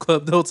strip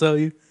club. They'll tell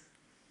you.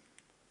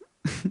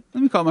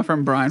 Let me call my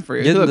friend Brian for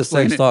you. Getting He'll the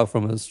explain sex it. talk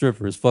from a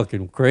stripper is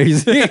fucking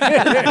crazy.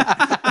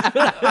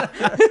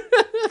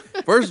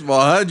 First of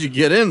all, how'd you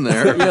get in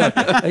there?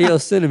 Yeah. Hey, yo,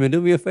 Cinnamon,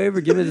 do me a favor.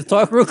 Give me the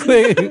talk real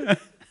quick.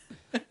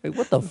 Like,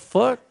 what the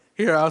fuck?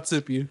 Here, I'll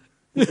tip you.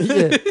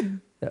 Yeah.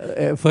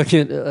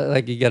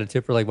 Like you got to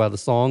tip her like by the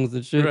songs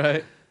and shit.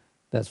 Right.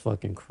 That's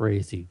fucking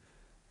crazy.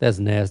 That's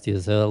nasty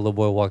as hell. That little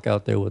boy walk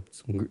out there with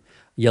some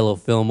yellow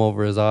film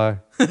over his eye,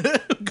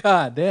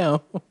 God damn.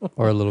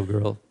 or a little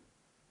girl.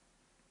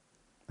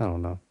 I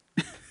don't know.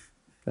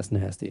 That's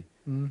nasty.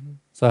 Mm-hmm.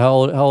 So how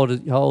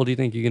old do you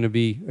think you're gonna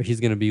be, or he's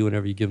gonna be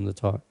whenever you give him the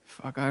talk?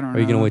 Fuck, I don't know. Or are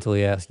you gonna wait till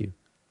he asks you?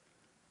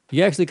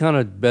 You actually kind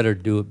of better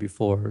do it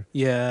before,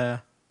 Yeah.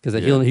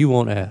 because he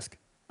won't ask.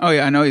 Oh,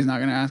 yeah, I know he's not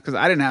going to ask because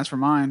I didn't ask for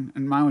mine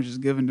and mine was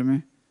just given to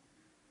me.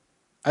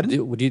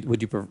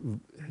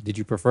 Did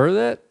you prefer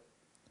that?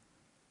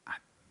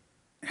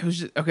 It was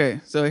just, okay,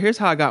 so here's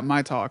how I got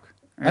my talk.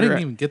 I didn't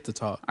even get to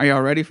talk. Are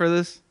y'all ready for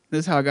this? This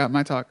is how I got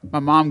my talk. My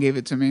mom gave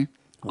it to me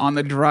on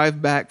the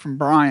drive back from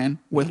Brian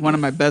with one of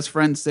my best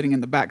friends sitting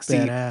in the back seat.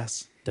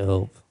 Badass.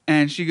 Dope.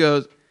 And she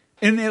goes,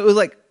 and it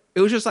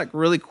was just like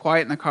really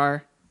quiet in the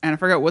car. And I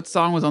forgot what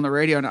song was on the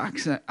radio. And I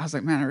was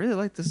like, man, I really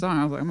like this song.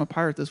 I was like, I'm going to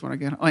pirate this when I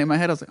get home. Like, in my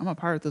head, I was like, I'm going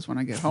to pirate this when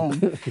I get home.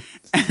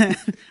 And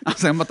I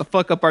was like, I'm about to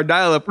fuck up our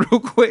dial up real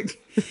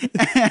quick.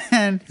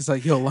 And He's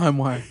like, yo,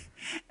 LimeWire.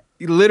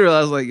 literally,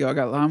 I was like, yo, I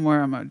got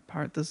LimeWire. I'm going to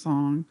pirate this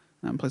song.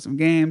 I'm going to play some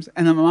games.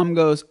 And then my mom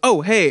goes, oh,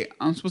 hey,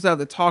 I'm supposed to have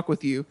the talk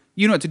with you.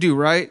 You know what to do,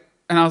 right?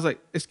 And I was like,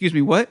 excuse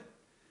me, what?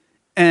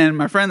 And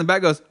my friend in the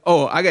back goes,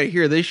 oh, I got to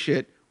hear this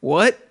shit.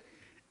 What?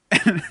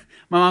 And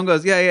my mom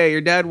goes, yeah,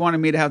 your dad wanted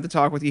me to have the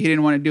talk with you. He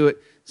didn't want to do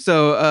it.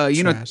 So,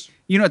 you know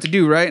what to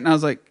do, right? And I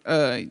was like,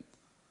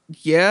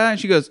 yeah. And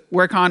she goes,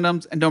 wear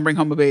condoms and don't bring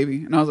home a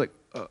baby. And I was like,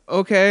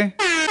 okay.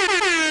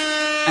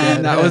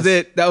 And that was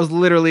it. That was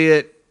literally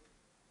it.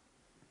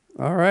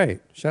 All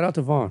right. Shout out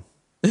to Vaughn.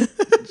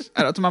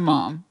 Shout out to my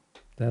mom.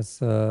 That's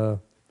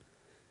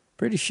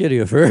pretty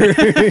shitty of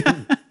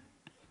her.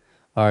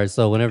 All right.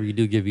 So whenever you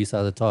do give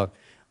Esau the talk,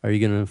 are you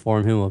going to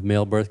inform him of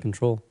male birth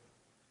control?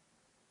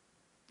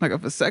 Like a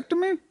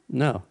vasectomy?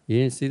 No, you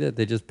didn't see that.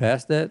 They just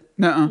passed that.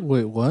 Nuh-uh.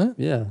 Wait, what?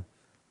 Yeah,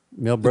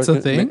 male birth. a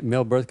thing?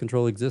 Male birth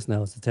control exists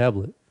now. It's a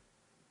tablet.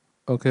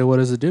 Okay, what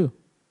does it do?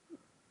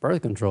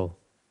 Birth control.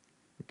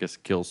 I guess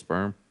kill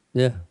sperm.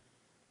 Yeah.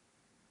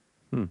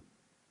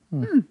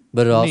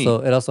 But it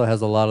also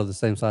has a lot of the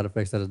same side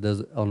effects that it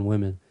does on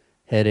women: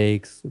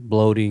 headaches,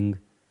 bloating,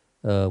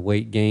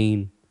 weight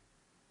gain.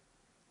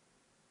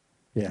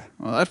 Yeah.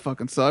 Well, that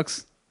fucking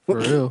sucks. For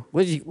real.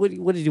 What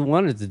did you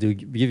want it to do?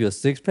 Give you a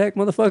six pack,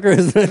 motherfucker?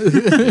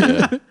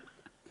 Yeah.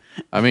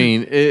 I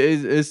mean,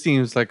 it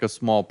seems like a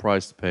small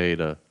price to pay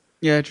to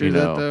Yeah, true You that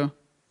know. though.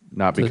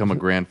 not become a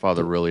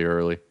grandfather really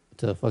early.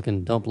 To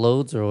fucking dump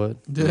loads or what?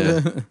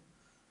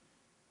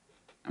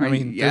 I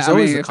mean, there's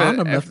always a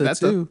condom method that's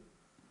too.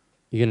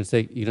 You gonna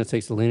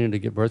take Selena to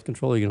get birth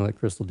control? Or you gonna let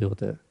Crystal deal with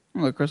that?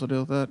 I'm gonna let Crystal deal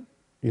with that.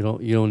 You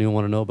don't even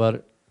want to know about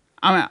it.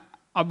 I mean,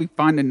 I'll be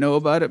fine to know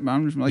about it, but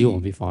I'm just like, You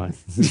won't be fine.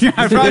 Yeah,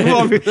 I probably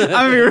won't be. I'm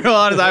gonna be real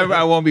honest.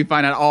 I won't be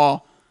fine at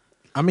all.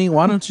 I mean,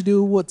 why don't you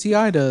do what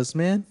T.I. does,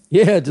 man?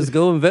 Yeah, just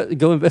go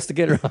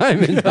investigate her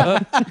hymen.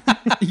 Dog.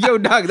 Yo,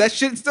 dog, that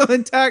shit's still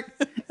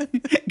intact.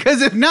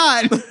 Because if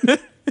not,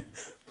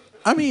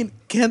 I mean,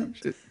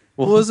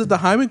 what was it? The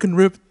hymen can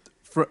rip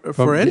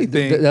for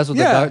anything. That's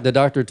what the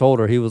doctor told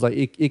her. He was like,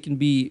 it can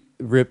be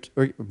ripped.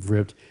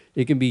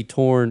 It can be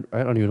torn.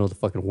 I don't even know the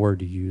fucking word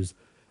to use.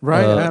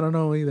 Right? I don't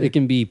know either. It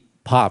can be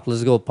popped.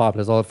 Let's go with popped.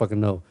 That's all I fucking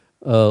know.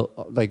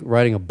 Like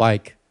riding a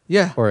bike.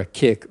 Yeah. Or a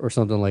kick or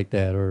something like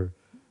that.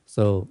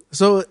 So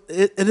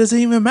it doesn't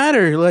even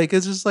matter. Like,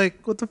 it's just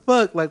like, what the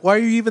fuck? Like, why are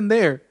you even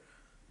there?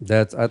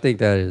 I think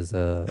that is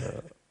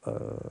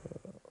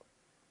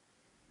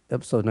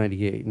episode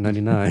 98,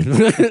 99.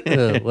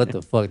 What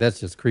the fuck? That's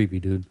just creepy,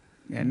 dude.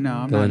 yeah, no,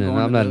 I'm Going not in.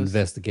 going I'm to not those.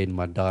 investigating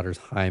my daughter's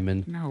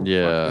hymen. No,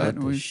 Yeah. fuck that What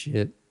the noise.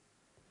 shit?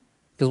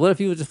 Because what if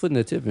he was just putting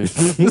a tip in?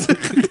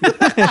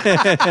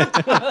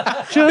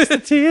 Just a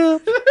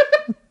tip.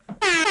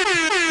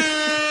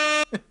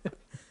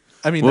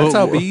 I mean, that's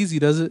how Beezy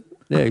does it.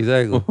 Yeah,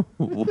 exactly.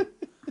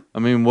 I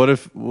mean, what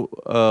if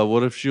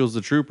she was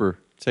the trooper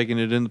taking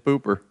it in the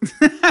pooper?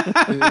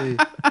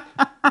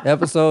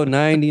 Episode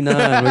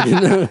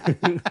 99.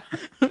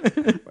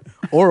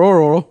 Or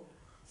oral.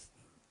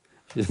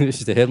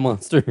 She's the head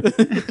monster.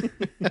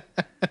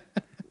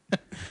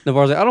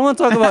 Navarre's like, I don't want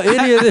to talk about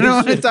any of I this. don't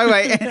want to shit. talk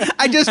about.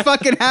 I just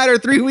fucking had her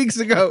 3 weeks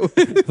ago.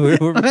 We're-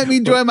 Let me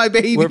enjoy my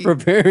baby. We're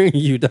preparing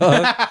you,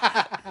 dog.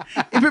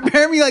 It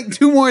prepared me like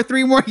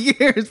 3 more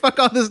years. Fuck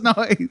all this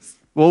noise.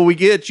 Well, we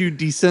get you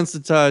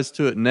desensitized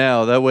to it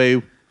now. That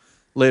way,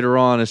 later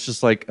on, it's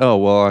just like, oh,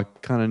 well, I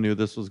kind of knew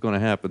this was going to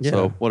happen. Yeah.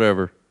 So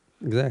whatever.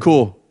 Exactly.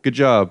 Cool. Good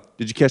job.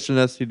 Did you catch an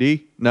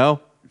STD? No?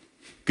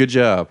 Good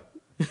job.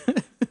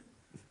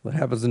 What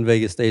happens in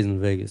Vegas stays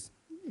in Vegas.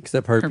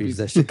 Except herpes.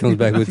 That shit comes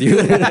back with you.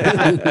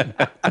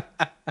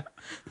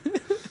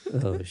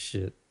 Oh,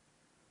 shit.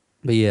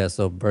 But yeah,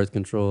 so birth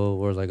control,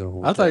 where's I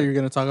going? I thought you were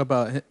going to talk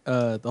about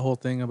the whole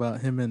thing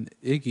about him and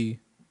Iggy.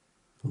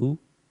 Who?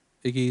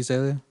 Iggy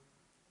Azalea?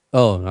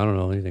 Oh, I don't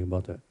know anything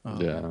about that. Oh,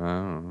 Yeah, I don't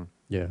know.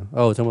 Yeah.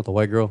 Oh, talking about the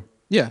white girl?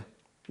 Yeah.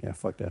 Yeah,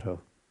 fuck that hoe.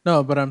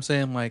 No, but I'm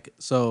saying, like,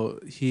 so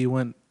he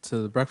went to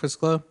the Breakfast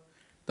Club.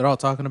 They're all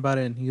talking about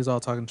it, and he's all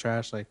talking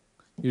trash, like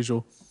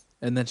usual.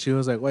 And then she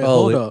was like, wait,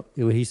 hold up.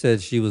 He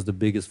said she was the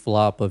biggest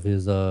flop of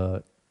his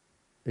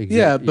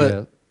Yeah,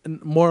 but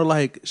more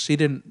like she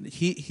didn't.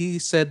 He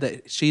said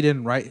that she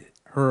didn't write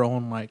her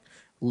own like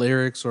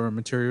lyrics or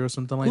material or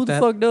something like who the that.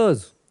 fuck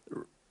does?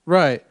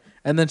 Right,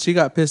 and then she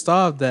got pissed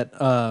off that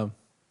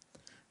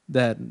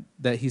that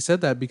he said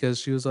that because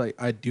she was like,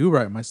 I do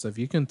write my stuff.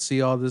 You can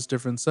see all this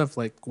different stuff.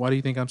 Like, why do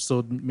you think I'm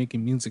still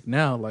making music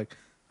now? Like,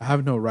 I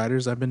have no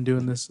writers. I've been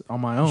doing this on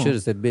my own. Should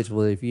have said, bitch.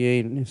 Well,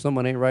 if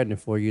someone ain't writing it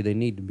for you, they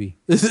need to be.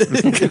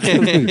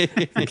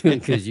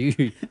 Because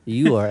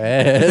you are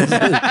ass.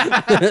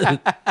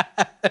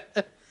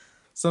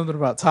 Something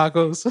about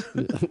tacos.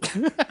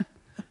 I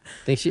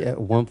think she at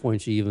one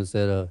point she even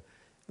said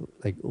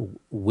like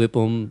whip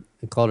them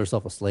and called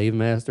herself a slave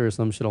master or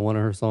some shit on one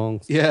of her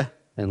songs. Yeah.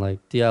 And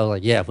like T.I. was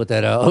like, yeah, put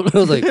that out. I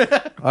was like,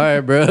 all right,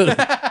 bro.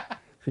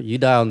 You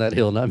die on that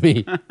hill, not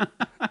me.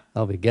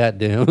 I'll be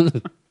goddamn.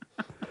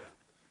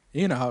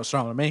 You know how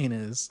Charlemagne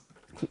is.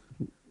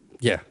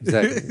 Yeah,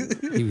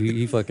 exactly.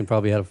 he fucking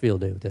probably had a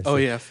field day with that Oh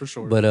shit. yeah, for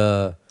sure. But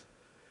all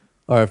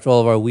right, for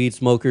all of our weed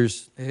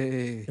smokers,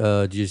 hey,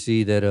 did you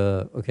see that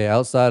okay,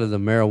 outside of the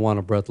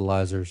marijuana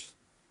breathalyzers,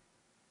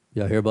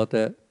 y'all hear about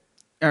that?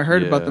 I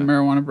heard about Yeah. the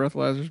marijuana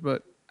breathalyzers,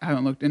 but I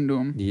haven't looked into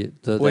them. Yeah,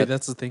 so wait,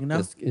 that's the thing now.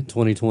 that's in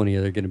 2020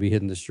 they're going to be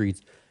hitting the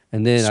streets.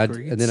 And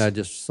then I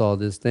just saw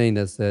this thing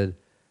that said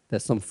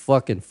that some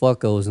fucking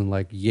fuckos in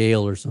like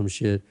Yale or some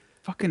shit.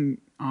 Fucking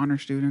honor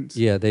students.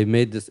 Yeah, they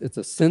made this. It's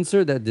a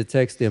sensor that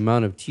detects the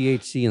amount of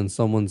THC in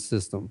someone's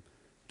system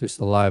through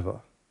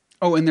saliva.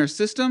 Oh, in their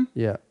system,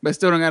 Yeah, but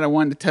still don't got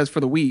one to test for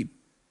the weed.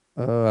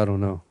 I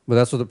don't know, but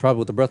that's what the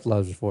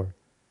breathalyzer's for.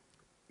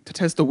 To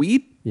test the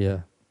weed? Yeah.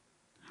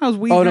 How's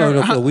weed? Oh no,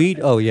 gonna- no, for the weed.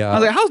 Oh yeah. I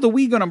was like, how's the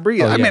weed gonna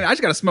breathe? Oh, I yeah. mean, I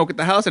just gotta smoke at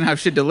the house and have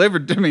shit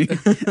delivered to me.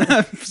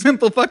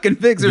 Simple fucking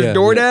fix. There's Yeah,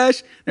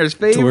 DoorDash. There's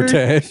Favor.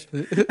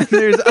 DoorDash.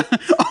 There's.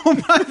 Oh,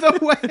 by the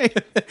way,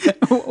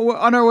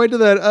 on our way to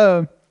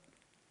that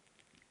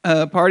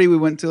party we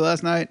went to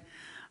last night,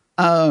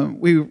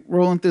 we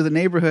rolling through the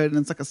neighborhood and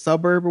it's like a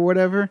suburb or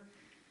whatever,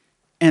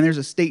 and there's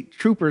a state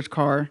trooper's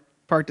car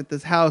parked at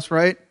this house,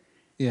 right?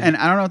 Yeah. And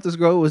I don't know if this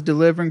girl was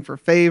delivering for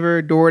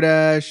Favor,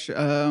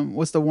 DoorDash,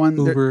 what's the one?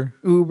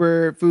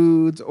 Uber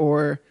Foods,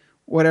 or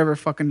whatever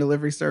fucking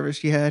delivery service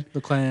she had.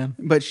 The Klan.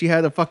 But she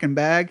had a fucking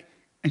bag,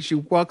 and she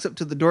walks up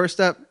to the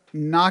doorstep,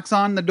 knocks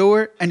on the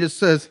door, and just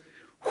says,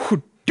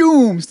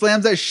 "Doom!"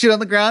 Slams that shit on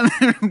the ground,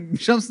 and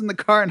jumps in the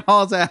car and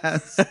hauls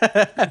ass.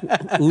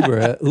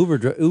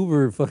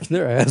 Uber, fucking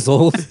they're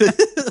assholes.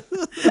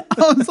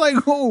 I was like,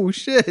 "Oh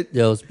shit!"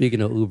 Yo,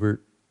 speaking of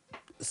Uber,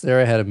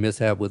 Sarah had a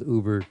mishap with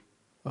Uber.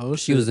 Oh,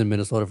 She was in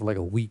Minnesota for like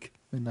a week,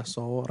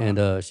 Minnesota.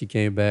 and she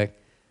came back.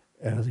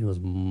 I think it was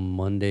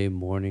Monday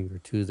morning or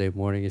Tuesday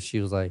morning, and she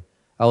was like,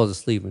 "I was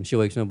asleep," and she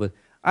wakes me up with,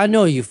 "I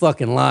know you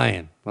fucking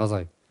lying." I was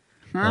like,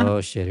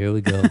 "Oh shit, here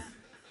we go."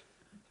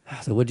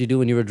 So what'd you do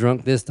when you were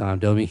drunk this time,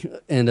 dummy?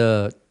 And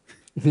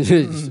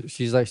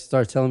she's like, she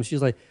starts telling me,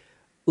 she's like,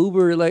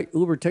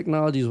 Uber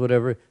Technologies,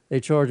 whatever, they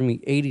charged me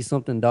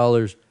 $80-something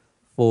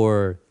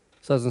for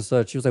such and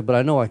such. She was like, but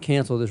I know I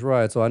canceled this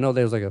ride, so I know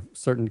there's like a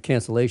certain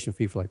cancellation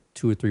fee for like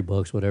 $2 or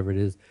 $3, whatever it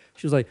is.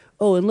 She was like,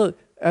 oh, and look,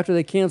 after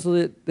they canceled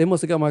it, they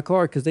must have got my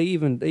car because they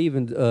even gave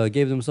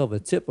themselves a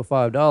tip of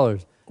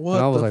 $5. What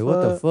and I was the like,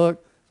 what the fuck?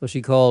 fuck? So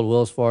she called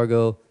Wells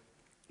Fargo,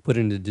 put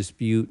in a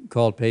dispute,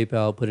 called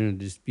PayPal, put in a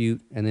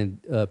dispute, and then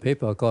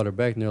PayPal called her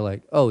back and they're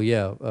like, oh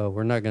yeah,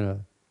 we're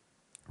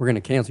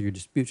gonna cancel your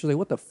dispute. She was like,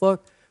 what the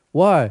fuck?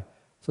 Why?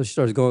 So she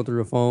starts going through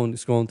her phone,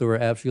 scrolling through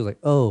her app. She was like,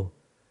 oh,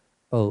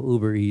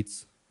 Uber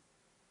Eats.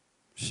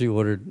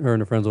 Her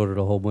and her friends ordered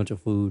a whole bunch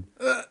of food.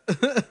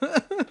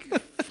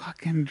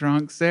 Fucking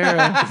drunk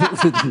Sarah.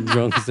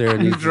 Drunk Sarah.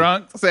 needs to-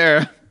 Drunk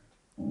Sarah.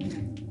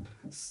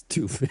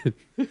 Stupid.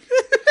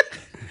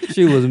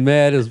 She was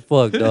mad as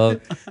fuck,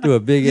 dog. Threw a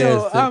big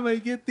Yo, ass. I'm gonna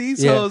get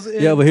these Yeah, hoes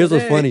in yeah, but here's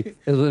what's today. funny.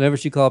 Is whenever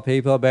she called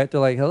PayPal back,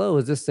 they're like, hello,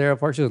 is this Sarah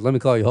Park? She goes, let me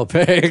call y'all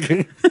back.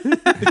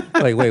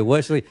 Like, wait,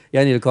 what? She's like,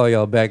 yeah, I need to call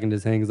y'all back, and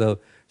just hangs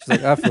up. She's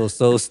like, I feel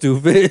so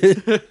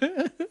stupid.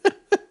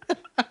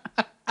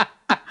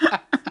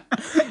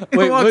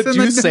 Wait, Walks what'd in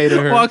you the- say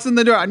to her? Walks in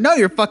the door. I know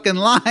you're fucking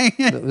lying.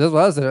 That's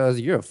what I said. I was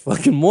like, you're a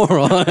fucking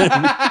moron.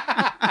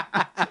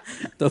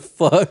 The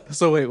fuck?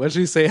 So wait, what'd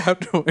she say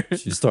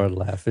afterwards? She started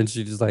laughing.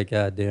 She just like,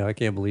 God damn, I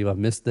can't believe I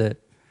missed that.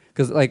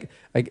 Because like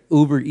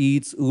Uber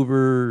Eats,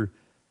 Uber,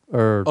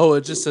 or Oh,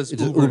 it just says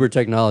it's just Uber. Uber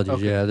Technologies.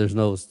 Okay. Yeah, there's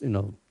no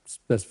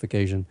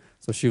specification.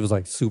 So she was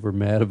like super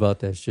mad about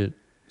that shit.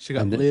 She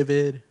got And then-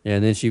 livid. Yeah,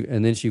 and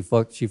then she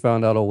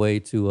found out a way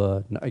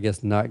to I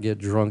guess not get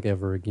drunk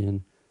ever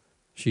again.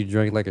 She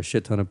drank like a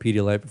shit ton of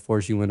Pedialyte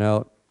before she went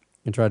out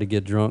and tried to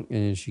get drunk,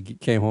 and she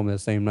came home that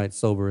same night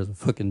sober as a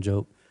fucking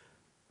joke.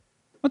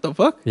 What the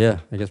fuck? Yeah,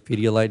 I guess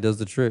Pedialyte does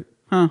the trick.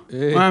 Huh.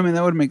 Hey. Well, I mean,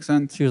 that would make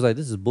sense. She was like,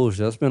 "This is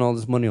bullshit. I spent all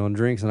this money on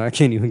drinks and I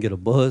can't even get a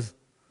buzz."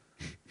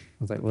 I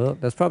was like, "Well,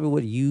 that's probably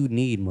what you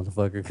need,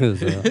 motherfucker." Because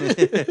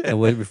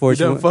before You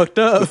she done went, fucked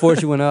up. before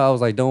she went out, I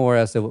was like, "Don't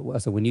worry." I said,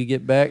 when you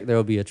get back, there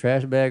will be a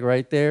trash bag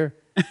right there,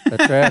 a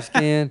trash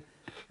can.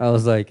 I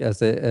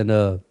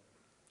said,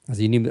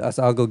 you need me? I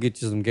said, I'll go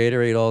get you some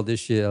Gatorade, all this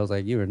shit. I was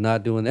like, you are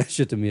not doing that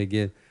shit to me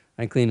again.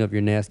 I ain't clean up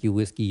your nasty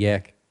whiskey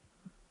yak.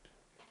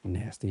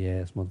 Nasty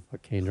ass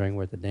motherfucker can't drink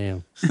worth a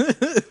damn.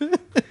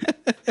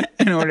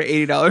 And order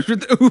 $80 for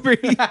the Uber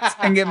Eats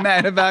and get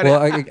mad about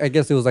Well, it. I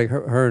guess it was like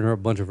her and a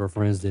bunch of her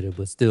friends did it,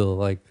 but still,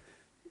 like,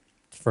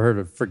 for her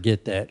to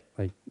forget that,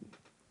 like,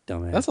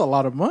 dumbass. That's a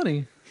lot of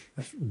money.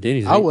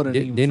 Denny's. I wouldn't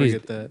even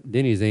forget that.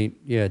 Denny's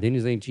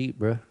ain't cheap,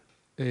 bro.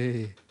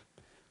 Hey.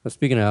 But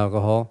speaking of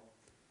alcohol,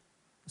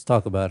 let's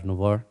talk about it,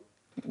 Navar.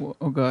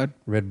 Oh, God.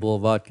 Red Bull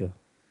vodka,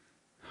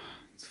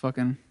 It's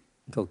fucking...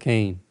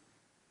 cocaine.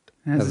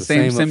 It has Has the the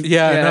same, same- sim-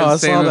 Yeah, I it know,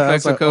 has the I same saw that. I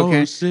effects was of like, oh,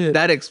 cocaine. shit.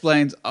 That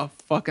explains a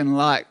fucking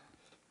lot.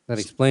 That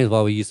explains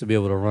why we used to be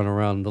able to run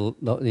around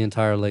the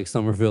entire Lake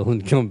Somerville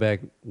and come back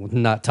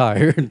not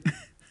tired.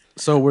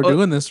 So we're Oh.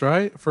 doing this,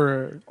 right?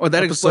 For that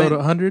episode explain-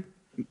 100?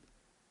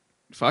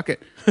 Fuck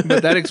it.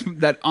 But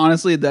that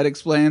honestly, that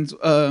explains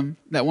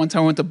that one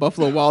time I went to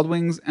Buffalo Wild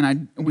Wings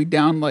and we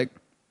downed like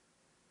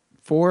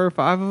 4 or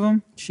 5 of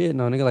them. Shit,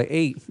 no, nigga, like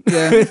 8.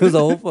 Yeah. It was a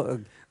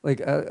whole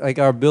like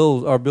our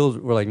bills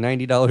were like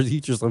 $90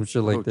 each or some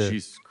shit like Oh, that.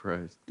 Jesus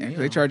Christ. Yeah, 'cause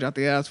they charge out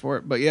the ass for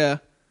it. But yeah.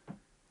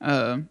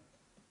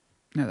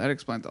 Yeah, that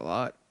explains a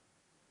lot.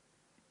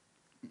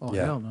 Oh,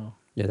 Yeah. hell no.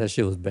 Yeah, that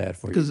shit was bad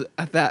for you. Because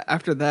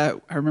after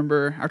that, I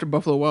remember after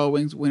Buffalo Wild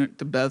Wings, we went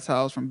to Beth's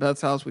house. From Beth's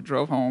house, we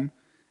drove home,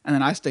 and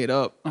then I stayed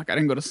up. Like I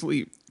didn't go to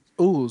sleep.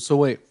 Ooh, so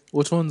wait,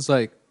 which one's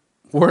like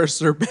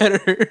worse or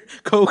better?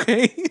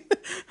 Cocaine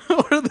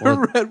or the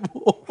Well, Red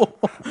Bull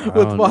I with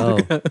don't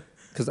vodka?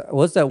 Because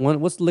what's that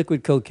one? What's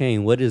liquid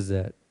cocaine? What is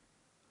that?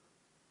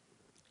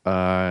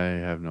 I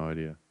have no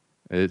idea.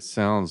 It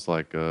sounds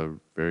like a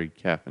very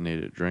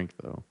caffeinated drink,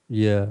 though.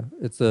 Yeah,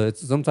 it's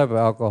some type of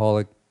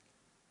alcoholic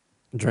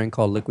drink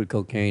called liquid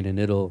cocaine, and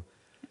it'll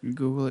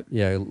Google it.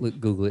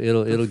 Google it.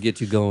 It'll get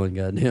you going.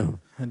 Goddamn,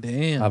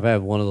 Damn. I've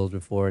had one of those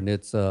before, and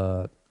it's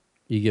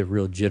you get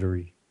real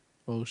jittery.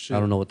 Oh shit. I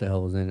don't know what the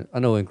hell was in it. I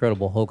know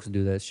Incredible Hulks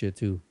do that shit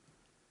too.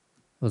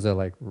 Was that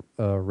like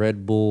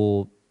Red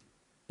Bull,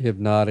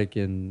 Hypnotic,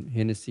 and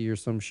Hennessy or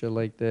some shit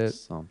like that?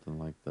 Something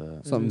like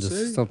that.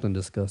 Something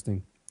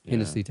disgusting. Yeah.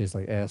 Hennessy tastes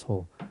like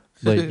asshole.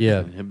 But yeah,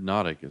 And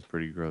Hypnotic is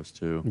pretty gross,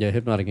 too. yeah,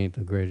 Hypnotic ain't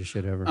the greatest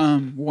shit ever.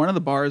 One of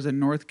the bars in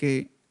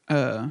Northgate,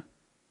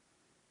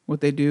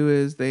 what they do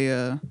is they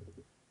act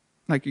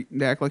like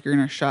you're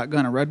gonna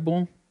shotgun a Red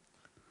Bull,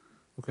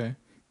 Okay.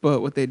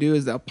 but what they do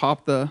is they'll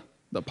pop the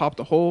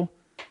hole,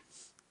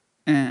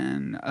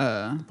 and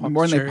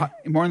more the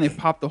than they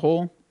pop the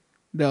hole,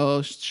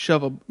 they'll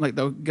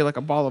they'll get like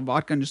a bottle of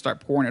vodka and just start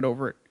pouring it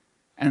over it,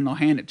 and they'll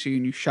hand it to you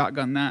and you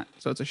shotgun that.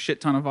 So it's a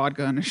shit ton of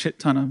vodka and a shit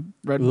ton of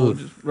Red Bull Oof.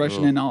 just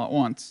rushing in all at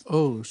once.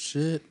 Oh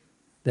shit.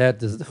 That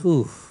does.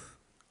 Oof.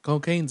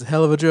 Cocaine's a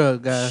hell of a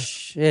drug, guys.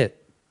 Shit.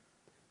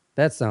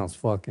 That sounds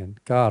fucking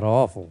god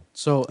awful.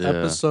 So Yeah.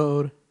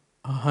 episode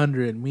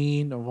 100,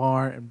 me,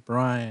 Navar, and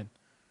Brian.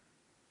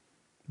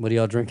 What are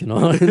y'all drinking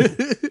on?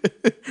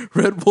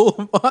 Red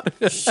Bull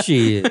vodka.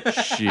 Shit.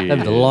 Shit. That'd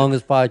be the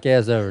longest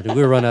podcast ever. Dude,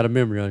 we'll run out of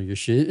memory on your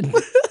shit.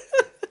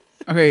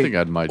 I Okay, think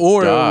I might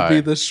Or die. it would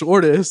be the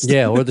shortest.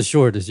 Yeah, or the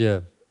shortest,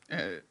 yeah.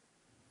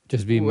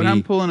 Just be what me.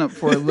 I'm pulling up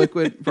for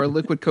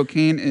liquid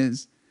cocaine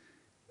is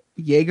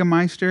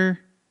Jägermeister,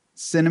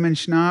 cinnamon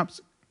schnapps,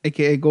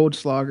 aka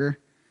Goldschlager,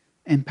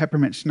 and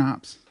peppermint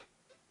schnapps.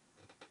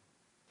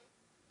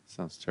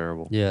 Sounds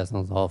terrible. Yeah, it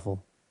sounds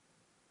awful.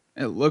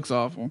 It looks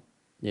awful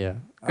Yeah.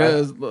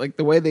 because like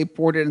the way they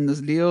poured it in this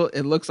deal,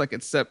 it looks like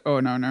it's set. Oh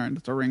no,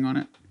 there's a ring on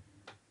it.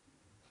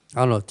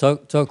 I don't know.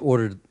 Tuck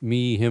ordered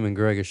me, him, and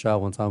Greg a shot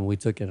one time, and we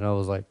took it, and I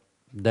was like,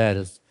 that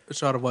is A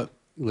shot of what?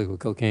 liquid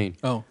cocaine.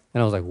 Oh.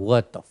 And I was like,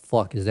 what the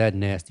fuck is that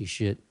nasty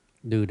shit?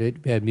 Dude, it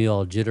had me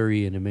all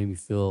jittery, and it made me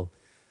feel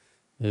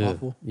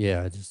Awful.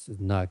 Yeah, it's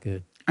not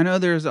good. I know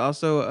there's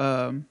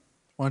also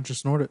Why don't you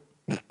snort it?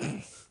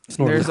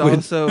 Snort there's liquid.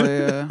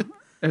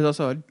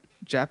 also a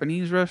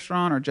Japanese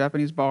restaurant or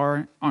Japanese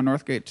bar on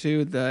Northgate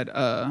too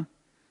that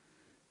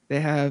they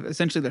have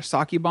essentially their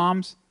sake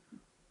bombs,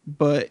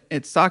 but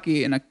it's sake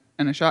in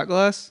a shot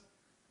glass,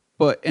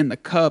 but in the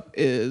cup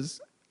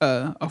is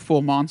a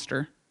full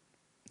monster,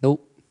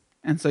 Nope.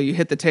 and so you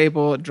hit the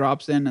table, it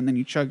drops in, and then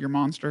you chug your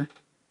monster,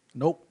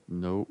 Nope.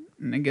 Nope.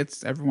 and it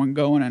gets everyone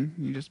going, and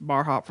you just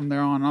bar hop from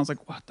there on. And I was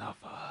like, what the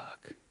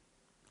fuck?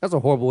 That's a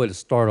horrible way to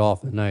start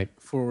off the night.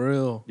 For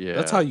real. Yeah.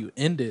 That's how you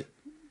end it.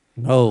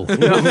 No.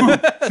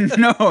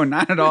 No,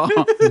 not at all.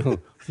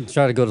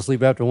 Try to go to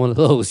sleep after one of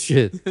those.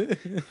 Shit.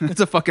 That's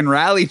a fucking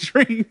rally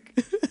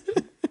drink.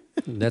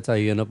 That's how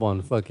you end up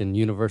on fucking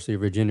University of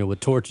Virginia with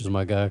torches,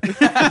 my guy.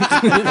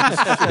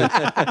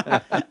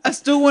 I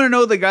still want to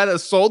know the guy that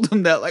sold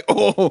them that, like,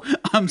 oh,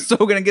 I'm so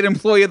going to get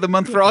employee of the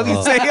month for all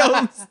these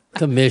sales.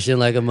 Commission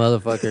like a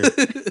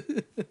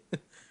motherfucker.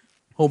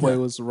 Homeboy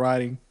was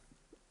riding.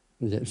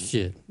 Yeah,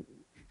 shit.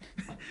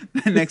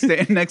 next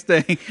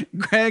day,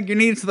 Greg, you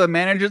need to the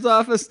manager's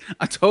office.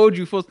 I told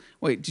you, fools.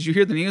 Wait, did you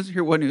hear the news?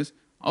 Hear what news?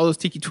 All those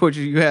tiki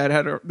torches you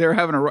they were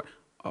having a.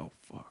 Oh,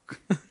 fuck.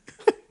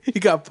 He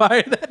got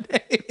fired that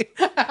day.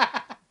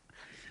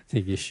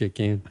 Take your shit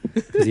can.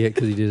 Because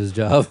he did his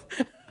job.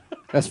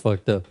 That's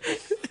fucked up.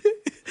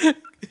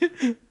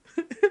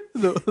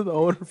 The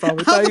owner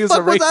probably How thought he the was a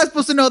fuck was I racist.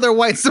 supposed to know they're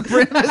white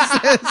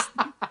supremacists?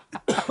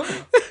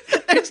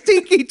 There's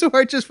tiki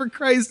torches, for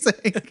Christ's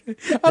sake.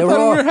 I thought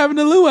we were having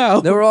a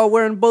luau. They were all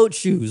wearing boat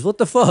shoes. What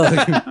the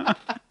fuck?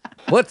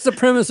 What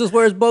supremacist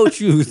wears boat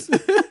shoes?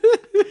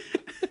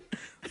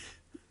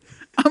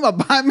 I'm going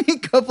to buy me a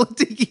couple of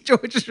tiki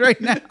torches right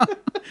now.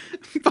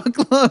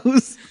 Fuck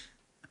Lowe's.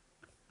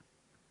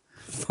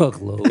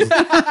 Fuck Lowe's.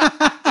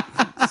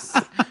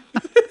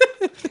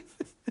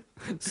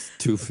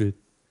 Stupid.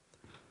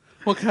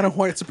 What kind of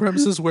white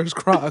supremacist wears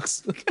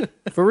Crocs?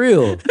 For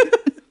real.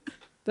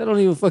 That don't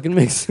even fucking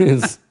make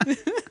sense.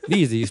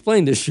 Easy,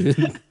 explain this shit.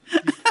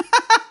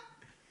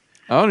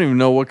 I don't even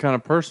know what kind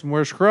of person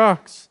wears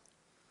Crocs.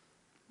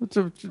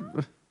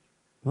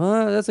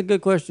 Well, that's a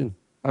good question.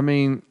 I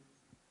mean,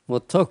 Well,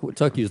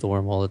 Tuck used to wear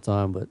them all the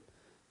time, but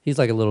he's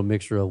like a little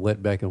mixture of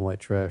wetback and white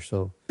trash.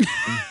 So Did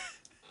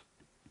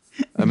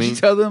you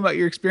tell them about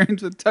your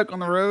experience with Tuck on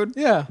the road?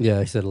 Yeah. yeah,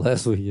 I said it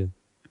last weekend.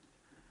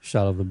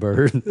 Shot of the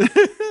bird.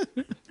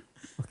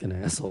 Fucking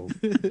asshole.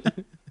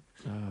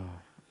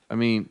 I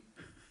mean,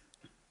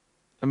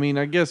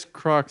 I guess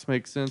Crocs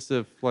make sense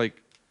if,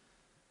 like,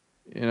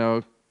 you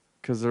know,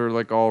 because they're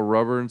like all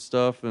rubber and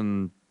stuff,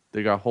 and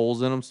they got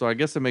holes in them. So I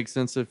guess it makes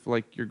sense if,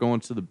 like, you're going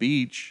to the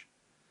beach.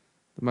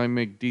 They might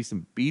make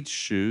decent beach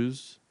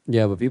shoes.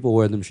 Yeah, but people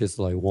wear them shits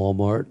to like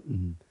Walmart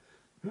and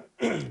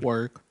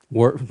Work.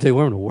 work. They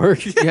wear them to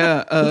work.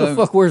 Yeah. Who the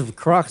fuck wears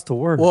Crocs to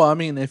work? Well, I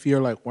mean, if you're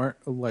like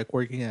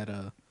working at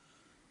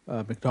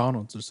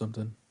McDonald's or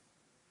something.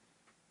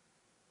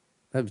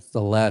 That's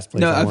the last place.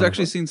 No, I I've wanna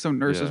actually go. seen some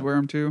nurses Yeah. wear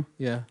them too.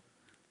 Yeah.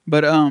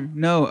 But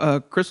no,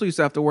 Crystal used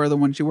to have to wear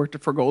them when she worked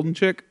for Golden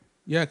Chick.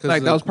 Yeah, because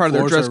Like, that was part of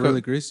their dress code. really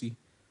greasy.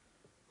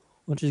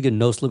 Why don't you just get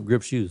no slip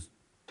grip shoes?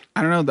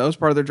 I don't know. That was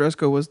part of their dress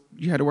code was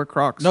you had to wear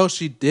Crocs. No,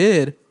 she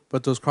did,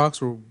 but those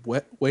Crocs were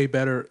way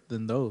better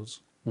than those.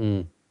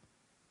 Either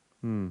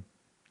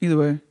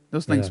way,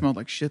 those things Yeah. smelled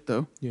like shit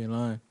though. You ain't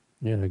lying.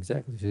 Yeah,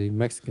 exactly. See,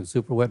 Mexican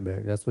super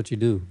wetback. That's what you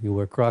do. You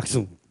wear Crocs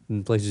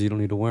in places you don't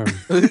need to wear them.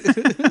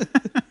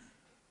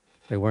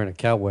 Like wearing a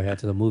cowboy hat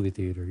to the movie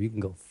theater. You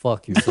can go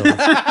fuck yourself.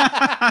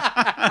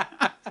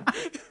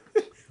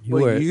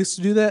 You used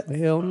to do that?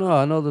 Hell no.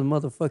 I know the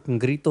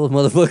motherfucking gritos,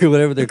 motherfucker,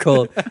 whatever they're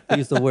called. They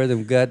used to wear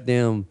them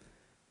goddamn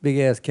big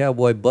ass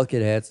cowboy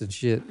bucket hats and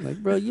shit. Like,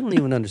 bro, you don't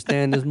even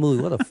understand this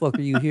movie. Why the fuck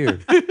are you here?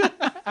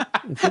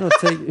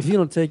 If you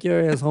don't take your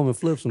ass home and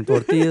flip some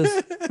tortillas,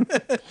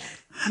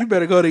 You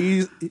better go to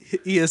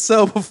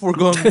ESL before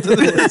going to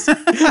this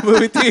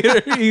movie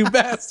theater, you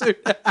bastard.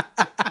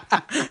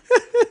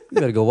 you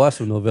better go watch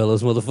some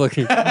novellas,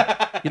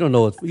 motherfucker. You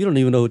don't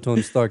even know who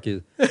Tony Stark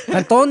is.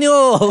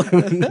 Antonio.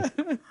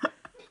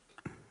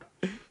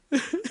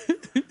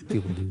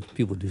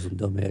 People do some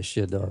dumb ass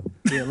shit, dog.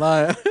 You ain't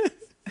lying.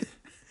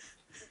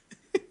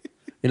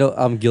 You know,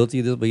 I'm guilty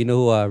of this, but you know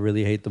who I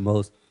really hate the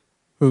most?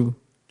 Who?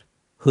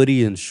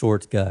 hoodie and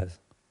shorts guys.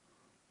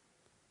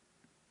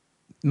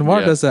 Navar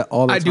Yeah. does that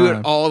all the I time. do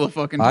it all the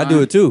fucking time. I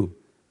do it too.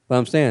 But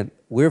I'm saying,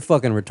 we're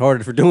fucking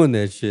retarded for doing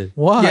that shit.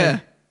 Why? Yeah.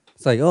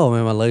 It's like, oh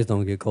man, my legs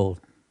don't get cold.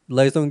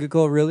 Legs don't get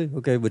cold, really?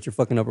 Okay, but your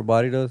fucking upper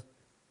body does?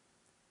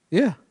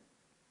 Yeah.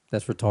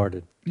 That's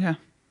retarded. Yeah.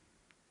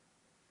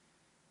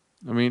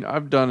 I mean,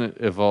 I've done it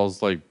if I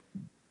was like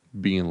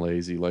being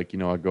lazy, like, you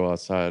know, I go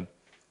outside,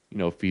 you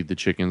know, feed the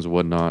chickens and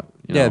whatnot.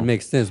 You Yeah, know. it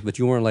makes sense, but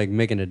you weren't like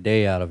making a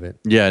day out of it.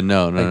 Yeah,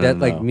 no, Like no, that,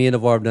 no, like no. me and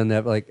Navar have done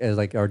that like as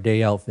like our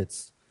day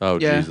outfits. Oh,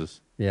 Yeah.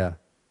 Jesus. Yeah.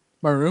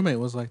 My roommate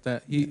was like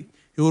that. He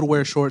would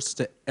wear shorts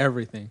to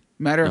everything.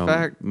 Matter No, of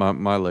fact,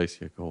 my legs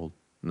get cold.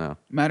 No.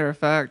 when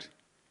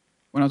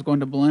I was going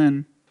to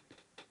Berlin,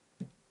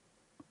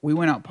 we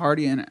went out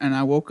partying, and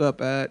I woke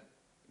up at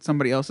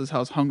somebody else's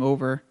house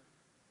hungover.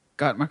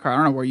 Got in my car. I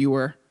don't know where you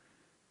were,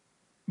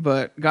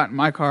 but got in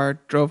my car,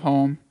 drove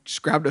home,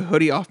 just grabbed a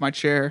hoodie off my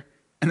chair,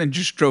 and then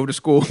just drove to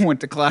school and went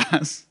to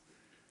class.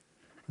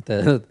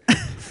 That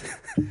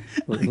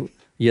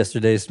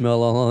yesterday's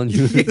smell all on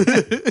you.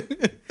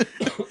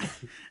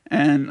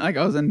 And like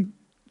I was in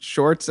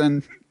shorts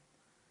and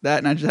that,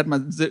 and I just had my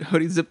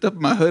hoodie zipped up,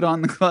 and my hood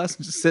on the class,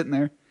 and just sitting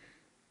there.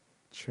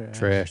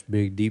 Trash,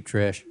 big deep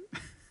trash.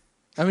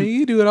 I mean,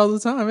 you do it all the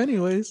time,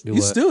 anyways. Do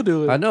You what? still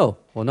do it. I know.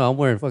 Well, no, I'm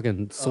wearing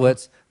fucking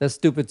sweats. That's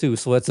stupid too.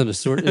 Sweats and a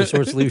short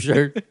sleeve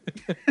shirt.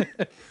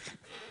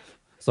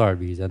 Sorry,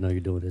 Bees. I know you're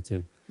doing it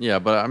too. Yeah,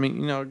 but I mean,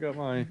 you know,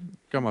 I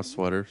got my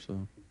sweater,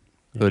 so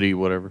hoodie,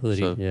 whatever.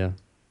 Hoodie, So, yeah.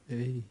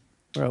 Hey.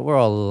 We're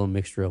all a little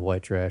mixture of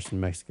white trash and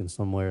Mexican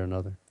some way or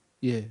another.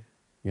 Yeah.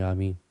 You know what I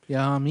mean?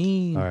 Yeah, I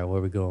mean. All right,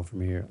 where we going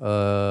from here?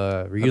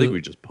 I think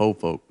we just po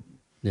folk.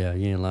 Yeah,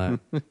 you ain't lying.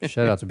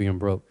 Shout out to being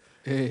broke.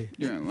 Hey.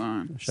 You're in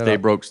line. Shout Stay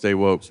out, broke, stay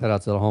woke. Shout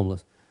out to the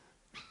homeless.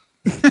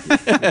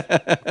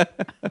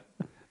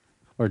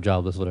 Or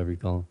jobless, whatever you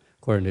call them.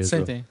 According to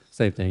Same Israel. thing.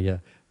 Same thing, yeah.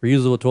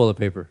 Reusable toilet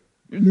paper.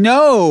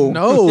 No.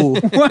 No.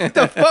 What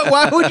the fuck?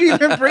 Why would you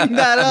even bring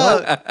that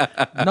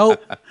up?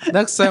 Nope.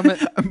 Next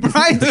segment.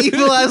 Brian's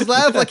evil ass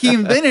laugh like he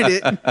invented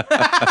it.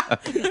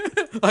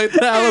 Like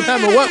the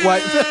Alabama wet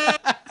wipe.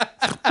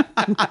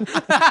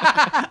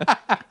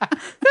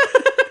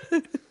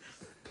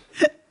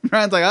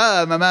 Brian's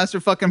like, my master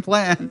fucking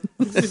plan.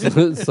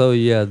 So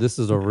yeah, this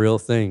is a real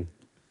thing.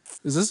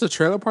 Is this a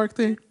trailer park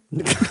thing?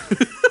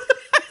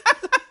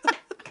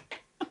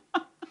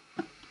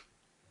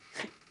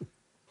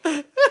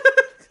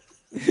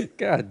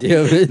 God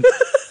damn it.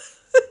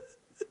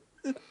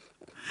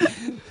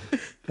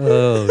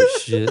 Oh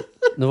shit.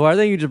 No, I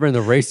think you just bring the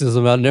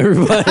racism out in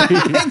everybody. I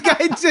think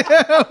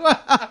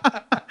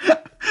I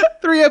do.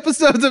 3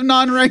 episodes of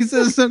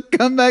non-racism.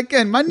 Come back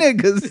in. My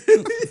niggas.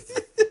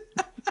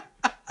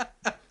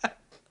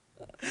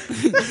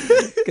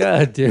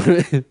 God damn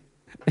it.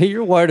 Hey,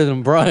 you're whiter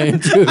than Brian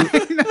too.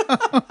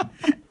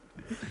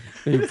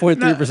 You're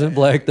 0.3%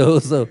 black though,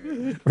 so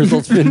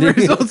results pending.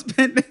 Results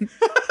pending.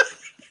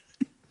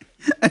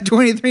 At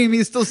 23,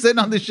 me still sitting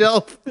on the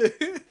shelf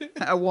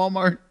at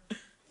Walmart.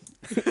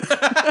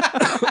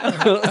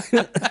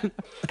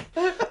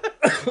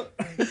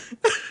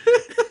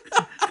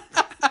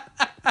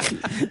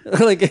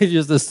 Like I'm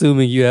just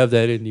assuming you have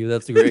that in you.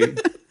 That's great.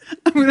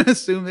 I'm going to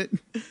assume it.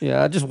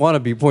 Yeah, I just want to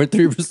be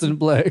 0.3%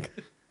 black.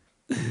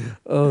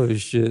 Oh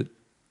shit.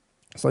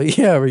 So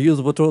yeah,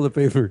 reusable toilet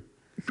paper.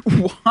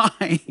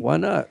 Why? Why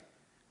not?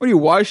 What do you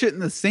wash it in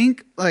the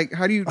sink? Like,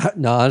 how do you?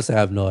 No, honestly, I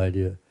have no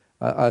idea.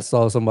 I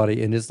saw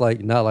somebody, and it's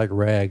like not like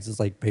rags; it's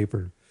like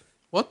paper.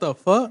 What the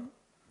fuck?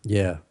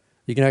 Yeah,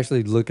 you can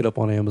actually look it up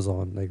on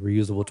Amazon, like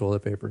reusable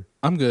toilet paper.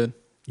 I'm good.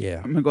 Yeah,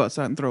 I'm gonna go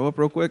outside and throw up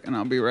real quick, and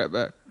I'll be right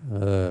back.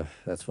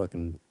 that's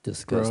fucking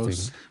disgusting.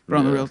 Gross. But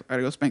on the Yeah. real, I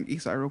gotta go spank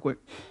Eastside real quick.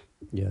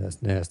 Yeah,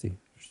 that's nasty.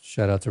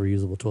 Shout out to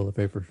reusable toilet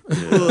paper.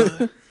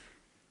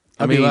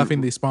 I'd be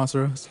laughing they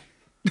sponsor us.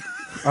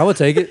 I would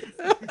take it.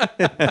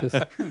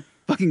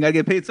 Fucking gotta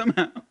get paid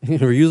somehow.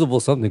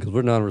 Reusable something because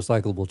we're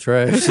non-recyclable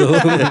trash. So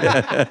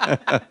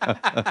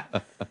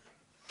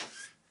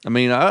I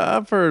mean,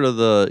 I've heard of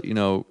the, you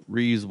know,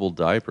 reusable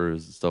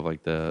diapers and stuff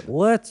like that.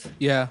 what?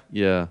 Yeah.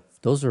 Yeah.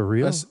 Those are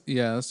real.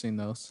 I've seen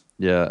those.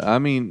 Yeah. I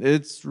mean,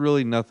 it's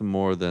really nothing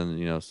more than,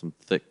 you know, some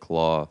thick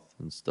cloth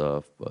and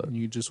stuff, but And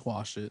you just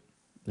wash it.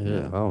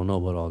 Yeah, I don't know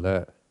about all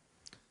that.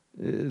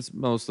 it's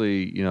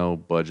mostly, you know,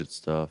 budget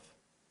stuff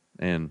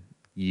and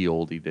ye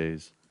olde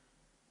days.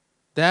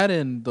 That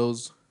and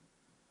those,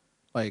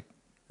 like,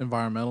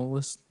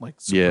 environmentalists, like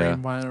super Yeah.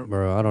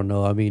 Bro, I don't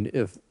know. I mean,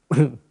 if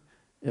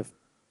if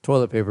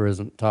toilet paper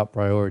isn't top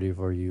priority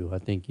for you, I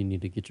think you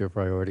need to get your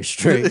priorities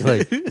straight.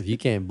 Like, if you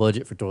can't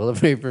budget for toilet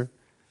paper,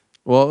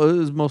 Well, it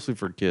was mostly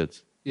for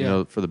kids, you Yeah.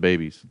 know, for the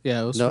babies.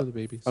 Yeah, it was No, for the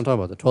babies. I'm talking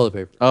about the toilet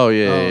paper. Oh,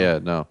 yeah, Oh. yeah.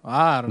 No.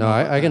 I don't No, know.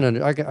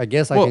 I can. I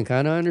guess I Well, can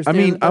kind of I understand.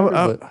 mean, the paper,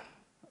 but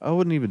I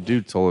wouldn't even do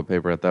toilet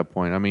paper at that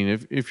point. I mean,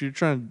 if you're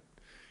trying to,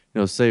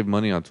 you know, save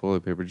money on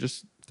toilet paper,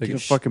 just Take get a a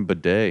sh- fucking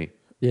bidet.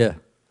 yeah,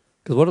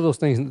 because what are those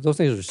things? Those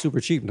things are super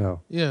cheap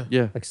now, Yeah.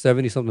 Yeah, like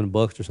 $70-something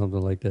or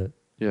something like that.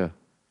 yeah.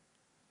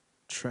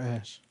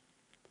 Trash.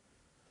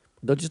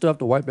 Don't you still have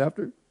to wipe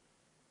after?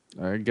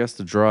 I guess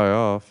to dry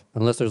off.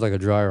 Unless there's like a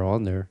dryer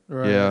on there.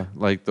 Right. Yeah,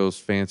 like those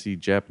fancy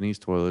Japanese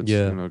toilets.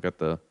 Yeah. You know, got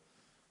the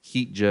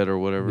heat jet or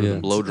whatever, Yeah. the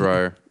blow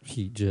dryer.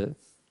 Heat jet.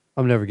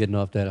 I'm never getting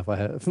off that if I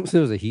had if it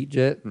was a heat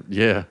jet.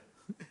 Yeah.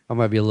 I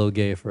might be a little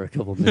gay for a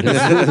couple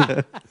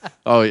minutes.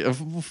 Oh, yeah.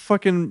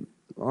 Fucking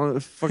You're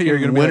fucking gonna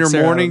be like, winter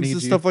 "Sarah, I don't mornings need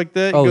and you." stuff like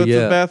that. You Oh, go to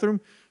yeah. the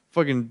bathroom.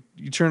 Fucking,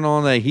 you turn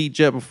on that heat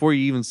jet before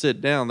you even sit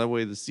down. That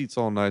way the seat's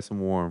all nice and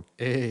warm.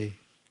 Hey.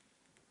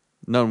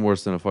 Nothing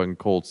worse than a fucking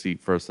cold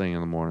seat first thing in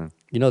the morning.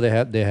 You know they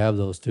have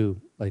those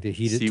too, like the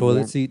heated Seat toilet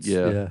warm? seats.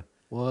 Yeah.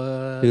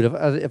 What? Dude,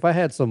 if I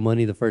had some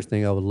money, the first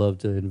thing I would love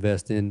to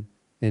invest in,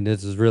 and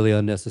this is really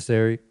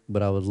unnecessary,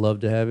 but I would love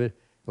to have it,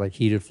 like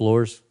heated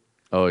floors.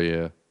 Oh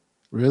yeah,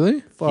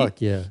 Really?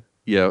 Fuck yeah!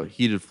 yeah.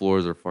 Heated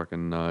floors are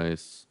fucking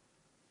nice.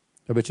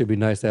 I bet you it'd be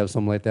nice to have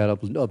something like that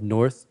up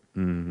north.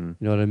 Mm-hmm. You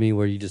know what I mean?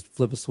 Where you just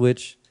flip a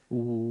switch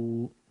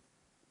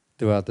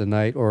throughout the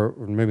night, or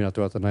maybe not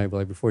throughout the night, but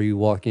like before you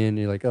walk in,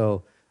 you're like,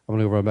 oh, I'm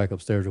gonna go run back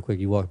upstairs real quick.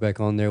 You walk back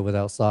on there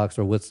without socks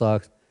or with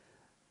socks.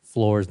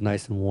 Floor is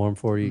nice and warm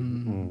for you.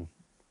 Mm.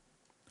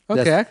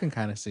 Okay, That's- I can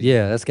kind of see.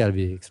 Yeah, that's got to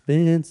be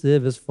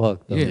expensive as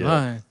fuck. Though. Yeah. Yeah.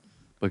 Mine.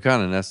 But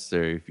kind of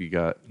necessary if you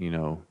got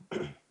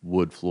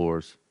wood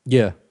floors.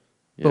 Yeah.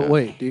 But Yeah.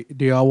 wait,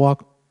 do y'all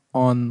walk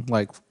on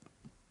like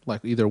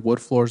either wood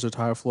floors or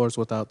tile floors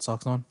without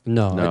socks on?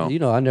 No,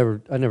 No. I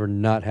never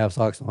not have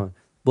socks on.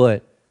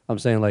 But I'm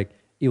saying like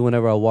even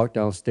whenever I walk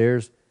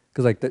downstairs,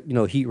 because like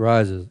heat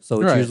rises, so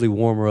it's Right. usually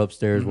warmer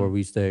upstairs where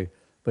we stay.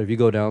 But if you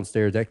go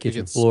downstairs, that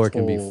kitchen gets floor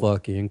can be cold.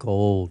 fucking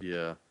cold.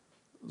 Yeah.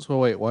 So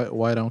wait,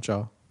 why don't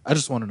y'all? I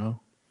just want to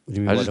know. What do you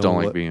mean, I why just don't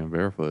like what? being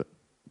barefoot.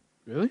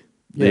 Really?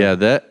 Yeah,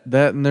 that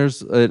and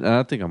there's and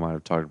I think I might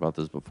have talked about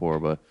this before,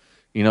 but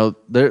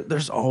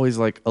there's always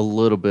like a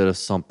little bit of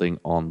something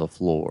on the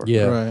floor.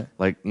 Yeah. Right.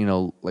 Like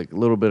like a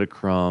little bit of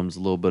crumbs, a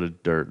little bit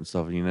of dirt and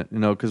stuff.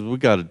 Because we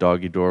got a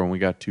doggy door and we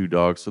got 2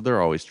 dogs, so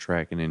they're always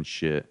tracking in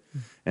shit.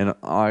 And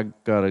I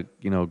gotta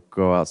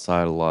go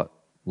outside a lot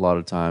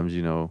of times,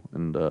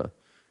 and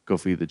go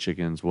feed the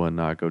chickens,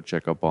 whatnot, go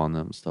check up on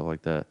them, stuff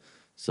like that.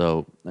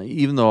 So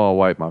even though I'll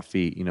wipe my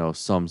feet,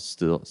 some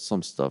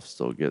stuff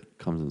still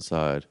comes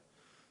inside.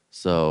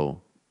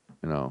 So,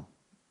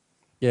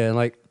 Yeah, and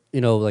like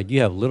like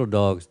you have little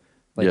dogs.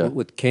 Like Yeah.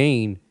 with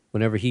Kane,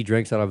 whenever he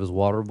drinks out of his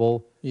water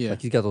bowl, Yeah.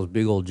 like he's got those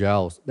big old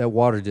jowls. That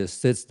water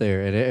just sits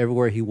there, and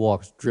everywhere he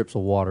walks, drips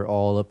of water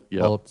all up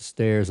the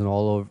stairs and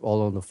all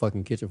on the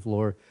fucking kitchen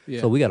floor.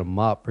 Yeah. So we got to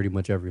mop pretty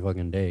much every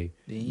fucking day.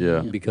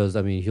 Yeah. Because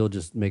I mean he'll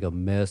just make a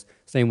mess.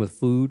 Same with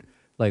food.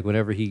 Like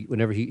whenever he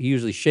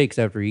usually shakes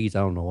after he eats.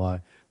 I don't know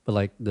why, but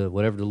like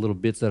whatever the little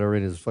bits that are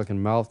in his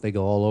fucking mouth, they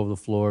go all over the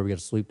floor. We got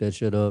to sweep that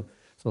shit up.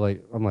 So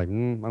like I'm like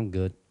I'm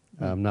good.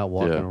 I'm not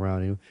walking Yeah. around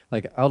anymore.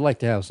 Like I would like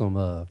to have some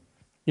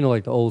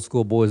like the old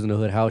school Boys in the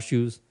Hood house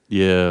shoes.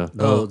 yeah,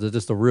 They're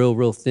just the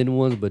real thin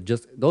ones, but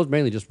just those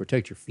mainly just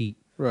protect your feet.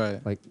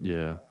 Right. Like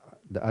yeah.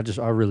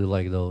 I really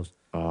like those.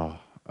 Oh,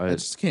 I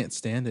just can't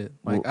stand it.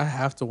 Like I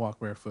have to walk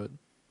barefoot.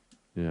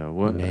 yeah.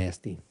 What?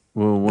 Nasty.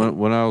 Well,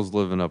 when I was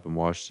living up in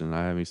Washington,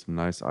 I had me some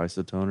nice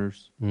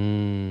isotoners.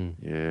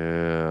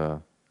 Yeah,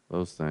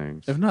 those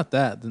things. If not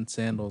that, then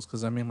sandals.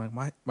 Because I mean,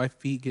 like my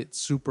feet get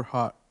super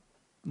hot,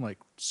 like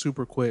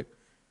super quick,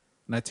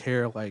 and I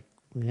tear like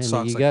Man,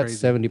 socks you like got crazy.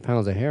 70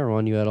 pounds of hair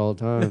on you at all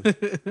times.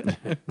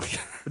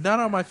 But not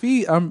on my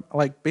feet. I'm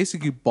like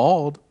basically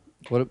bald.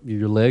 What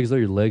your legs though?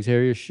 Your legs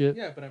hairy as shit.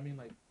 Yeah, but I mean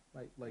like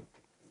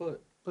foot.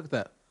 Look at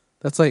that.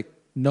 That's like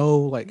no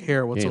like hair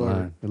You ain't whatsoever.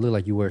 lying. It look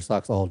like you wear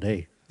socks all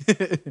day.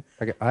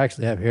 I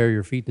actually have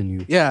hairier feet than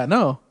you. Yeah,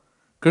 no.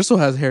 Crystal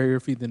has hairier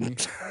feet than me.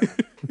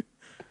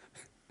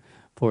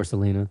 Poor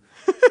Selena.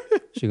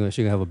 she gonna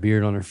have a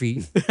beard on her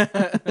feet.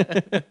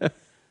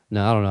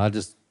 No, I don't know. I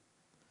just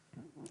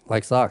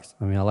like socks.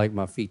 I mean, I like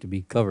my feet to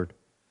be covered.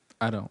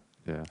 I don't.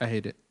 Yeah. I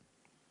hate it.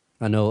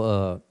 I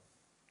know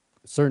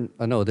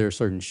there are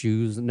certain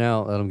shoes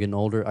now that I'm getting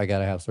older. I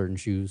gotta have certain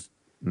shoes.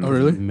 Oh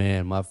really?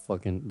 Man, my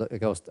fucking like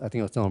I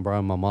think I was telling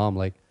Brian, my mom,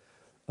 like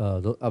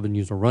I've been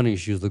using running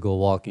shoes to go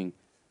walking,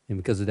 and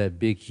because of that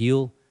big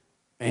heel,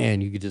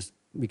 man, you could just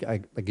my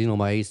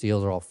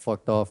ACLs are all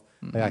fucked off.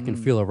 Like I can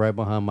feel it right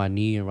behind my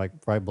knee and like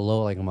right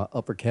below, like in my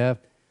upper calf.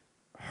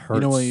 Hurts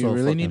You know what you so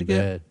really need to fucking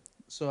get? bad.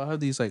 So I have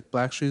these like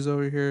black shoes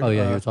over here. Oh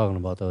yeah, you're talking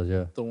about those,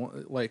 yeah. The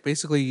one, like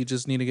basically you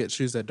just need to get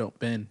shoes that don't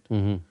bend.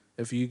 Mm-hmm.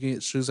 If you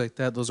get shoes like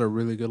that, those are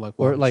really good like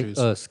Or walking like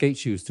shoes. skate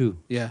shoes too.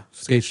 Yeah,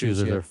 Skate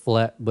shoes are yeah. they're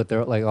flat, but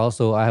they're like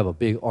also I have a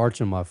big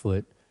arch in my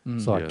foot,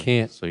 so I Yeah,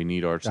 can't. So you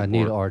need arch I support.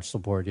 need arch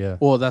support. Yeah.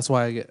 Well, that's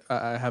why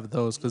I have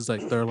those because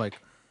like they're like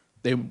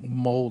they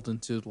mold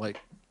into like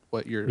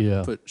what your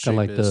Yeah, foot kind shape of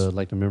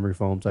like is. the memory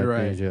foam type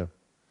Right. things. Yeah.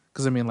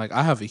 Because I mean, like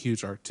I have a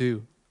huge arc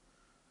too.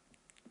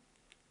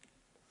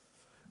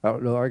 I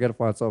don't know. I gotta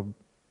find something.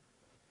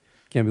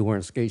 Can't be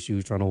wearing skate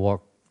shoes trying to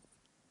walk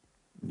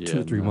Yeah,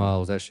 2-3 no.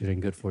 miles. That shit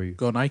ain't good for you.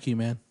 Go Nike,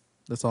 man.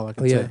 That's all I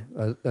can Oh yeah,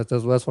 say. that's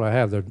what I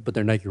have. But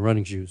they're Nike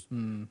running shoes,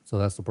 Hmm. so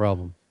that's the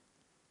problem.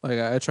 Like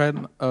I tried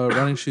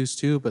running shoes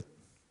too, but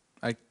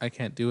I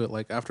can't do it.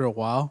 Like after a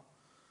while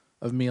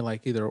of me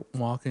like either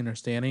walking or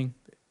standing,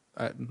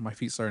 my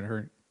feet starting to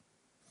hurt.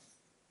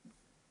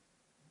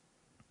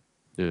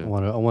 Yeah. I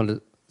wanted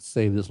to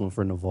save this one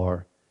for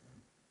Navarre.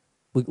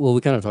 We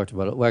kind of talked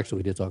about it. Well, actually,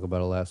 we did talk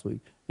about it last week.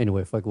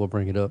 Anyway, fuck, we'll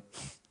bring it up.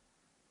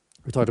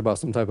 We talked about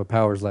some type of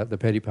powers, the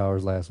petty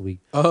powers last week.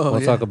 Oh,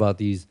 We'll yeah. talk about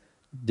these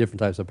different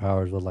types of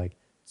powers with like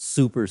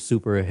super,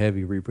 super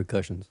heavy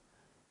repercussions.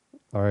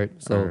 All right.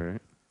 So, All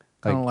right.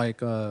 Kind of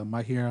like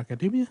My Hero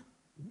Academia.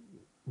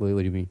 what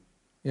do you mean?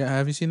 Yeah,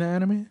 have you seen that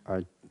anime?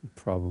 I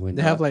probably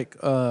They not. have like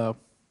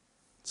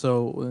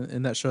so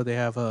in that show they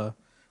have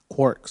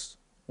quarks,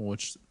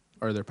 which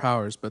are their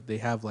powers, but they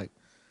have like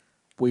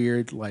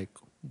weird like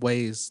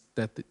ways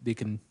that they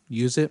can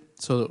use it.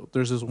 So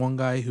there's this one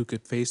guy who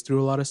could phase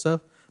through a lot of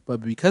stuff,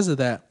 but because of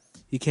that,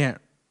 he can't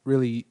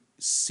really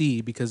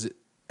see because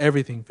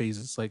everything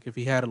phases. Like if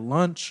he had a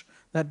lunch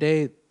that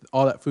day,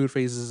 all that food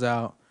phases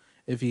out.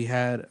 If he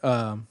had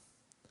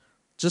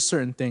just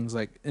certain things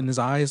like in his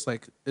eyes,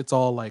 like it's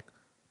all like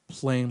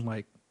plain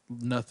like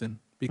nothing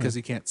because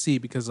he can't see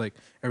because like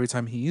every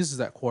time he uses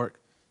that quark,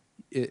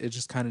 it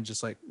just kind of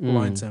just like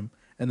blinds him.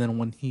 And then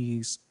when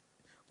he's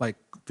like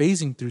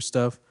phasing through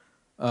stuff,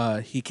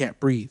 he can't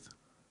breathe.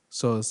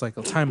 So it's like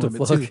a time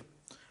limit too.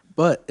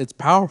 But it's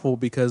powerful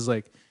because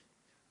when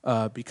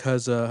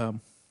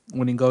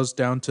he goes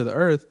down to the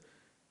earth,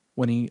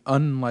 when he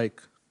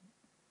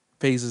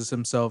phases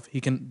himself, he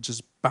can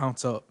just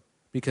bounce up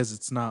because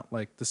it's not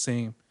like the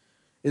same.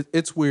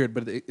 It's weird,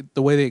 but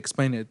the way they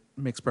explain it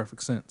makes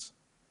perfect sense.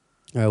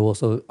 All right. Well,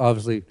 so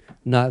obviously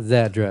not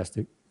that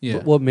drastic. Yeah.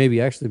 Well, maybe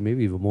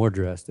even more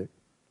drastic.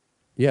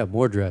 Yeah,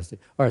 more drastic.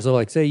 All right. So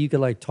like, say you could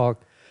like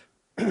talk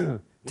to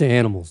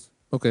animals,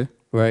 Okay.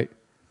 right?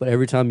 But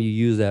every time you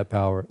use that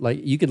power,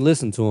 like you can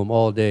listen to them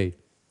all day,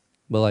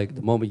 but like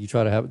the moment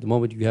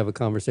you have a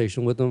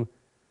conversation with them,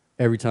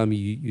 every time you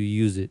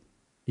use it,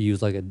 you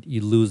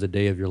lose a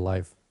day of your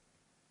life.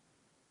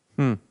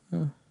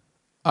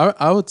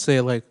 I would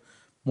say like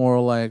more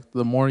like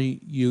the more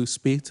you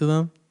speak to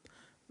them,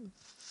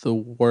 the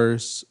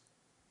worse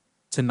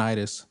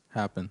tinnitus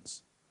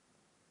happens.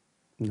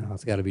 No,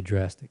 it's got to be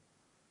drastic,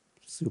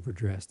 super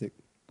drastic,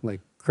 like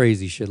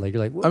crazy shit. Like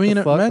you're like, what I mean,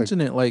 the fuck? imagine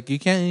it like you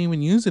can't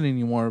even use it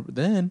anymore. But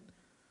then,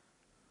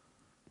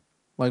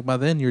 like by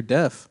then you're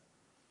deaf,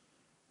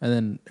 and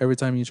then every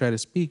time you try to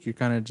speak, you're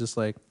kind of just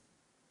like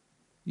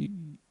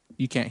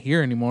you can't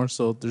hear anymore.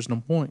 So there's no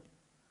point.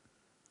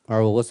 All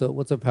right, well,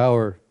 what's a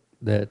power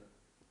that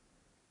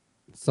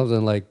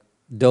something like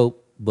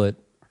dope but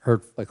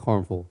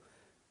harmful,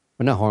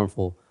 or not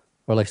harmful,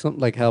 or like something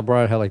like how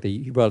Brian had like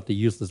he brought up the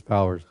useless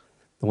powers.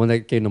 The one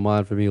that came to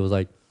mind for me was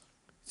like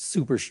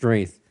super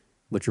strength,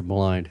 but you're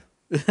blind,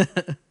 so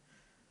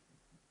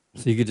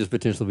you could just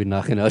potentially be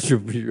knocking out your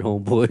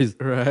homeboys.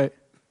 Right.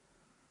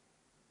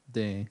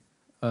 Dang.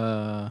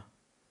 I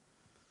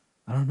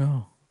don't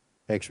know.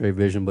 X-ray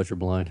vision, but you're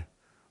blind.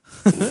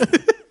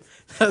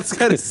 That's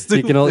kind of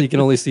stupid. You can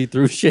only see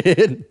through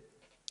shit.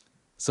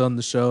 So in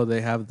the show,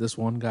 they have this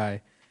one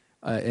guy.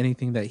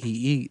 Anything that he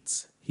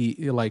eats,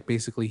 he like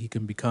basically he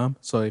can become.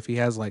 So if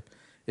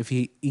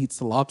he eats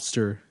the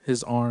lobster,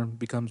 his arm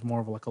becomes more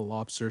of like a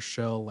lobster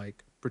shell,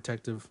 like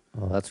protective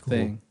Oh, that's cool.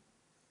 thing.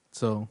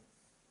 So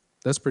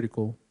that's pretty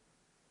cool.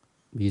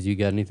 Because you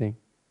got anything?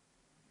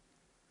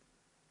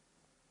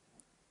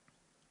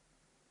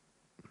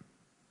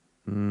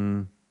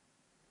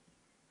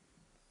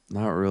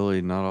 Not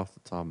really. Not off the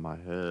top of my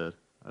head.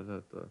 I'd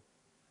have to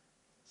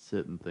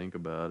sit and think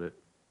about it.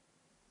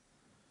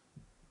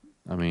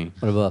 I mean,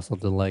 What about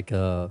something like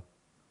Ooh,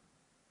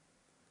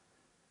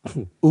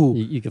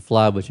 you could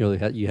fly, but you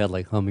had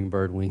like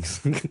hummingbird wings.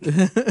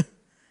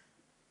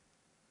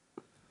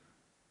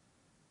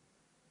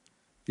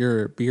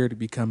 your beard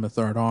become a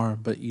third arm,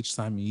 but each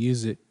time you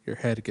use it, your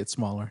head gets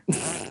smaller.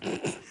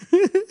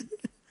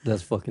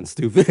 That's fucking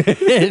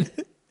stupid.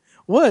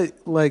 What?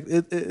 Like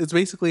it's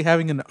basically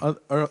having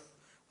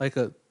like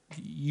a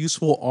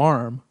useful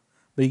arm,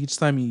 but each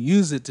time you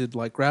use it to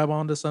like grab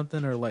onto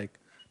something or like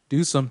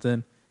do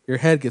something, your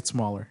head gets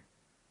smaller.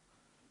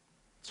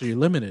 So you're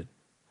limited.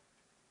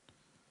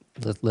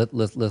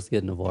 Let's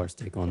get Navarre's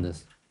take on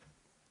this.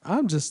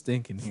 I'm just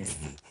thinking here.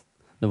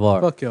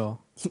 Navarre. Fuck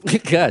y'all.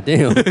 God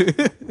damn.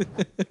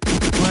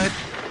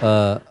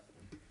 What?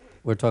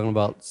 We're talking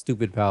about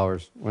stupid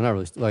powers. Well, not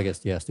really. Well, I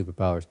guess yeah, stupid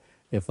powers.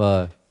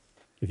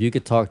 If you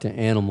could talk to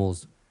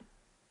animals,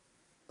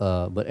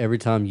 but every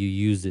time you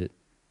use it,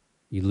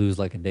 you lose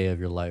like a day of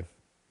your life.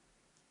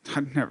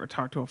 I'd never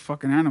talk to a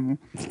fucking animal.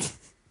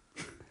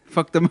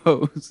 Fuck them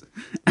hoes.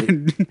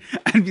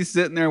 I'd be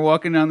sitting there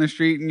walking down the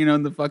street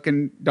and, the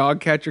fucking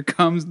dog catcher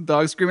comes, the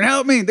dog's screaming,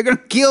 help me, they're going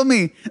to kill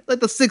me. Like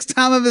the sixth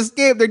time I've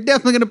escaped, they're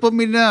definitely going to put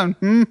me down.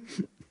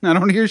 I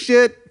don't hear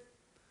shit.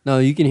 No,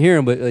 you can hear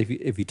them, but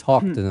if you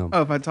talk to them.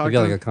 Oh, if I talk you got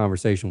to like them? a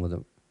conversation with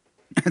them.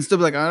 I'd still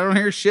be like, I don't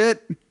hear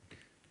shit.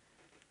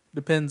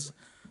 Depends.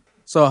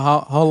 So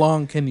how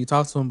long can you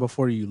talk to them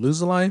before you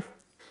lose a life?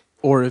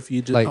 Or if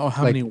you just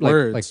how many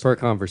words? Like per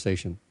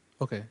conversation.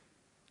 Okay.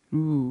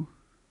 Ooh.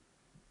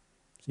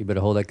 So you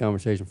better hold that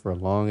conversation for a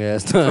long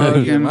ass time.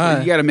 Fucking,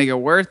 mine. you got to make it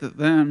worth it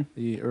then.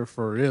 Yeah, or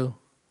for real.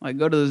 Like,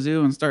 go to the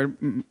zoo and start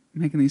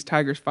making these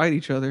tigers fight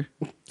each other.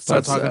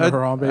 Start talking to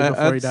Harambe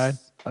before he died.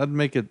 I'd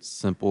make it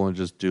simple and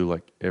just do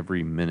like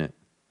every minute.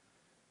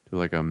 Do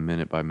like a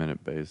minute by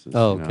minute basis.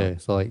 Oh, you okay. know?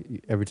 So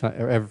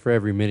like for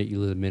every minute you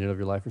lose a minute of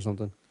your life or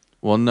something.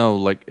 Well, no,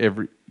 like you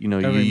Every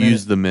use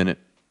minute. the minute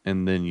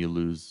and then you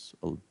lose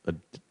a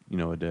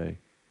day.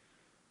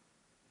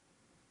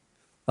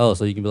 Oh,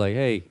 so you can be like,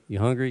 hey, you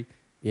hungry?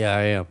 Yeah,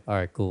 I am. All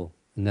right, cool.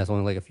 And that's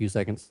only like a few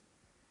seconds.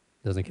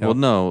 Doesn't count. Well,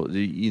 no,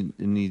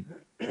 it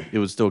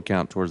would still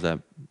count towards that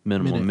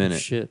minimum minute.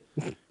 Shit.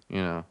 You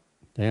know.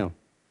 Damn.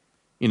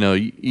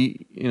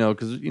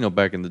 Because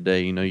back in the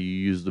day, you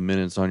use the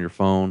minutes on your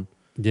phone.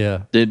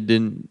 Yeah.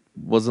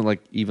 Wasn't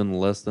like even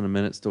less than a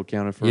minute still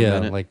counted for a Yeah,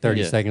 minute? like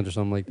 30 Yeah. seconds or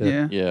something like that.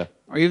 Yeah. Yeah.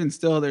 Or even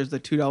still, there's the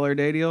 $2 a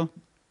day deal.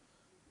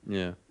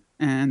 Yeah.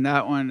 And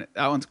that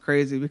one's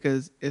crazy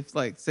because if,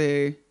 like,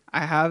 say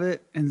I have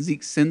it and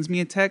Zeke sends me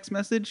a text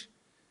message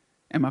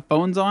and my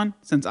phone's on,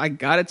 since I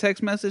got a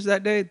text message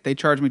that day, they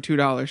charge me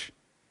 $2.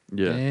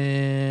 Yeah.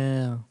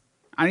 Damn.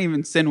 I didn't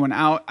even send one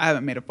out. I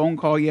haven't made a phone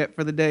call yet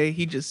for the day.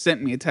 He just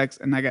sent me a text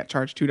and I got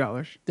charged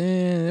 $2.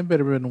 Damn, it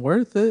better been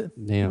worth it.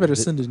 Damn. You better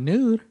send a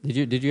nude.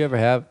 Did you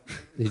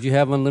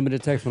have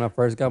unlimited text when I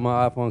first got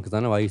my iPhone? Because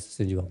I know I used to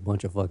send you a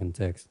bunch of fucking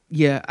texts.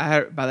 Yeah,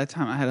 by that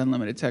time I had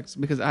unlimited text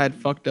because I had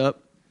fucked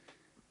up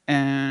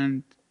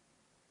and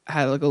I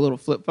had like a little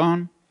flip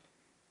phone,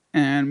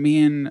 and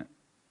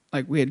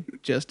we had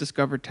just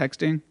discovered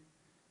texting,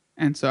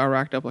 and so I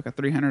racked up like a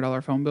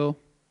 $300 phone bill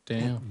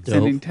Damn.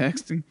 sending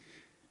texting,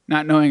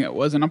 not knowing it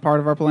wasn't a part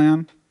of our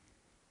plan.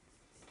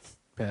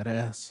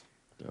 Badass.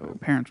 My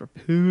parents were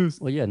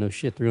pissed. Well, yeah, no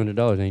shit.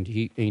 $300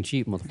 ain't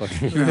cheap,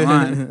 motherfucker. You're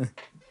lying.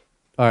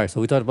 All right, so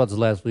we talked about this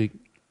last week,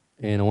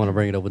 and I want to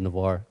bring it up with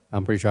Navar.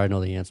 I'm pretty sure I know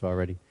the answer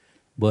already.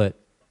 But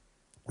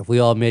if we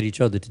all met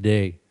each other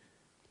today,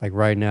 like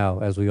right now,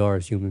 as we are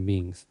as human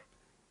beings,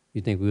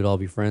 you think we would all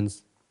be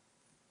friends?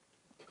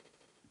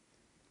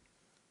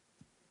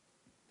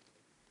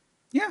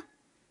 Yeah.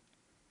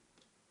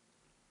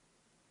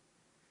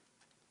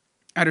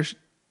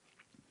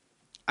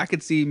 I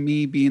could see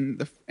me being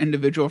the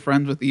individual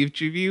friends with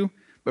each of you,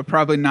 but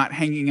probably not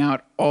hanging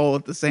out all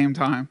at the same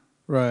time.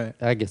 Right.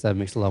 I guess that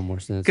makes a lot more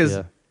sense. 'Cause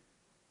Yeah.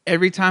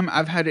 Every time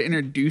I've had to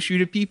introduce you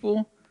to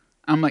people,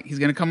 I'm like, he's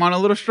going to come on a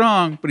little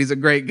strong, but he's a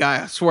great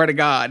guy. I swear to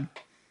God.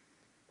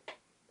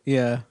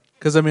 Yeah.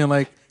 Because, I mean,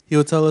 like, he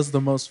would tell us the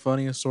most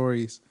funniest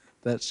stories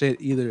that shit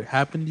either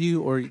happened to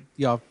you or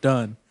y'all have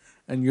done.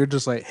 And you're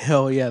just like,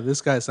 hell yeah,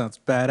 this guy sounds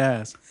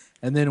badass.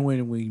 And then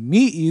when we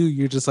meet you,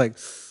 you're just like,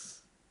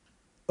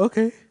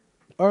 okay,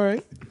 all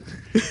right.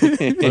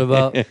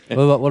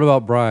 What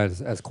about Brian?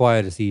 As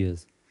quiet as he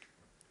is,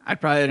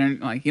 I'd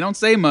probably he don't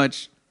say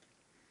much.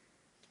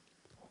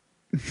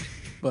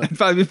 But That'd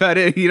probably be about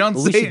it. He don't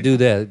but we say should do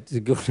that. To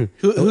go-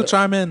 he'll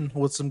chime in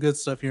with some good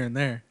stuff here and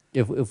there.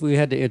 if we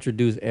had to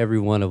introduce every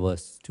one of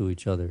us to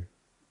each other.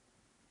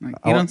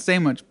 He don't say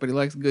much, but he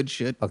likes good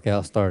shit. Okay,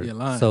 I'll start. You're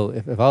lying. So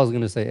if I was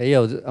gonna say, hey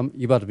yo,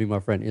 you about to be my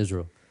friend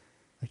Israel.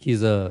 Like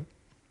he's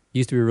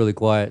used to be really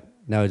quiet.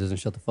 Now he doesn't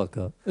shut the fuck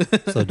up.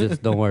 So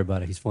just don't worry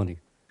about it. He's funny.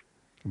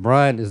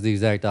 Brian is the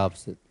exact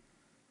opposite.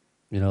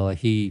 You know, like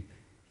he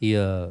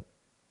doesn't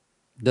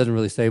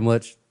really say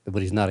much,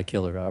 but he's not a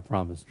killer. I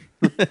promise.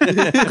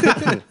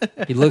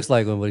 He looks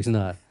like one, but he's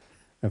not.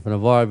 And for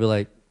Navar, I'd be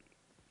like,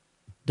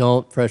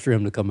 don't pressure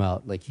him to come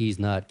out. Like he's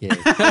not gay.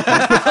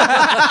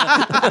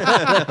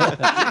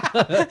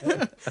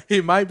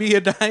 He might be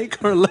a dyke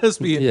or a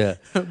lesbian. Yeah,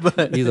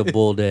 But he's a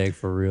bulldog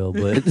for real.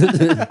 But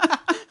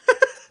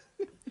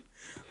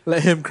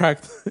let him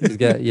crack. he's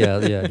got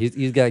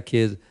he's got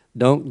kids.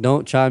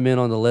 Don't chime in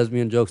on the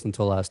lesbian jokes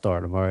until I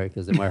start them, all right?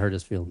 Because it might hurt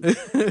his feelings.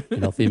 You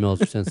know,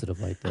 females are sensitive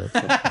like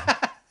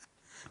that.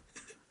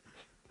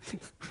 So.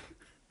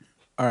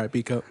 All right,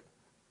 B cup.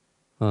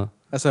 Huh?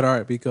 I said, all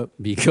right, B cup.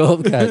 Be cool,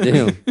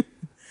 goddamn.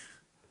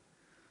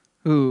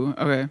 Who?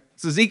 Okay.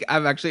 So Zeke,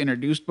 I've actually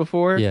introduced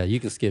before. Yeah, you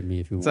can skip me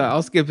if you want. So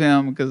I'll skip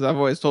him because I've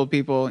always told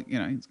people, he's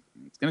going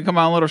to come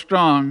out a little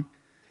strong.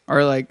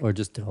 Or like, Or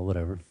just tell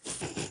whatever.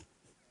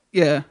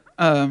 yeah.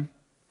 Or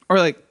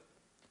like,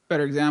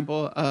 better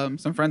example,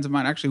 some friends of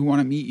mine actually want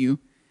to meet you.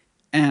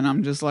 And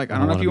I'm just like, I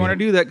don't know if you want to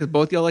do that because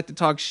both y'all like to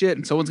talk shit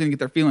and someone's going to get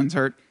their feelings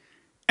hurt.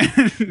 And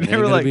It they ain't were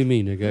gonna like, be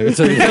me, nigga. I can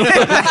tell you.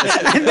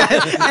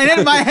 and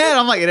in my head,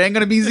 I'm like, it ain't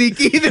going to be Zeke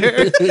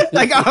either.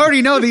 Like, I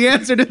already know the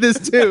answer to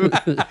this too.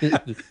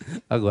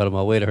 I'll go out of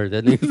my way to hurt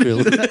that nigga's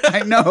feelings. I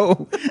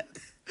know.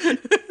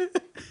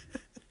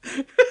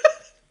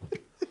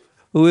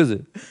 Who is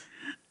it?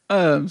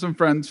 Some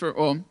friends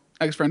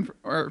ex-friend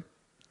or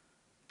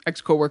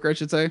ex-coworker, I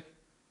should say.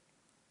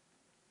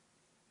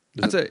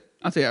 I'll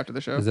say after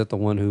the show. Is that the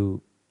one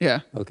who?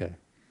 Yeah. Okay.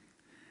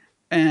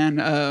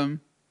 And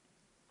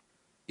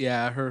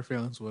Yeah, her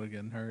feelings would have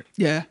gotten hurt.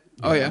 yeah.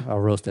 Oh yeah. I'll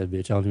roast that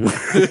bitch. I don't even.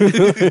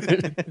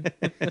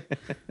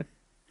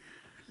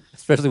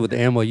 Especially with the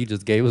ammo you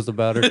just gave us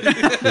about her.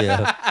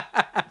 Yeah.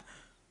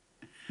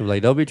 I'm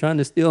like, don't be trying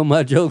to steal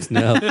my jokes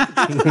now.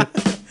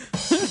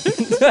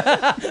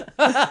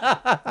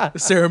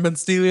 Sarah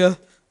Menstelia.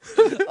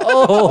 Oh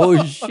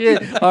Oh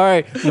shit! All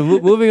right,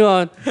 moving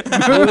on.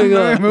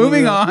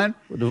 Moving on.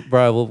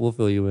 Brian, we'll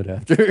fill you in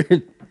after.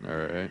 All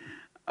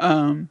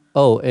right.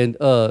 Oh, and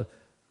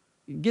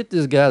get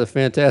this guy the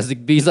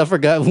Fantastic Beasts. I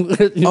forgot.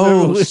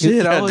 Oh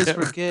shit! I always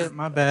forget.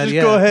 My bad. Just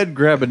Yeah. go ahead and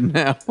grab it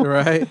now.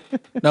 Right?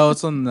 No,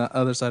 it's on the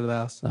other side of the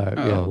house. All right,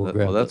 yeah, we'll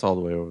grab. Well, that's all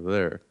the way over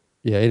there.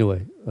 Yeah.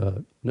 Anyway,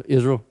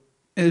 Israel.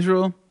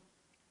 Israel.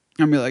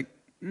 I'm gonna be like,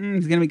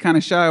 he's gonna be kind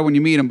of shy when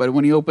you meet him, but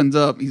when he opens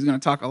up, he's gonna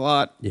talk a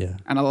lot. Yeah.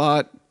 And a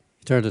lot.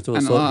 He turns into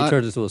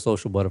a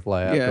social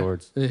butterfly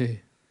afterwards.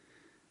 Hey.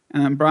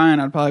 And then Brian,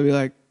 I'd probably be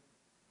like,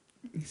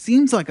 he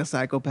seems like a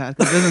psychopath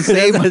because he doesn't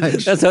say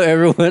much. That's how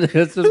everyone.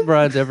 That's just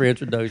Brian's every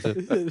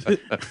introduction.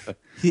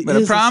 He But I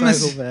is a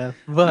promise- psychopath,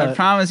 I but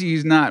promise you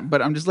he's not.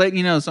 But I'm just letting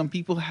you know, some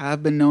people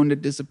have been known to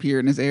disappear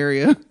in this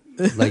area.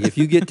 Like if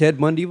you get Ted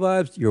Bundy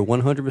vibes, you're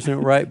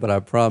 100% right. But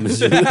I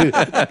promise you,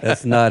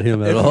 that's not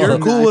him at if all. you're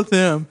cool with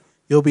him,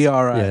 you'll be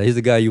all right. Yeah, he's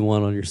the guy you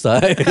want on your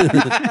side.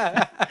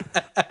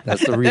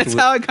 That's the reason. That's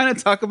how I kind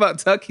of talk about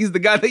Tuck. He's the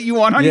guy that you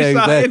want on your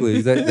side.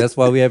 exactly. That's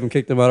why we haven't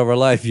kicked him out of our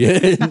life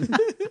yet.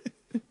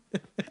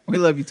 We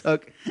love you,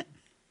 Tuck.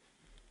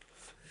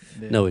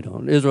 No, we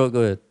don't. Israel,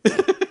 go ahead.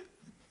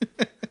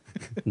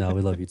 No,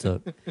 we love you,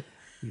 Tuck.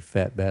 You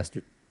fat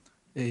bastard.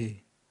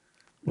 Hey.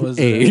 What is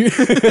Hey.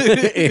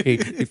 that? Hey,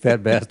 you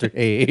fat bastard.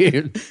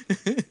 Hey.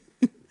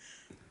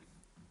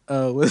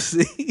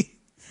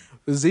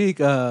 With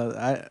Zeke,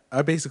 I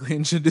basically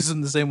introduced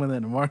him the same way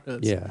that Amar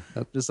does. Yeah.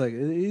 Just like,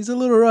 he's a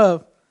little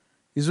rough.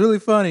 He's really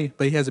funny,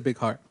 but he has a big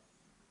heart.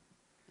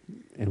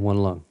 And one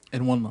lung.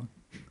 And one lung.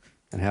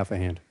 And half a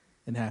hand.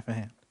 And half a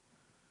hand.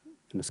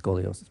 And a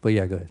scoliosis. But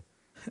yeah, go ahead.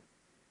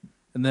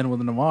 And then with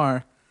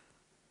Namar,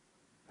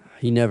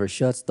 He never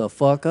shuts the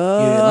fuck you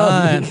up.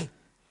 ain't lying.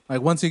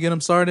 Like, once you get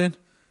him started,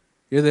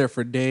 you're there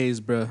for days,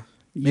 bro.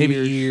 Maybe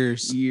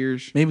years.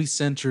 Maybe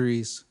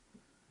centuries.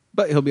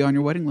 But he'll be on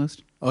your wedding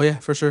list. Oh, yeah,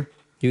 for sure.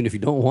 Even if you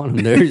don't want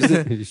him there,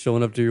 he's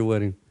showing up to your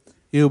wedding.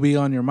 He'll be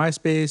on your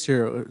MySpace,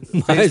 your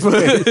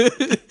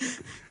Facebook,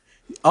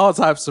 all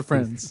types of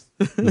friends.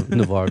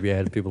 Navarre be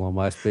adding people on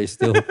MySpace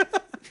still.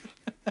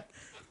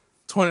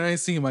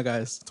 2019, my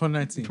guys.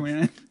 2019.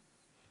 29.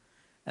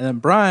 And then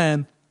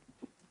Brian,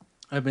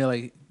 I'd be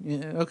like,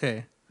 yeah,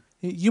 okay.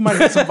 You might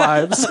get some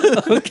vibes.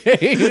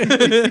 Okay.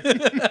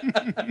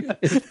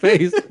 His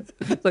face.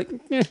 It's like,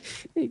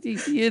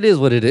 it is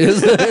what it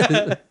is.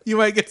 You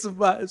might get some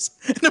vibes.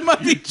 And it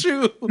might be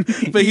true.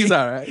 But he's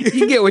all right.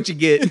 You get what you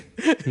get.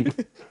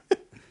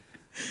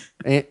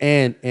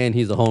 and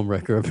he's a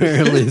homewrecker,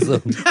 apparently. So.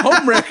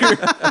 Homewrecker.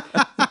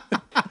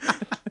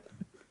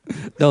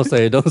 Don't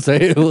say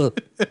it. All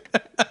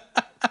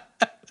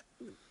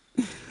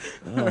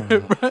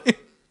right, Brian.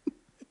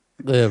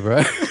 Yeah,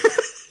 bro.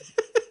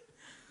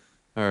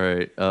 All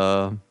right.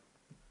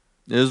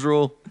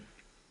 Israel,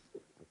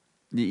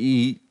 you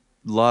eat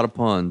a lot of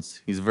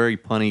puns. He's a very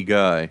punny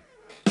guy.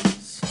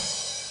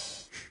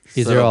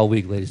 He's there all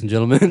week, ladies and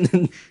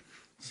gentlemen.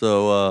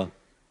 So,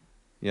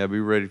 yeah, be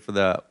ready for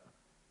that.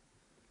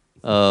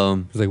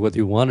 He's like, whether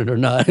you want it or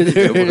not.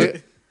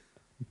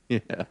 Yeah.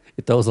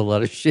 It throws a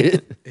lot of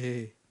shit.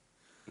 Hey.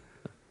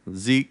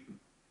 Zeke,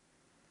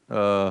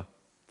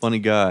 funny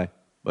guy,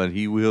 but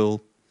he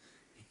will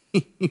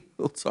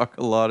talk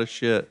a lot of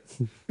shit.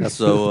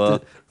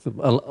 So,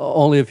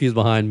 Only if he's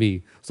behind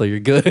me. So you're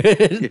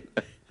good.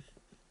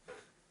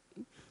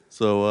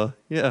 so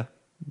yeah,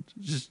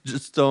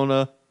 just don't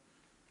get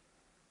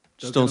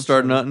him start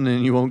started. nothing,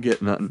 and you won't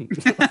get nothing.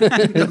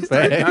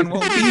 None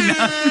won't be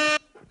none.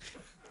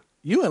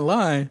 You in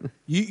line.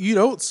 You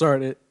don't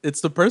start it. It's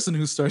the person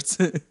who starts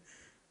it.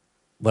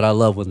 But I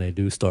love when they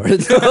do start.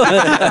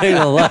 I ain't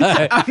gonna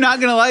lie. I'm not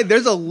gonna lie.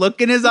 There's a look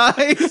in his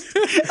eyes,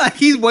 like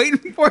he's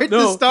waiting for it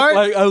to start.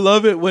 Like, I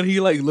love it when he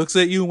like looks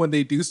at you when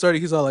they do start.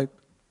 He's all like,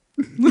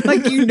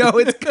 Like you know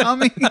it's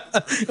coming.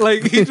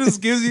 like he just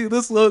gives you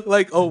this look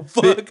like, oh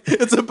fuck,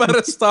 it's about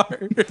to start.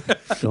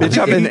 Bitch,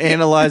 I've been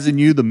analyzing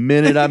you the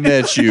minute I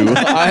met you.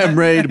 I am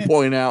ready to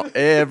point out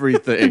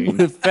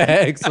everything.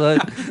 Facts.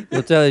 Like,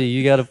 I'll tell you,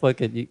 you gotta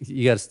fucking,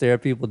 you gotta stare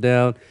people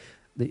down.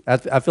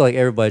 I feel like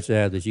everybody should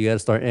have this. You gotta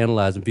start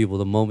analyzing people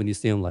the moment you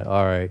see them. Like,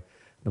 all right,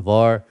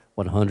 Navarre,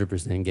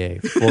 100% gay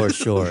for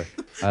sure.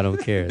 I don't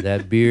care.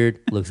 That beard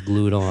looks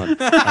glued on.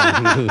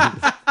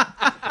 I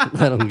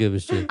don't give a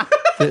shit.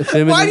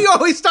 Why do you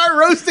always start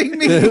roasting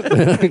me?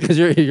 Because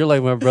you're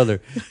like my brother.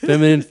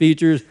 Feminine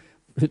features.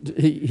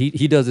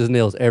 He does his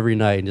nails every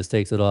night and just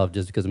takes it off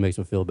just because it makes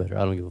him feel better.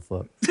 I don't give a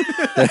fuck.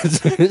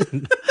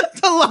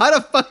 It's a lot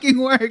of fucking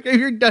work. Have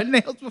you done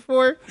nails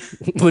before?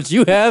 But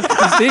you have,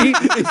 you see?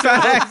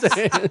 Facts.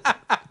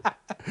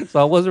 So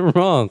I wasn't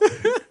wrong.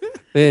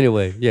 But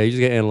anyway, yeah, you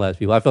just gotta analyze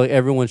people. I feel like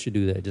everyone should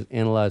do that. Just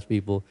analyze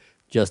people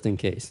just in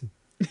case.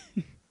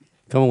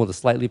 Come on with a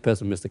slightly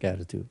pessimistic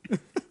attitude.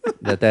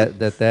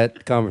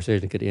 That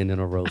conversation could end in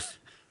a roast.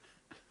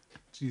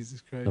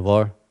 Jesus Christ.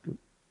 Navarre?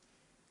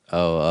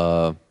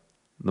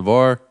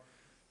 Navarre,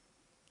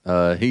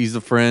 he's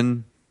a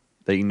friend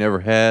that you never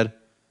had,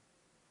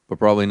 but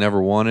probably never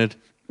wanted.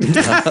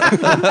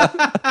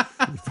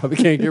 Probably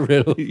can't get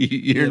rid of him.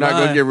 You're not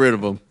going to get rid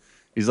of him.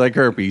 He's like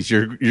herpes.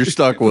 You're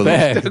stuck with him.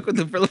 Bad. Stuck with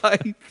it for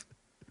life.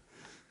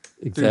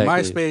 Through Exactly.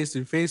 MySpace,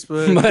 through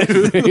Facebook,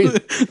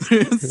 MySpace. through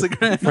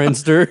Instagram,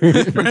 Friendster.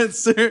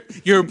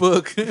 Friendster, your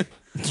book.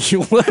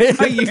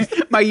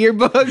 What? My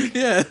yearbook.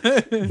 Yeah.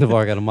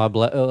 Navarre got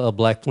a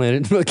Black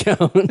Planet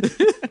account.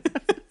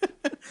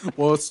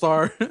 World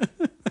Star.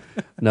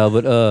 No,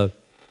 but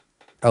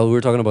we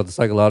were talking about the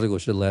psychological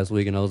shit last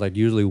week, and I was like,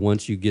 usually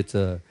once you get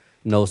to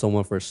know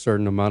someone for a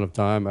certain amount of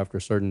time, after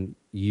certain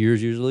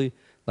years, usually,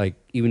 like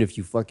even if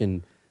you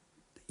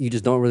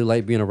just don't really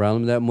like being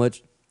around them that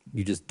much,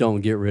 you just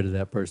don't get rid of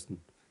that person.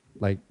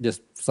 Like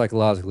just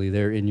psychologically,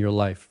 they're in your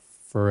life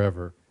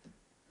forever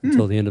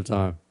until the end of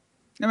time.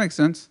 That makes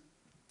sense.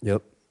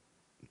 Yep.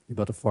 You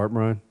about to fart,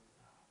 Brian?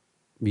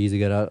 Beezy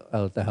got out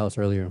of the house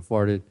earlier and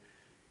farted.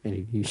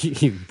 And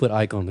he put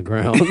Ike on the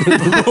ground.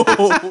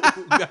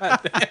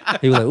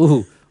 He was like,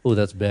 ooh,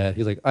 that's bad.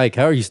 He's like, Ike,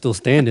 how are you still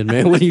standing,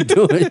 man? What are you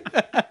doing?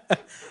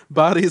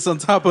 Bodies on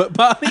top of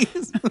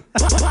bodies.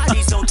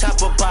 Bodies on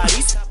top of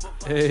bodies.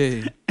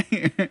 Hey.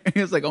 He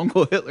was like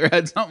Uncle Hitler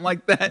had something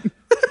like that.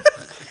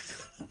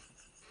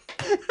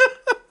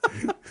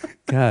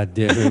 God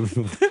damn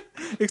it.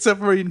 Except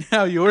for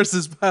now, yours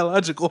is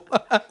biological.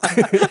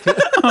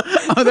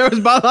 Oh, there was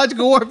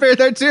biological warfare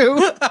there too.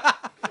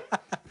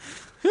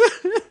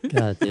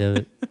 God damn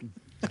it.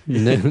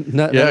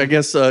 Yeah, I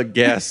guess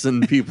gas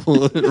and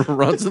people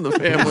runs in the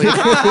family.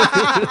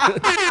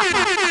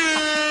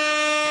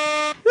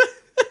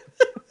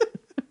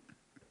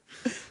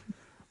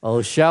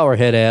 Oh, shower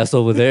head ass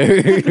over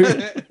there.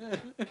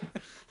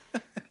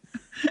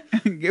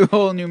 Give a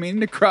whole new meaning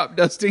to crop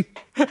dusting.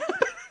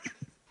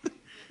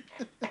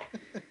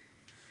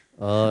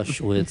 Oh,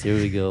 Schwitz. Here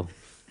we go.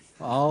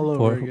 All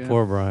over again.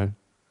 Poor Brian.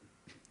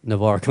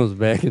 Navarre comes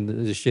back and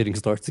the shitting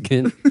starts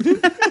again.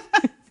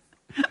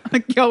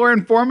 Like y'all were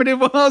informative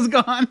while I was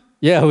gone.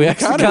 Yeah, we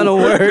actually kind of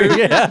were.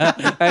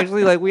 Yeah.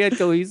 Actually, like we had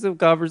cohesive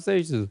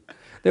conversations.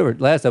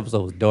 Last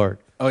episode was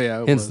dark. Oh,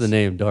 yeah. Hence the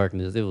name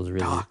Darkness. It was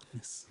really.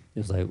 Darkness. It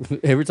was like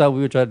every time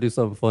we would try to do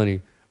something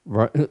funny,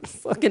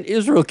 fucking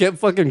Israel kept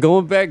fucking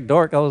going back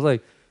dark. I was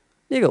like,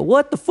 nigga,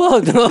 what the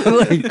fuck?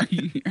 Like,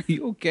 Are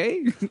you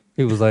okay?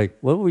 he was like,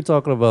 what were we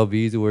talking about,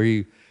 Beezy? Where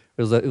it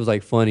was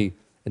like funny,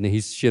 and then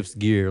he shifts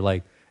gear.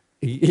 Like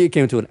he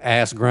came to an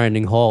ass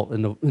grinding halt,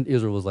 and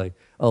Israel was like,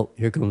 oh,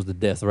 here comes the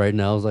death right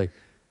now. I was like,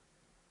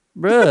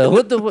 bruh,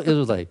 what the? It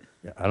was like,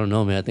 I don't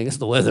know, man. I think it's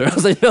the weather. I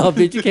was like, no,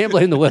 bitch, you can't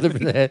blame the weather for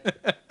that.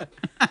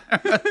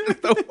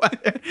 The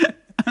weather.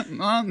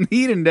 On the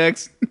heat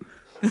index.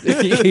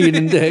 Heat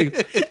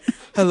index.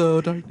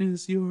 Hello,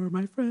 darkness, you're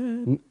my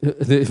friend.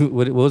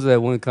 What was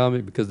that one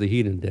comment? Because the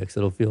heat index,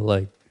 it'll feel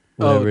like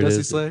whatever it Dusty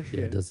is. Slay?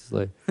 Yeah, Dusty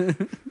Slay.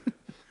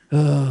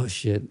 Oh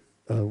shit!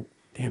 Damn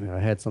it! I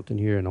had something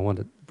here and I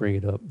wanted to bring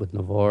it up with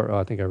Navarre. Oh,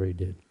 I think I already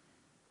did.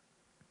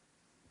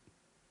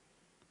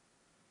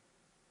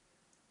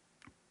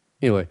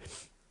 Anyway,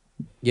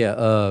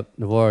 yeah,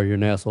 Navarre, you're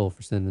an asshole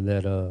for sending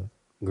that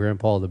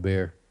Grandpa the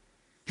Bear.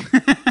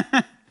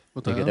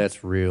 What the Nigga, hell?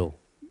 that's real.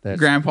 That's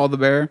Grandpa the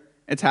bear.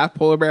 It's half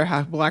polar bear,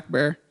 half black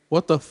bear.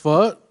 What the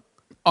fuck?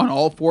 On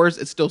all fours,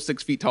 it's still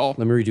 6 feet tall.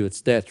 Let me read you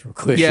its stats real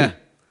quick. Yeah.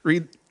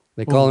 Read.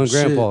 They call Oh, him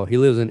Grandpa. shit. He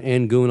lives in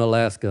Angoon,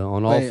 Alaska,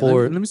 on all Wait,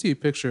 four. Let me see a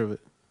picture of it.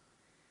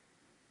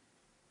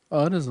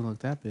 Oh, it doesn't look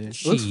that big.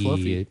 It looks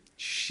fluffy.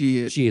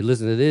 Shit. Shit,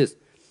 listen to this.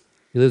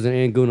 He lives in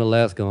Angoon,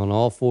 Alaska, on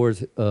all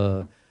fours.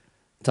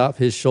 Top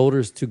his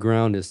shoulders to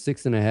ground is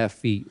 6.5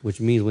 feet, which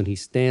means when he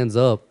stands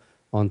up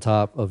on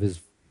top of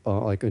his,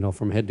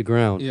 from head to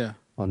ground, Yeah.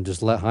 on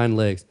just hind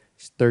legs,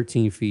 he's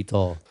 13 feet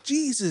tall.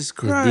 Jesus His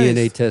Christ.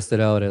 DNA tested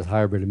out as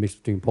hybrid, a mix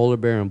between polar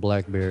bear and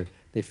black bear.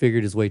 They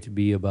figured his weight to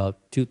be about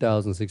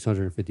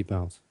 2,650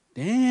 pounds.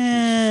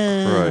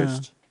 Damn.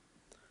 Christ.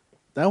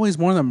 That weighs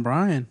more than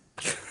Brian.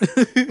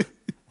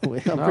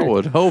 I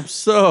would hope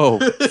so.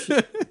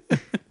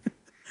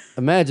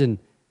 Imagine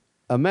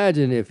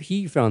if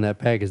he found that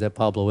package that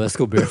Pablo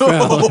Escobar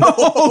found.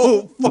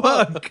 Oh,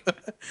 fuck.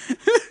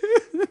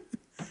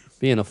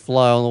 Being a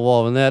fly on the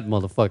wall, and that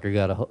motherfucker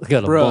got a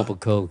Bruh. bump of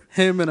coke.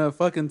 Him in a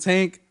fucking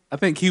tank. I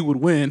think he would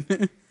win.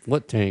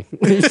 What tank?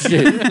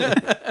 Shit.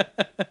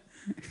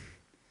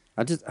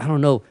 I don't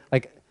know.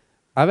 Like,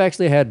 I've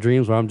actually had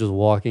dreams where I'm just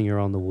walking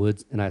around the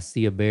woods and I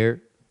see a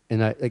bear,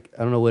 and I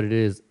don't know what it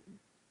is.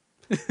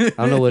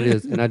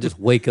 And I just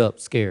wake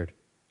up scared.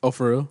 Oh,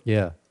 for real?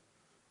 Yeah.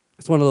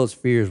 It's one of those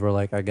fears where,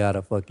 like, I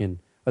gotta fucking.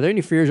 Are there any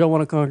fears y'all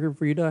want to conquer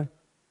before you die?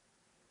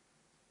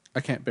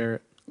 I can't bear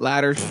it.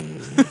 Ladders.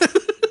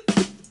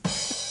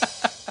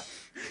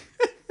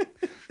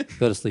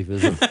 Go to sleep,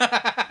 Israel.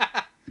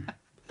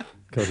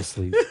 Go to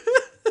sleep.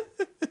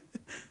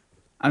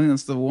 I think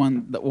that's the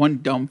one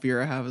dumb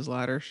fear I have is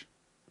ladders.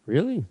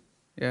 Really?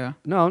 Yeah.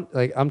 No,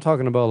 like I'm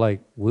talking about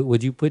like,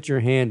 would you put your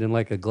hand in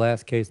like a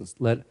glass case and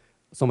let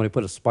somebody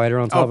put a spider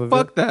on top Oh, of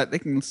fuck it? that. They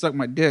can suck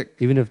my dick.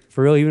 Even if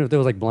there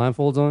was like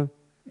blindfolds on?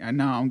 Yeah,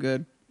 no, I'm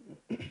good.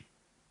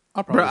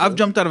 I'll probably Bro, I've do it.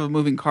 jumped out of a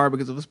moving car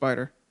because of a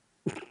spider.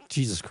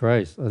 Jesus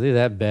Christ. Are they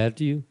that bad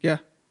to you? Yeah.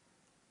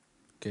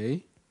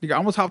 Okay. I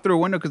almost hopped through a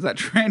window because that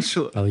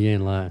tarantula. Oh, you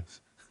ain't lying.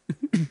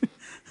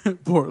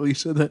 Poor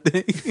Alicia that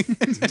day.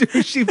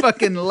 Dude, she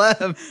fucking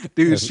left.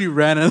 Dude, she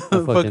ran out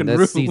of the fucking That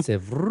room. seat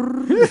said,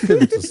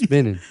 it was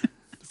spinning.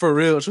 For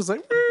real. She was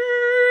like,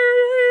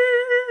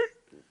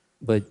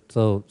 But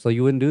so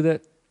you wouldn't do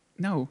that?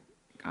 No,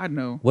 God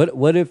no.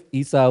 What if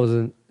Esai was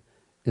in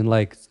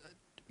like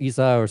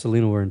Esai or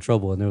Selena were in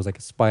trouble and there was like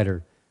a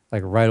spider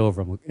like right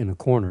over them in a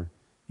corner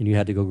and you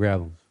had to go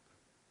grab them?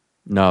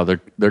 No,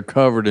 they're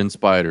covered in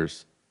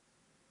spiders.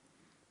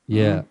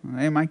 Yeah.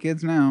 Hey, my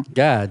kids now.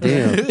 God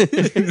damn.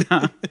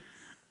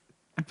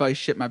 I probably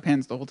shit my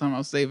pants the whole time I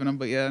was saving them,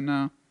 but yeah,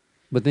 no.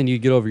 But then you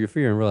get over your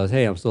fear and realize,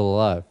 hey, I'm still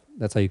alive.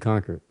 That's how you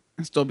conquer it.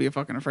 I'd still be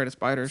fucking afraid of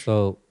spiders.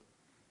 So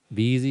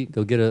be easy.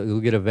 Go get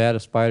a vat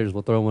of spiders.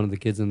 We'll throw one of the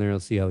kids in there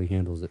and see how he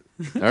handles it.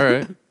 All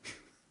right.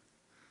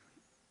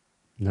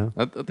 No?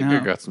 I think No. I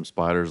got some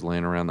spiders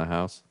laying around the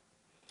house.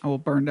 I will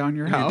burn down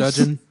your in your house.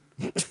 dungeon.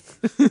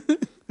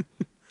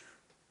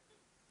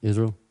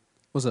 Israel?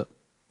 What's up?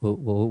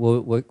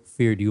 What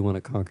fear do you want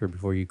to conquer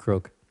before you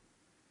croak?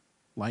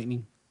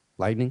 Lightning.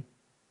 Lightning?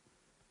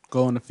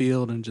 Go in the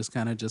field and just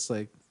kind of just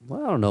like,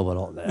 Well, I don't know about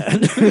all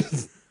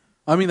that.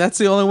 I mean, that's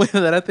the only way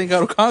that I think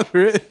I'll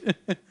conquer it.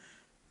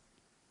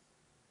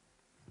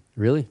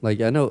 Really? Like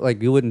I know,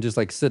 like you wouldn't just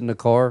like sit in a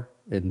car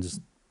and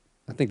just.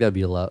 I think that'd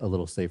be a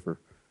little safer.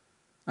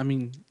 I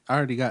mean, I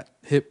already got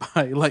hit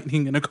by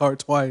lightning in a car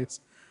twice.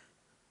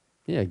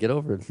 Yeah, get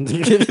over it.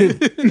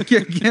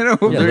 Get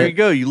over Yeah, There that- you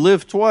go. You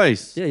live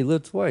twice. Yeah, you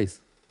lived twice.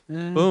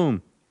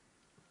 Boom.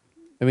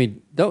 I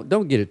mean,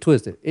 don't get it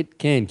twisted. It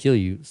can kill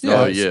you.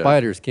 Oh, yeah.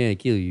 Spiders can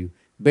kill you.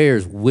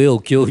 Bears will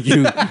kill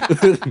you.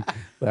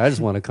 But I just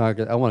want to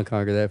conquer. I want to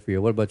conquer that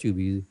fear. What about you,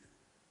 Beezy?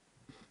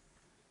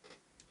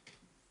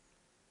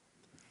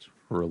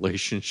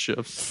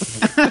 Relationships.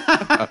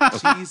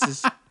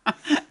 Jesus.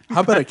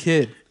 How about a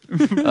kid?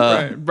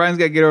 Brian's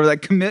got to get over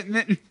that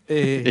commitment.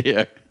 Hey,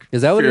 Yeah.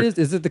 Is that what it Fear. is?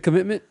 Is it the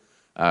commitment?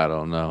 I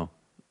don't know.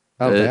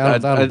 I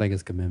don't I- think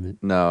it's commitment.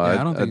 No, yeah,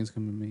 I don't think it's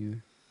coming to me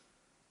either.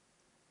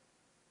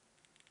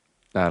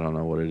 I don't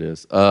know what it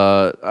is.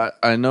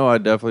 I know I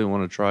definitely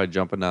want to try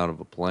jumping out of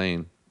a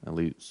plane at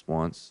least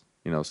once.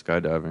 You know,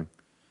 skydiving.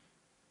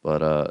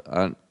 But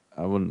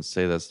I wouldn't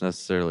say that's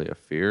necessarily a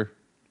fear.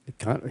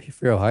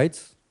 Fear of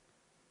heights?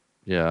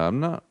 Yeah, I'm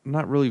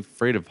not really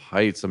afraid of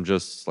heights. I'm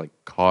just like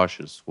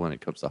cautious when it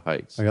comes to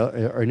heights.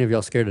 Are any of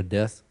y'all scared of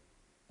death?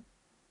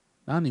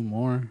 Not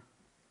anymore.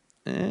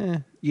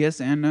 Yes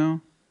and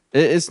no.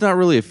 It's not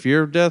really a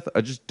fear of death.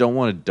 I just don't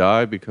want to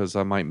die because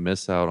I might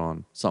miss out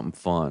on something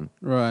fun,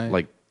 Right.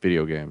 like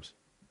video games.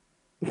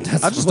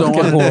 That's I just don't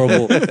fucking wanna-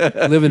 horrible.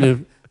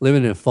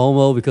 living in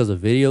FOMO because of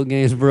video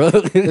games, bro.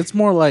 It's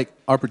more like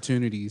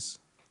opportunities.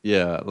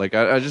 Yeah, like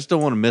I just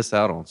don't want to miss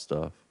out on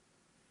stuff.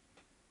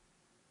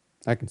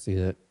 I can see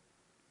that.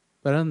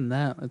 But other than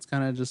that, it's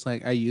kind of just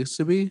like I used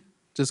to be.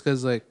 Just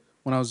because, like,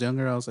 when I was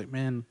younger, I was like,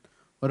 man,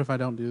 what if I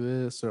don't do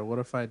this? Or what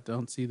if I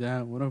don't see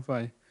that? What if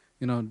I,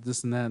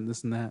 this and that and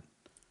this and that?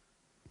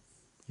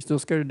 You still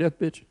scared of death,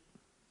 bitch?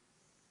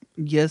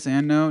 Yes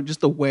and no. Just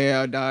the way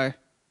I die.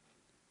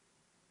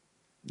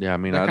 Yeah, I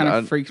mean, That kind I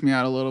of freaks me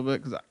out a little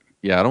bit. Cause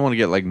don't want to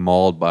get like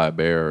mauled by a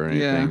bear or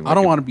anything. Yeah. Like, I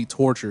don't want to be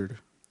tortured.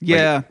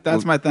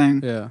 that's my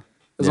thing. Yeah.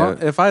 Yeah.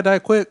 If I die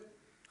quick,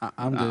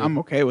 I'm good. I'm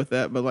okay with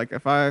that. But like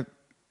if I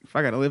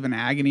got to live in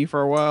agony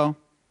for a while,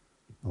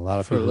 A lot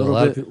of For a people.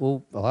 little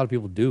bit. A lot of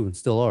people do and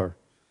still are.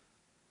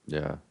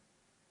 Yeah,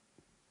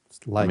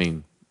 It's life. I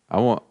mean, I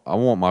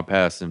want my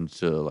passing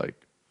to like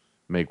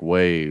make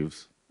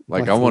waves.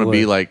 Like Like I want to for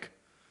be what? like,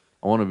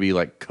 I want to be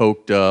like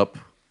coked up,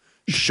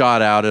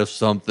 shot out of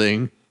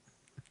something.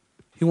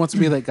 He wants to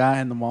be that guy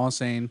in the mall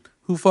saying,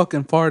 "Who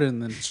fucking farted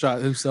and then shot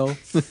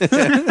himself?"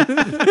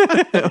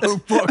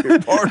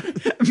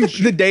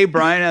 the day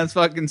Brian has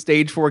fucking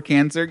stage 4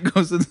 cancer,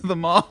 goes into the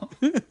mall.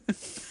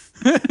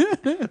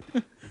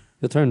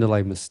 He'll turn to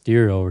like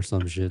Mysterio or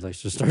some shit. Like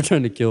just start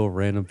trying to kill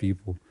random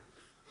people.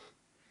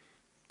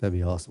 That'd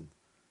be awesome.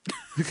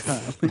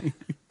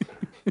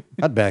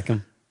 I'd back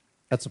him.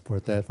 I'd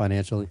support that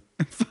financially.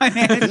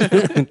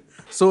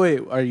 So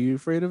wait, are you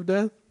afraid of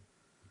death?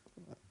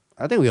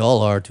 I think we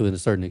all are to a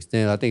certain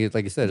extent. I think it's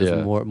like you said, it's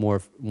Yeah.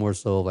 more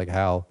so like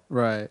how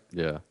Right.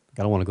 Yeah,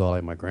 I don't want to go out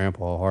like my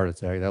grandpa, a heart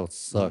attack. That would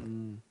suck.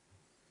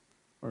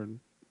 Or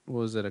what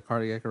was it, a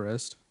cardiac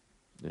arrest?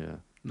 yeah.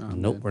 No.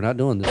 I'm Nope, good. we're not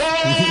doing this.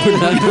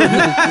 Not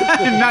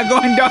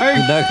going dark.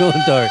 We're not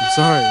going dark.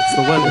 Sorry, it's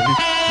the weather.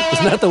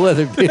 It's not the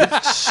weather,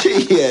 bitch.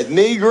 Shit,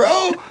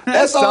 Negro.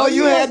 That's all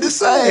you had to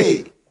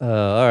say.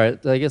 All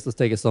right, I guess let's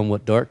take it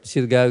somewhat dark. You see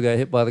the guy who got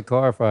hit by the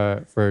car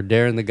for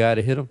daring the guy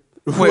to hit him?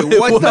 Wait,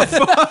 what the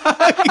fuck?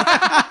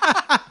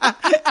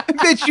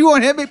 Bitch, you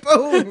won't hit me.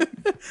 Boom.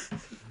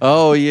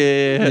 Oh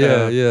yeah.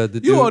 yeah. The You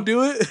dude- won't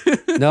do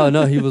it.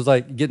 No, he was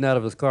like getting out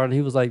of his car and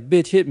he was like,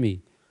 "Bitch, hit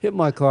me. Hit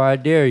my car. I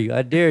dare you.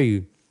 I dare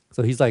you."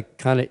 So he's like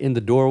kind of in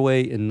the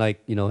doorway and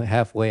like,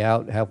 halfway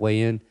out,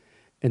 halfway in.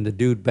 And the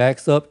dude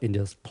backs up and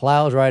just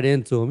plows right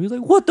into him. He's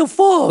like, "What the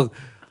fuck?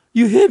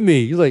 You hit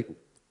me." He's like,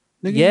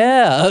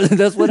 "Yeah,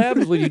 that's what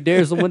happens when you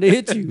dare someone to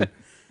hit you."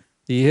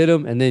 He hit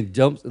him and then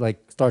jumps,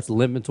 like starts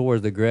limping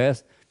towards the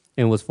grass.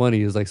 And what's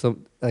funny is like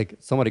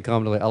somebody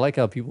commented like, I like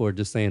how people are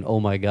just saying, "Oh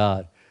my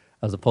god,"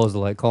 as opposed to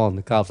like calling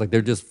the cops. Like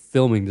they're just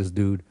filming this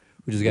dude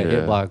who just got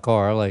hit by a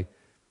car. Like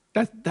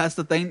That's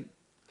the thing.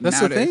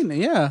 That's nowadays. the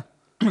thing. Yeah.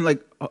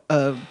 Like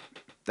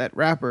that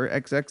rapper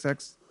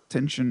XXX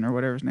Tension or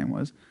whatever his name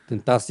was.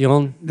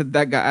 Tentacion.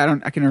 That guy,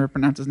 I can never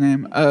pronounce his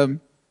name.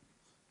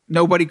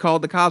 Nobody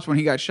called the cops when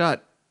he got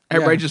shot.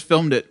 Everybody just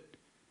filmed it.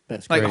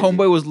 That's like crazy.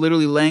 Homeboy was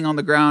literally laying on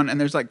the ground, and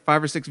there's like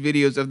 5 or 6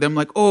 videos of them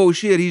like, oh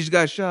shit, he just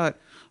got shot.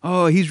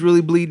 Oh, he's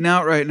really bleeding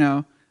out right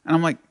now. And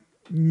I'm like,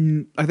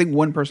 I think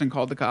one person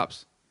called the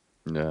cops,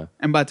 Yeah.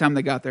 and by the time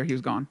they got there, he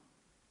was gone.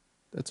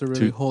 That's a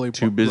really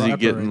Too busy rapper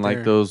getting right like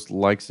there. those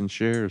likes and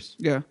shares.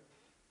 Yeah.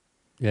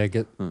 Yeah,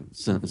 go Go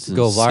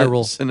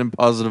viral. Sending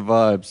positive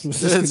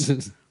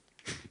vibes.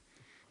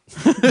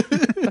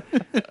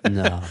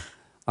 No,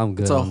 I'm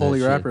good. It's a on that holy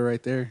shit. rapper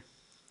right there.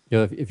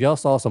 Yo, if y'all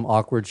saw some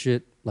awkward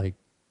shit, like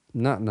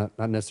not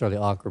necessarily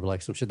awkward, but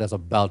like some shit that's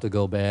about to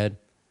go bad,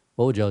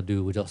 what would y'all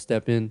do? Would y'all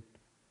step in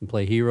and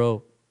play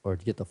hero, or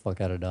get the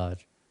fuck out of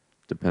Dodge?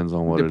 Depends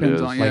on what Depends it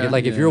is. on- yeah.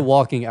 Like if you're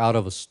walking out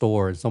of a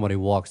store and somebody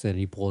walks in and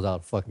he pulls out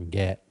a fucking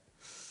gat.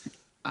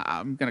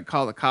 I'm gonna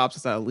call the cops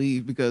as I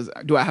leave because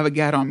do I have a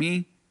gat on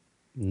me?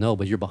 No,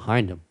 but you're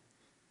behind him.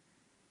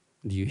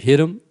 Do you hit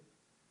him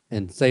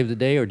and save the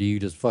day, or do you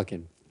just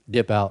fucking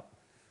dip out?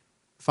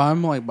 If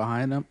I'm like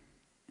behind him,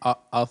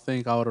 I'll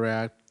think I would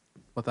react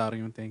without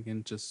even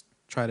thinking. Just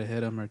try to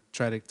hit him or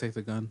try to take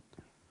the gun.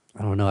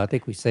 I don't know. I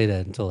think we say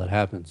that until it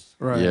happens.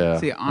 Right. Yeah.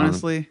 See,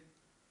 honestly,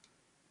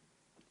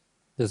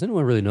 Does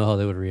anyone really know how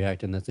they would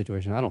react in that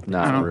situation? I don't think.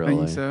 Not I don't really.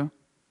 think so.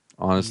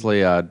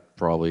 Honestly, I'd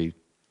probably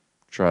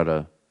try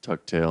to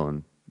tuck tail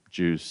and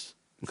juice.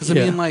 Because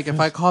Yeah. I mean, like, if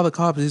I call the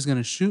cops, he's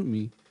gonna shoot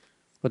me.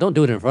 But don't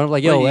do it in front of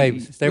like, yo, But hey, he-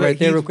 stay but right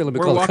there he's- real quick. Let me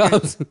we're call walking, the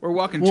cops. We're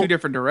walking Well, two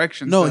different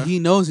directions. No, so- he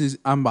knows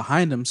I'm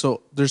behind him.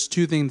 So there's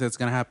two things that's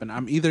gonna happen.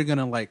 I'm either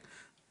gonna like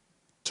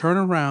turn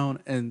around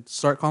and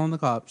start calling the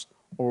cops,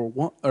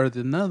 or the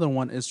another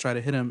one is try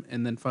to hit him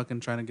and then fucking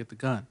trying to get the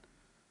gun.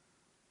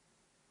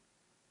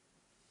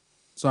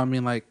 So I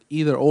mean, like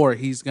either or,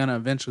 he's gonna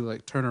eventually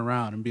like turn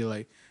around and be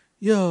like,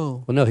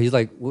 "Yo, Well, no, he's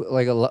like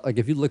a lot, like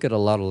if you look at a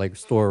lot of like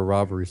store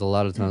robberies, a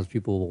lot of times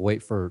people will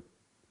wait for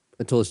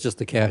until it's just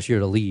the cashier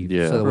to leave,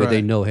 Yeah. so that way they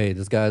Right. know, hey,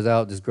 this guy's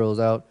out, this girl's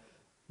out.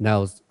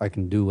 Now I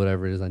can do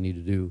whatever it is I need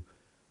to do.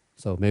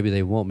 So maybe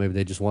they won't. Maybe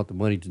they just want the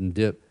money to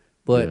dip.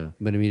 But Yeah.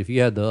 but I mean, if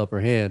you had the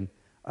upper hand,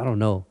 I don't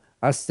know.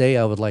 I say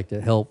I would like to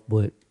help,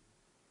 but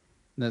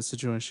in that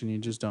situation, you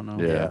just don't know."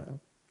 Yeah.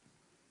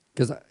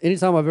 because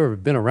anytime I've ever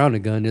been around a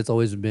gun, it's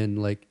always been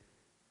like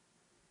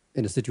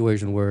in a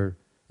situation where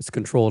it's a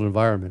controlled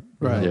environment.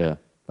 you Right. know? Yeah.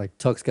 Like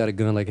Tuck's got a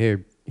gun. Like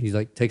here, he's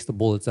like takes the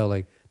bullets out.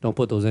 Like don't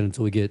put those in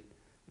until we get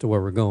to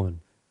where we're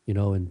going. You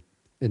know, and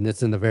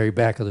it's in the very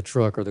back of the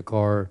truck or the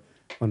car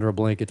under a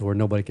blanket to where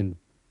nobody can.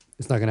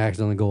 It's not gonna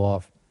accidentally go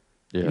off.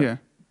 Yeah. yeah.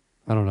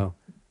 I don't know.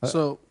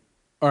 So,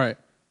 all right,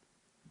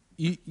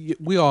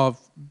 we all have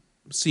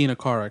seen a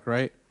car wreck,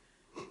 right?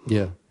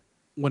 Yeah.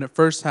 When it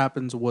first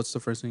happens, what's the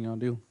first thing y'all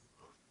do?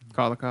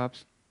 Call the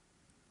cops.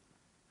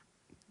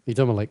 You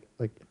talking about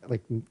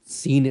like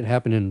seeing it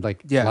happen in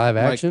like live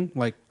like- action?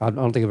 Like, I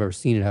don't think I've ever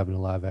seen it happen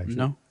in live action.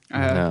 no. I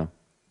have. No.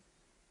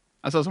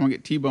 I saw someone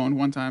get T-boned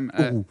one time.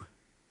 Ooh.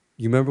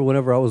 You remember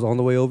whenever I was on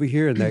the way over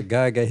here and that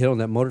guy got hit on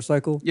that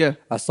motorcycle? Yeah.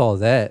 I saw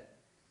that.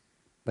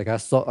 Like I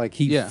saw, like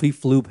he Yeah.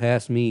 flew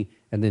past me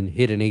and then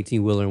hit an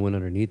 18-wheeler and went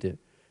underneath it.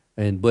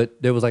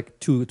 But there was like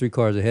 2 or 3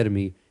 cars ahead of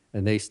me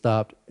and they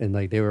stopped and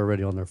like they were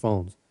already on their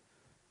phones.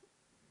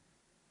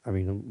 I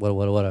mean, what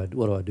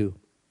do I do?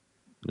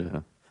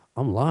 Yeah.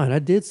 I'm lying. I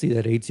did see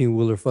that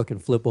 18-wheeler fucking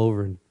flip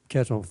over and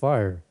catch on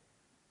fire.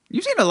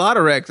 You've seen a lot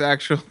of wrecks,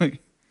 actually.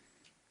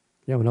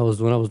 Yeah, when I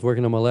was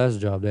working on my last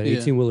job, that Yeah.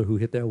 18-wheeler who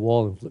hit that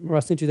wall and flipped. Remember I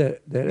sent you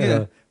that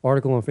Yeah.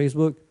 article on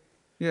Facebook?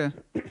 Yeah.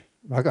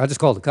 I just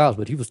called the cops,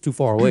 but he was too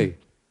far away.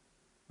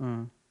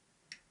 Uh,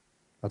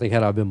 I think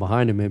had I been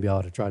behind him, maybe I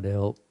would have tried to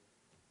help.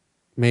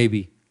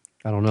 Maybe.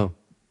 I don't know.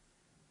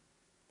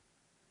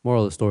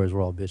 Moral of the story is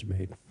we're all bitch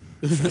made.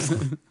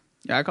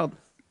 Yeah, I called.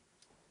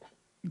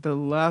 The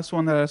last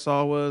one that I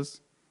saw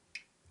was,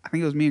 I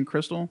think it was me and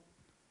Crystal.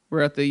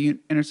 We're at the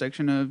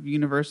intersection of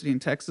University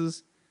and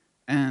Texas,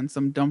 and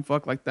some dumb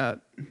fuck like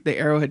that. The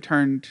arrow had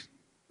turned,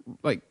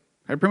 like,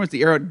 had pretty much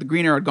the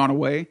green arrow had gone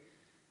away,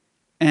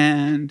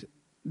 and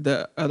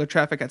the other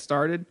traffic had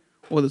started.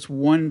 Well, this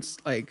one,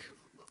 like,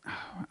 I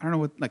don't know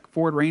what, like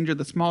Ford Ranger,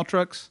 the small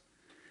trucks.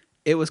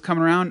 It was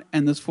coming around,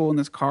 and this fool in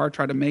this car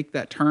tried to make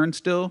that turn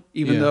still,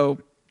 even Yeah. though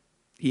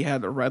he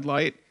had the red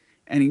light,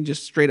 and he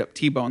just straight up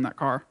T-boned that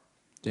car.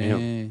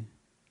 dang.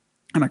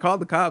 And I called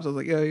the cops. I was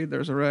like, "Yeah,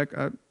 there's a wreck.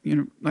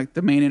 Like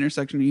the main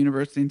intersection of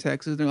University in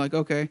Texas." They're like,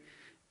 "Okay."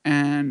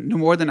 And no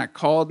more than I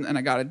called and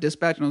I got a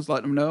dispatch and I was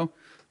letting them know.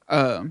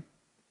 A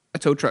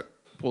tow truck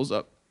pulls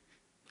up,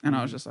 and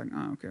I was just like,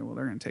 "Oh, okay. Well,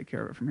 they're gonna take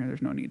care of it from here.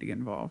 There's no need to get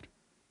involved."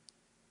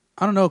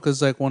 I don't know,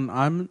 cause like when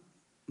I'm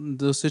in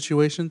those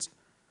situations,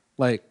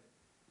 like,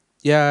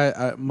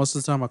 yeah, most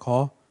of the time I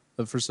call,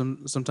 But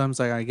sometimes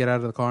like I get out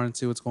of the car and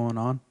see what's going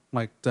on,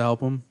 like to help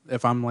them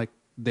if I'm like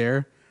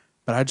there,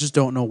 but I just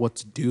don't know what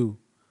to do.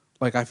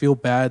 Like I feel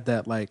bad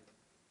that like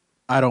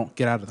I don't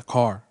get out of the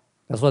car.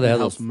 That's why they have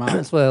help those. 'em out.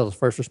 That's why they have those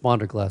first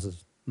responder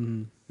classes.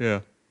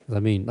 Yeah. 'Cause I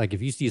mean, like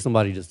if you see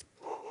somebody just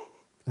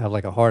have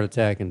like a heart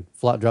attack and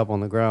flat drop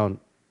on the ground,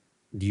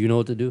 do you know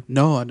what to do?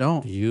 No, I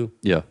don't. Do you?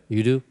 Yeah.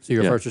 You do? So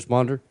you're a Yeah. first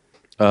responder?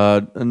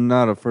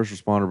 Not a first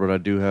responder, but I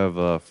do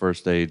have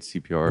first aid,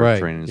 CPR Right.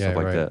 training and Yeah, stuff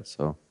like right. that.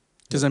 So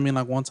Because I mean,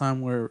 like one time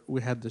where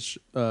we had this,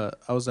 I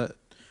was at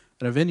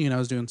a venue and I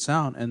was doing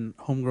sound, and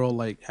homegirl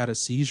like had a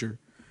seizure,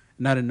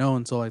 and I didn't know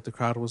until like the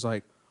crowd was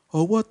like,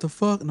 "Oh, what the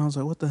fuck?" And I was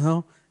like, "What the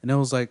hell?" And it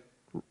was like,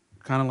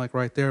 kind of like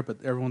right there, but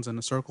everyone's in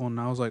a circle, and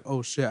I was like,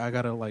 "Oh shit, I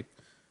gotta like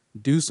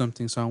do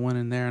something." So I went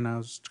in there and I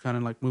was kind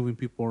of like moving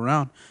people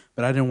around,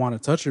 but I didn't want to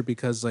touch her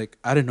because like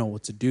I didn't know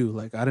what to do.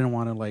 Like I didn't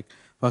want to like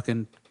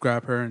fucking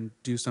grab her and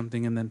do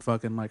something, and then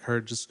fucking like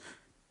her just.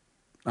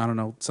 I don't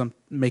know,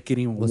 make it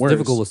even Well, it's worse.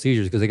 difficult with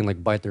seizures because they can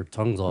like bite their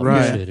tongues off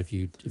Right. and shit if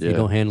you Yeah.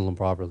 don't handle them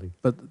properly.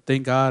 But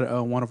thank God,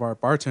 one of our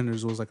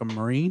bartenders was like a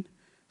Marine,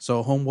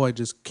 so homeboy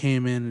just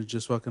came in and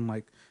just fucking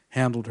like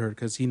handled her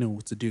because he knew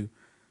what to do.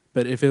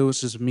 But if it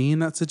was just me in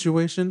that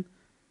situation,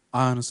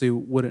 I honestly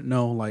wouldn't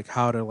know like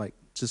how to like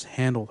just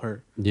handle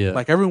her. Yeah.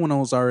 Like everyone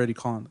was already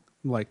calling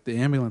like the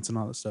ambulance and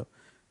all that stuff,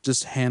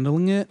 just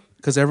handling it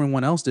because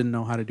everyone else didn't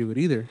know how to do it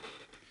either.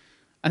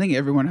 I think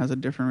everyone has a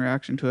different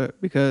reaction to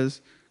it because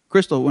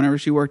Crystal, whenever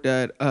she worked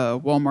at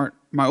Walmart,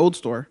 my old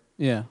store,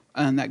 Yeah.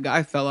 and that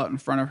guy fell out in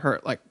front of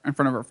her, like in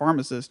front of her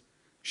pharmacist,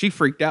 she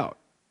freaked out.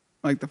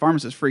 Like the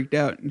pharmacist freaked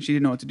out and she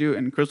didn't know what to do.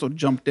 And Crystal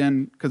jumped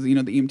in because the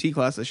EMT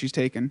class that she's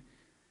taken,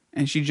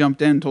 and she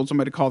jumped in, told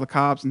somebody to call the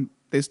cops, and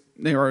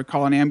they were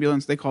calling an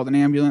ambulance. They called an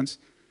ambulance,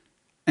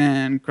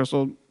 and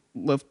Crystal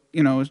was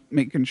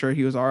making sure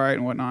he was all right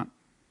and whatnot.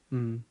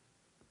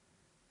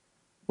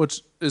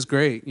 Which is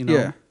great, you know.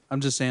 Yeah. I'm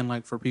just saying,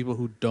 like for people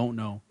who don't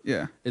know,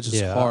 Yeah, it's just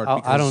Yeah, hard.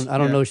 I don't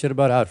because- know shit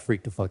about it. I'd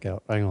freak the fuck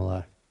out. I ain't gonna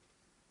lie.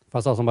 If I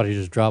saw somebody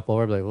just drop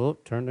over, I'd be like, well,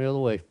 turn the other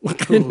way.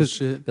 Oh,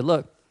 shit. Good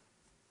luck.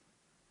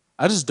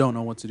 I just don't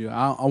know what to do.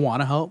 I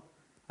want to help.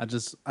 I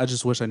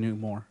just wish I knew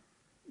more.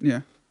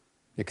 yeah.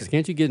 Yeah, because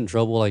can't you get in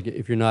trouble like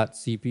if you're not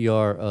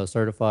CPR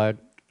certified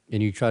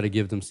and you try to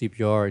give them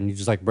CPR and you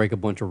just like break a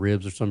bunch of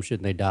ribs or some shit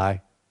and they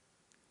die?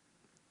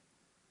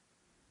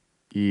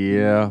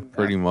 yeah,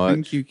 pretty I think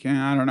much. you can.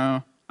 I don't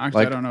know. Actually,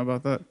 I Like- don't know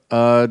about that.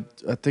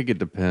 I think it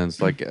depends.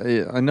 Like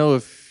I know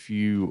if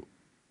you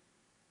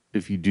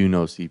do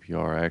know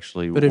CPR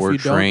actually But if or you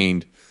don't-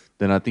 trained,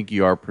 then I think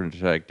you are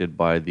protected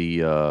by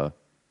the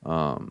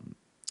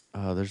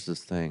there's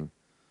this thing,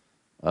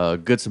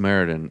 Good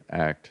Samaritan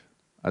Act.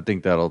 I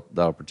think that'll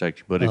protect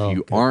you. But if Oh,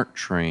 you okay. aren't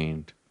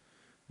trained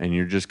and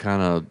you're just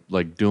kind of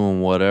like doing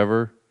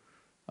whatever,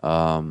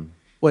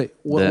 Wait,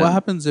 what Then-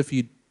 happens if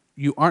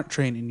you aren't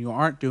trained and you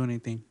aren't doing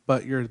anything,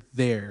 but you're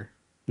there?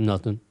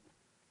 Nothing.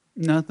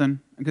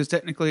 Nothing, because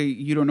technically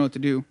you don't know what to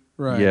do.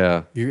 Right.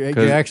 yeah, You're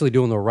 'Cause- actually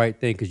doing the right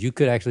thing because you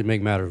could actually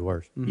make matters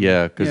worse.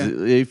 Yeah, because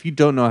Yeah. if you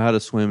don't know how to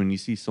swim and you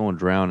see someone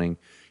drowning,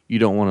 you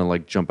don't want to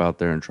like jump out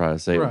there and try to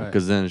save them Right.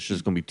 because then it's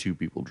just going to be two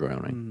people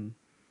drowning.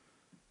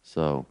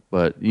 So,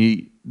 but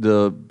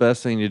the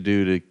best thing to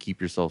do to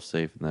keep yourself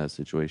safe in that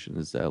situation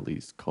is to at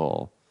least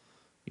call,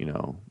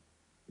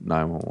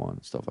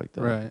 911 stuff like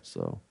that. Right.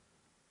 So,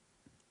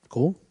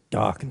 Cool.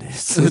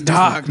 Darkness. The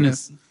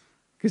darkness.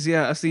 Because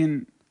I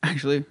seen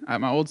actually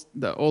at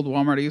the old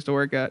Walmart I used to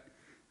work at.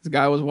 This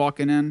guy was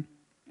walking in,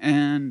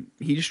 and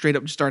he just straight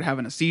up just started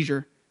having a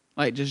seizure,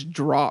 like just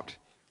dropped,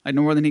 like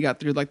no more than he got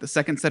through like the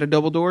second set of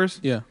double doors.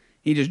 Yeah.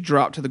 He just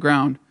dropped to the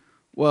ground.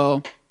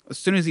 Well, as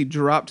soon as he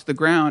dropped to the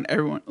ground,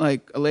 everyone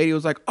like a lady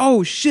was like,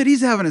 "Oh shit,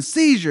 he's having a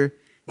seizure."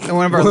 And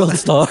one of our World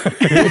star.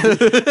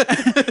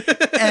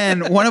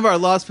 and one of our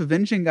loss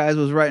prevention guys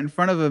was right in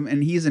front of him,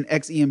 and he's an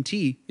ex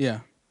EMT. Yeah.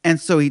 And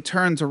so he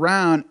turns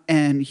around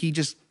and he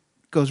just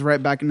goes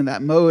right back into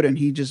that mode, and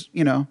he just,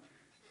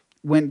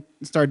 went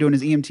and started doing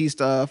his EMT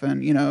stuff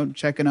and,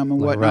 checking them and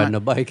Like whatnot. riding a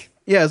bike.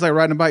 Yeah, it's like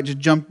riding a bike, just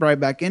jumped right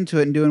back into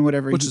it and doing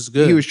whatever Which he, is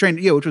good. he was trained.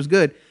 Yeah, which was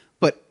good.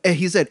 But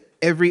he said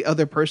every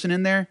other person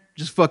in there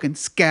just fucking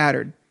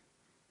scattered.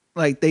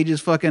 Like they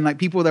just fucking, like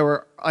people that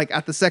were like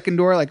at the second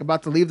door, like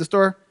about to leave the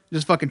store,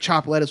 just fucking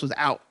chopped lettuce was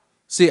out.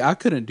 See, I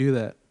couldn't do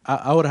that.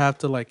 I would have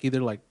to like either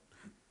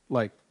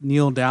like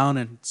kneel down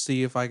and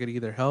see if I could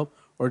either help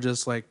or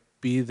just like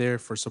be there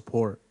for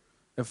support.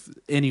 If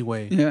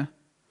anyway. Yeah.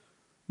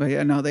 But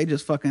yeah, no, they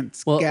just fucking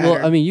Well,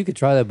 scattered. I mean, you could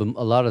try that, but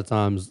a lot of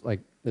times, like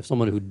if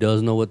someone who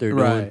does know what they're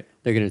doing, Right.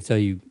 they're gonna tell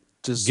you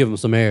Just- give them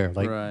some air,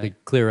 like Right. they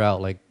clear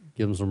out, like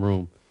give them some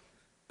room.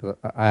 'Cause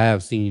I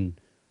have seen.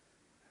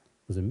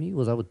 Was it me?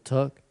 Was I with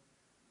Tuck?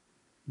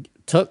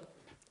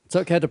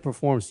 Tuck had to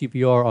perform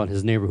CPR on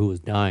his neighbor who was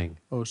dying,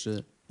 Oh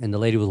shit. and the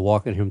lady was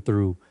walking him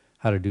through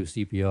how to do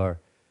CPR,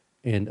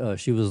 and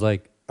she was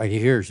like, I could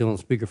hear her. She was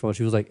on speakerphone.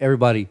 She was like,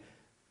 "Everybody,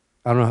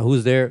 I don't know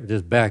who's there.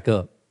 Just back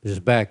up.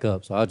 Just back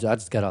up." So I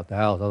just got out the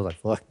house. I was like,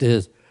 "Fuck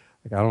this!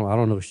 Like I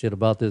don't know shit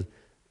about this."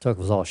 Tuck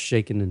was all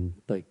shaking and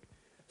like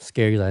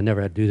scary. Like, I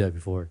never had to do that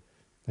before.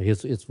 Like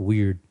it's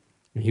weird.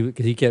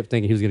 Because he kept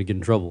thinking he was gonna get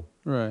in trouble.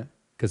 Right.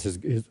 Because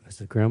his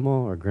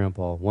grandma or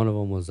grandpa, one of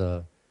them was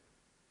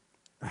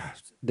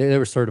they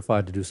were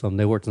certified to do something.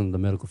 They worked in the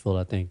medical field,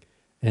 I think,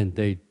 and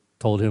they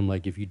told him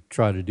like if you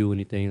try to do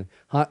anything,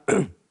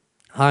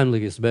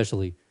 Heimlich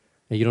especially,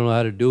 and you don't know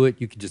how to do it,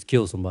 you could just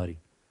kill somebody.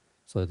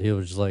 So he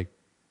was just like,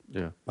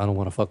 Yeah. I don't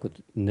want to fuck with.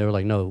 And they were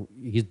like, no,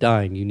 he's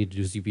dying. You need to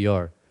do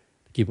CPR.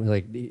 To keep him,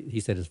 like he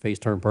said, his face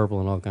turned purple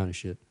and all kind of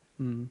shit.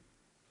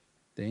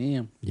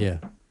 Damn. Yeah.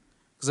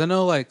 Because I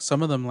know like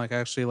some of them like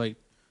actually like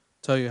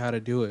tell you how to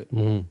do it.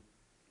 Mm-hmm.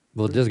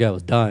 Well, this guy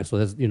was dying, so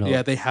that's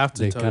Yeah, they have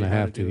to. They tell kind you of how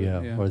have to, do it,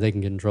 yeah, or they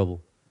can get in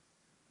trouble.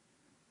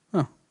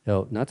 Huh.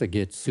 Yo, not to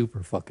get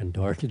super fucking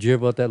dark. Did you hear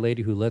about that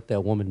lady who let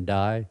that woman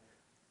die?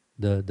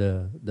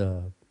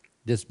 The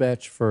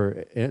dispatch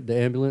for the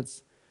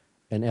ambulance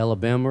in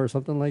Alabama or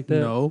something like that.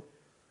 No.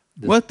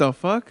 What the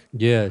fuck?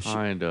 Yeah,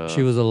 Kinda.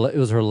 She was it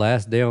was her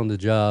last day on the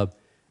job,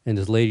 and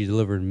this lady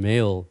delivered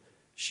mail.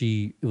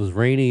 It was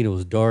raining, it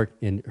was dark,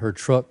 and her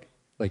truck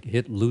like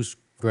hit loose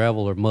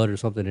gravel or mud or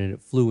something, and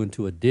it flew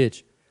into a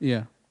ditch.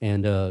 Yeah.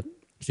 And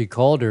she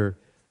called her,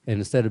 and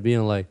instead of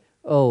being like,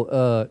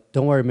 "Oh,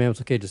 don't worry, ma'am,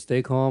 it's okay, just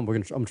stay calm.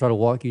 I'm trying to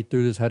walk you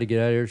through this, how to get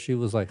out of here." She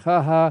was like,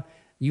 "Ha ha,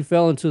 you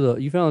fell into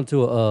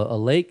a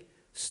lake,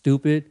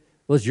 stupid.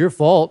 Well, it's your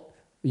fault.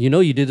 You know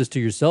you did this to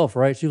yourself,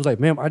 right?" She was like,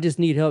 "Ma'am, I just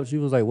need help." She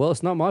was like, "Well,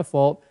 it's not my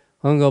fault."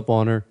 Hung up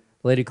on her.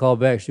 The lady called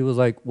back. She was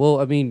like,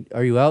 "Well, I mean,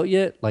 are you out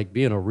yet?" Like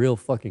being a real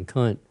fucking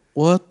cunt.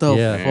 What the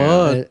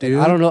fuck, And dude?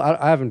 I don't know.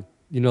 I haven't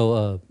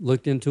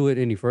looked into it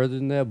any further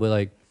than that, but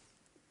like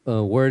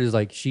word is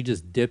like she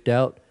just dipped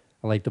out.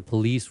 And like the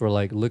police were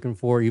like looking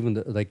for her, even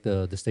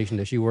the station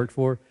that she worked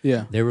for.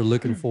 Yeah. They were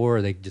looking for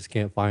her. They just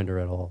can't find her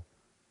at all.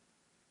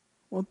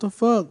 What the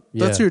fuck?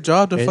 Yeah. That's your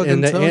job to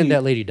fucking tell you.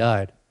 that lady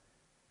died.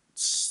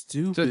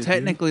 Stupid. So dude.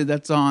 technically,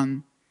 that's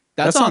on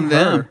them.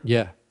 her.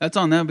 Yeah. That's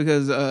on them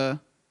because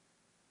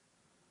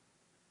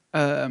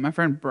my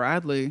friend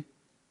Bradley,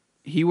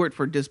 he worked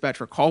for dispatch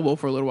for Caldwell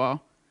for a little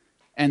while,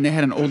 and they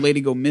had an old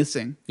lady go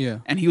missing. Yeah.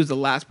 And he was the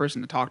last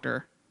person to talk to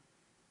her.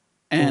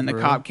 And the for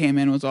cop came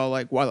in and was all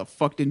like, "Why the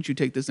fuck didn't you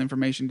take this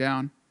information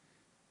down?"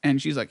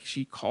 And she's like,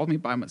 "She called me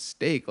by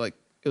mistake. Like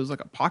it was like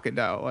a pocket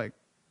dial. Like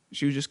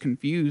she was just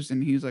confused."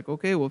 And he was like,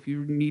 "Okay, well if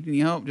you need any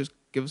help, just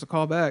give us a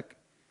call back."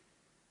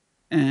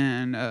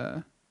 And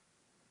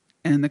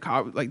the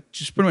cop like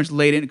just pretty much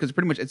laid in because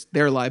pretty much it's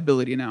their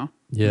liability now.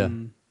 Yeah.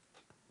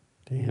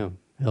 Damn.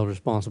 Held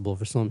responsible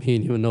for something he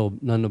didn't even know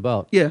nothing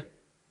about. Yeah.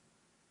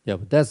 Yeah,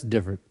 but that's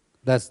different.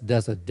 That's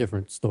a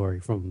different story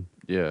from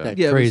Yeah. that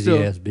Yeah, but crazy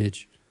still- ass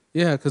bitch.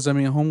 Yeah, because I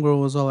mean,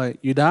 homegirl was all like,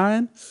 "You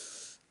dying?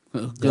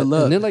 Good Yeah,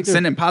 luck." and then, like,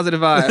 Sending positive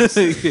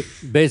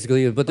vibes.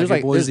 basically, but there's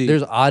Like a there's, Boise.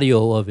 there's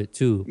audio of it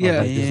too. Of,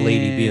 Yeah. like this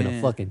lady being a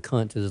Yeah. fucking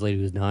cunt to this lady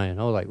who's dying.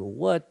 I was like,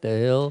 what the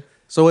hell?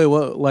 So wait,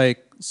 what?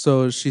 Like,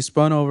 so she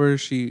spun over.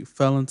 She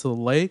fell into the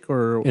lake,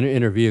 or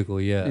In her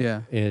vehicle, yeah.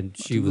 Yeah. And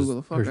she to was Google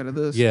the fuck out of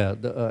this. Yeah,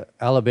 the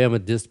Alabama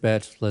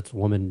dispatch lets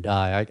woman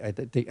die.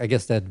 I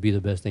guess that'd be the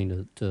best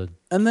thing to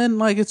and then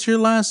like it's your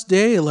last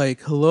day.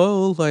 Like,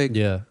 hello, like,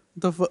 yeah.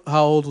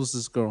 how old was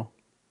this girl?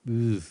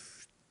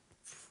 Oof.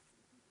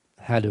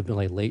 Had to have been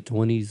like late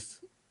 20s,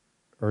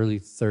 early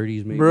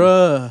 30s maybe.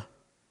 Bruh. You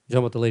talking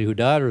about the lady who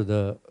died or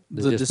the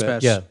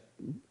dispatch. Yeah.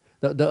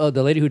 The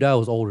lady who died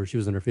was older. She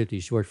was in her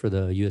 50s. She worked for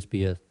the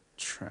USPS.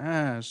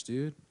 Trash,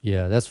 dude.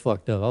 Yeah, that's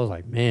fucked up. I was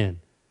like, man,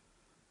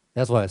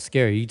 that's why it's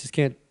scary. You just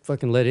can't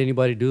fucking let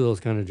anybody do those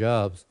kind of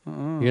jobs.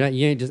 You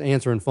ain't just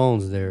answering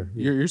phones there.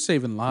 You're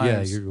saving Yeah,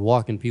 lives. you're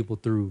walking people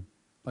through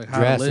like how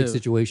to drastic live.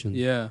 situations.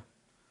 Yeah.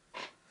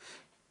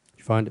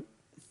 You find it?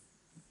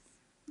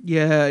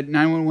 Yeah,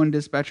 911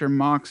 dispatcher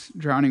mocks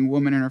drowning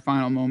woman in her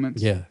final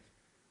moments. Yeah.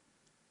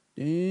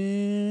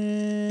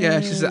 Yeah,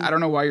 she said, "I don't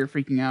know why you're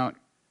freaking out.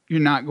 You're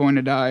not going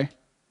to die."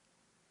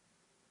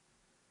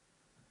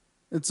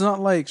 It's not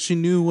like she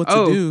knew what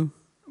Oh. to do.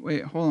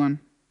 Wait, hold on.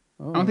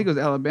 I don't think it was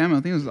Alabama.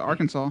 I think it was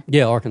Arkansas.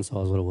 Yeah,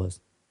 Arkansas is what it was.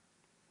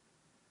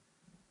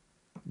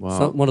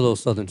 Wow. One of those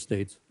southern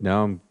states.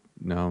 Now I'm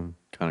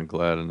kind of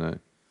glad in it.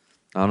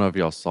 I don't know if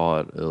y'all saw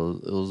it. It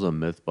was a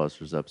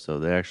MythBusters episode.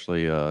 They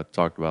actually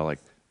talked about like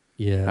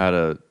Yeah. how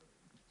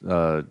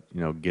to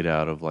get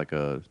out of like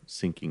a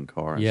sinking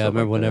car. And Yeah, I stuff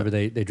remember like whenever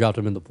that. they dropped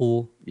him in the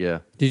pool. Yeah.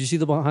 Did you see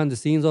the behind the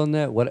scenes on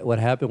that? What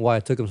happened? Why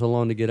it took him so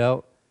long to get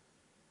out?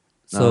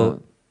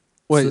 So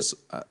Wait, so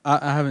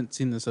I haven't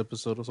seen this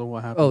episode. So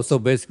what happened? so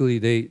basically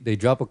they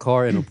drop a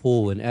car in a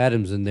pool and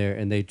Adam's in there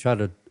and they try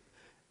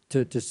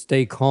to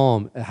stay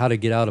calm at how to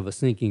get out of a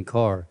sinking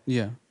car.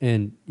 Yeah.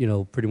 And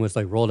pretty much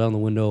like roll down the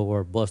window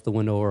or bust the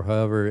window or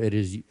however it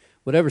is,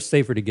 whatever's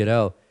safer to get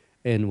out.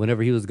 And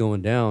whenever he was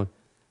going down,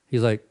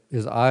 he's like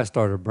his eyes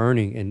started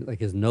burning and like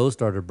his nose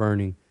started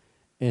burning,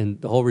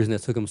 and the whole reason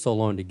it took him so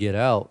long to get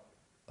out.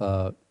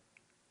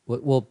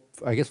 Well,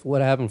 I guess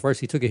what happened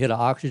first, he took a hit of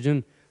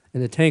oxygen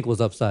and the tank was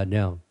upside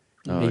down.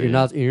 Oh, And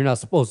you're not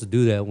supposed to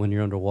do that when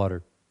you're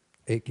underwater.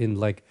 It can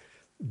like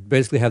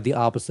basically have the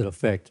opposite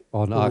effect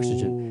on the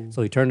oxygen.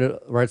 So he turned it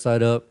right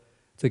side up,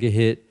 took a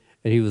hit,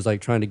 and he was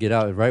like trying to get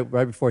out. And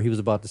right before he was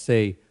about to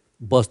say,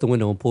 "Bust the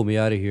window and pull me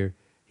out of here,"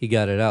 he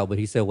got it out. But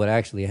he said what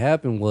actually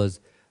happened was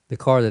the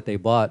car that they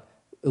bought,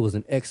 it was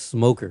an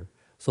ex-smoker,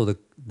 so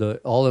the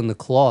all in the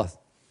cloth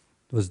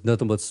was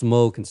nothing but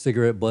smoke and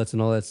cigarette butts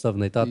and all that stuff.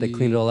 And they thought they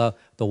cleaned it all out.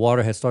 The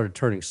water had started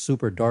turning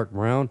super dark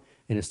brown,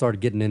 and it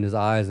started getting in his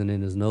eyes and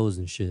in his nose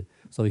and shit.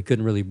 So he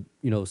couldn't really,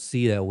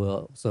 see that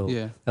well. So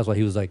that's why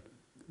he was like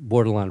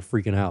borderline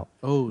freaking out.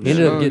 Oh, he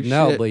ended up getting shit.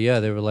 out, but yeah,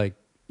 they were like,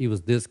 he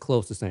was this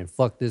close to saying,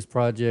 "Fuck this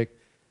project,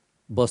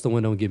 bust the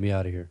window and get me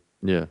out of here."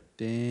 Yeah.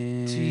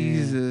 Damn.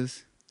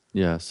 Jesus.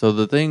 Yeah. So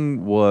the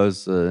thing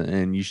was,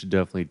 and you should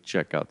definitely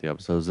check out the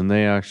episodes, and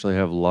they actually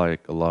have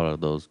like a lot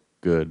of those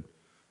good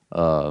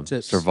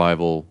Tips.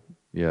 survival,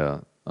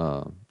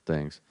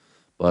 things.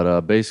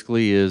 But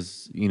basically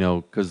is,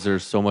 because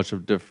there's so much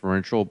of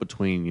differential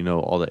between,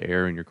 all the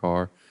air in your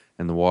car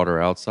and the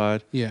water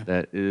outside,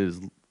 that it is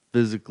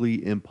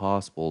physically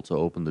impossible to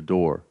open the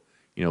door.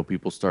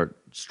 People start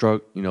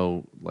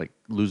like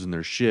losing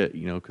their shit,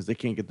 because they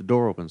can't get the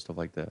door open and stuff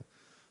like that.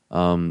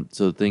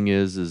 So the thing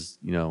is,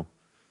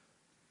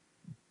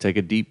 take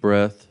a deep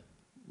breath,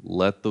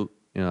 let the,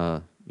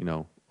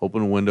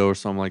 open a window or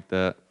something like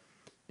that,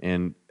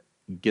 and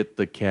get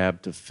the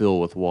cab to fill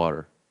with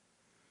water.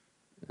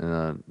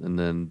 And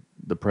then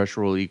the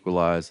pressure will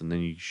equalize, and then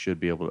you should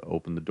be able to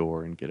open the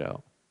door and get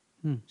out.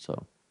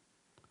 So,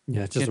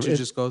 Yeah, it's Can't you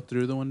just go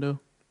through the window?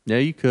 yeah,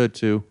 you could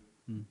too.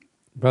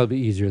 probably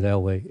easier that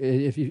way.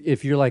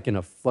 If you're like in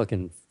a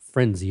fucking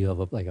frenzy of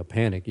a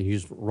panic, and you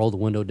just roll the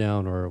window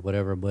down or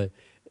whatever. But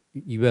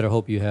you better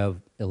hope you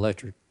have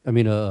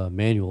a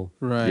manual,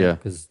 Right. Yeah.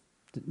 because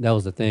that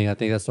was the thing. I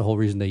think that's the whole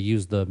reason they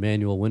used the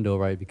manual window,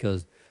 right?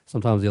 Because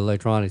sometimes the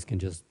electronics can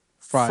just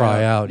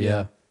fry out.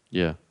 Yeah.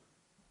 Yeah.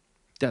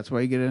 That's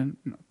why you get a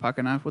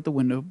pocket knife with a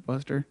window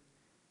buster.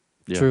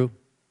 Yeah. True.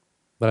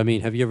 But I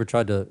mean, have you ever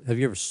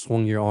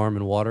swung your arm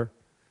in water?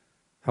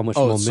 How much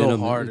Oh, it's momentum?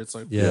 so hard. It's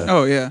like yeah.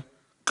 Oh yeah.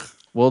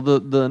 Well,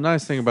 the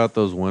nice thing about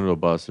those window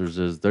busters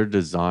is they're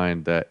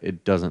designed that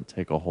it doesn't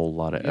take a whole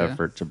lot of Yeah.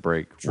 effort to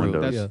break True.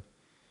 windows.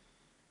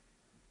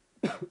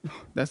 Yeah.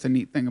 That's the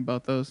neat thing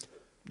about those.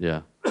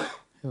 Yeah.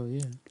 hell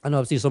yeah. I know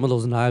I've seen some of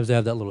those knives that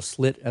have that little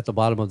slit at the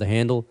bottom of the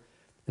handle,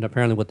 and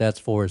apparently what that's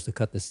for is to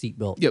cut the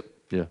seatbelt. Yep.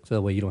 Yeah. So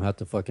that way you don't have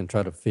to fucking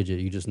try to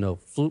fidget. You just know,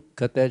 floop,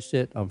 cut that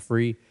shit. I'm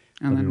free.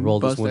 And Let me then roll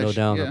this bust that window shit,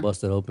 down yeah. or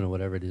bust it open or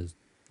whatever it is.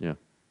 Yeah.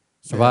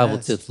 Survival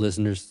Yes. tips,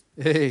 listeners.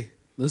 Hey,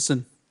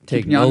 listen.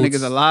 Take Keeping y'all notes.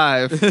 niggas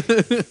alive.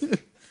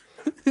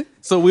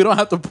 So we don't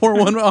have to pour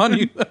one on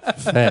you.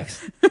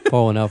 Facts.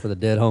 Pour one out for the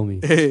dead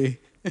homie. Hey.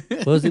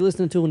 What was he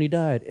listening to when he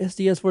died?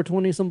 SDS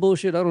 420, some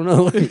bullshit. I don't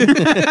know. I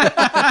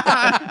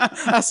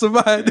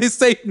survived. They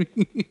saved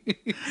me.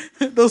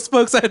 Those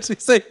folks actually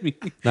saved me.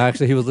 No,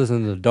 actually, he was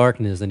listening to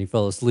Darkness and he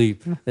fell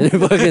asleep. And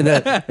fucking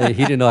and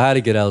he didn't know how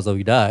to get out, so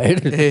he died.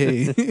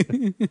 Hey.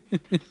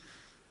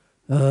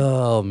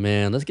 Oh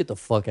man, let's get the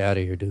fuck out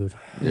of here, dude.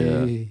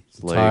 Yeah. Hey.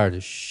 It's late. Tired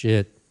as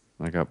shit.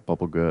 I got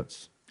bubble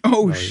guts.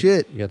 Oh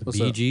shit. You got the What's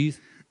up? BGs.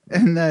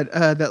 And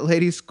that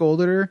lady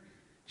scolded her.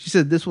 She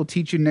said, "This will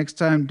teach you next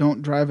time.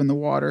 Don't drive in the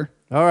water."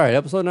 All right,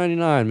 episode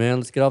 99, man.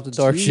 Let's get off the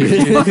dark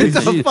shit. What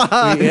the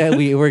fuck?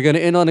 We're gonna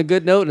end on a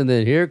good note, and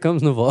then here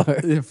comes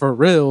Navar. For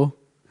real.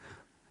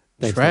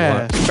 Thanks,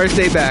 Trash. Navar. First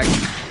day back.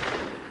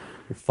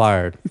 You're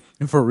fired.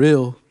 For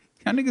real.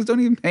 Y'all niggas don't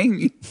even pay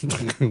me.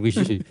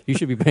 You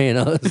should be paying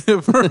us.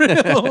 For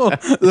real.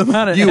 The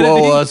amount of You editing.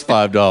 owe us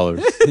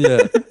 $5.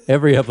 Yeah,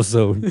 every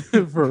episode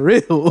For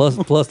real.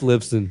 plus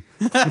Lipson.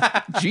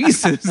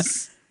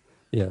 Jesus.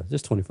 Yeah,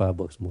 just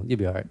 $25 a month. You'll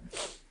be all right.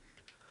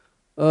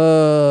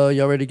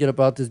 Y'all ready to get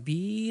about this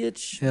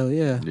bitch? Hell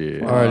yeah.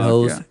 Yeah. All right,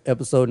 hoes. yeah.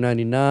 Episode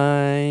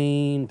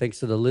 99. Thanks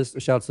to the list.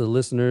 Shout out to the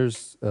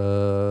listeners.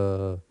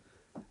 Do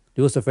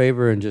us a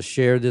favor and just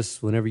share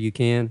this whenever you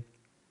can.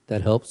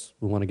 That helps.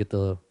 We want to get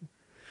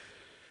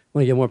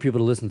more people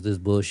to listen to this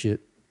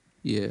bullshit.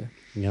 Yeah.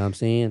 You know what I'm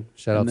saying?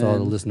 Shout out And to all the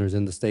then- listeners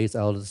in the states,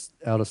 out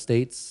of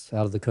states,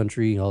 out of the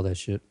country, all that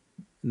shit.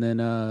 And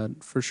then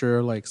for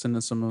sure, like send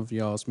us some of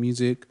y'all's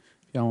music.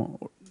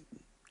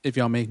 If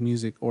y'all make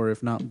music, or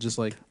if not, just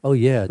like Oh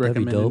yeah, that'd be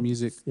recommended dope.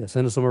 music. Yeah,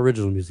 send us some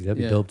original music. That'd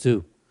be Yeah. dope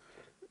too.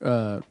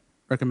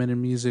 Recommended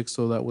music,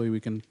 so that way we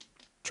can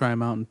try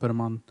them out and put them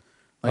on.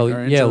 Like Oh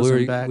our yeah, intros we and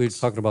were backs.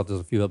 talking about this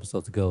a few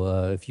episodes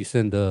ago. If you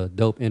send a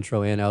dope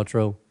intro and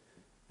outro,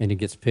 and it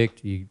gets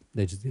picked, they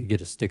get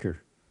a sticker.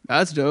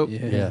 That's dope.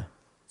 Yeah. Yeah,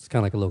 it's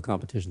kind of like a little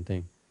competition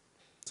thing.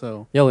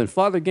 So Yo, and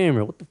Father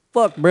Gamer, what the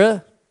fuck,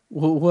 bruh?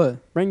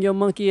 what? Bring your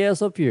monkey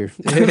ass up here.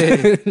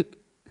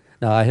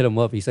 No, I hit him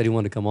up. He said he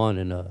wanted to come on,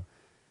 and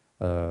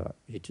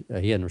he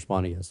hadn't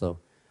responded yet. So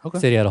Okay.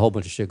 said he had a whole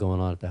bunch of shit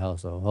going on at the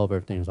house. So I hope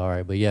everything's all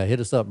right. But yeah, hit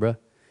us up, bruh.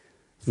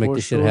 Let's make For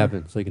this shit sure.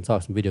 happen so you can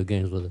talk some video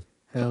games with us.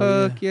 Hell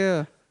yeah. Fuck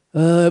yeah.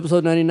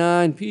 Episode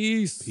 99.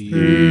 Peace.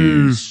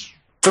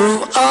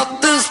 Throughout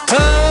this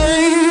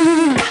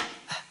pain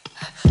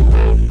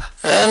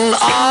and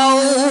all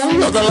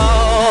of the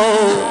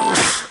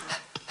loss,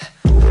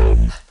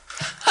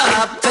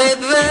 I paid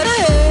that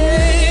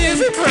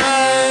heavy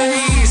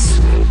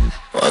price.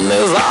 and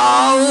they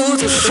vow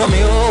to show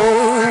me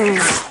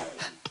off.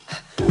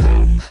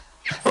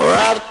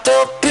 Wrapped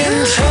up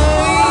in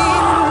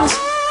chains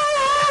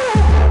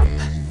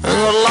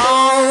and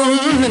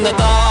alone in the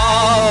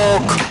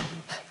dark,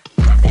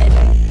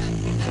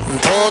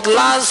 told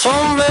lies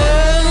from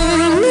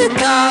many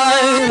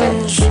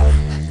kinds,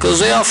 'cause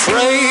they're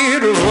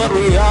afraid of what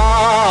we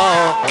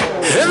are.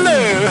 In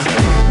there,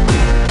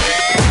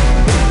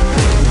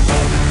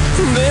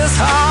 this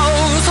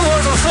house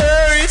was a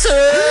fairy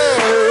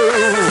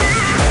tale,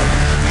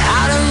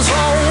 hiding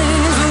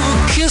songs of a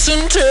kiss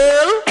and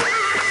tell.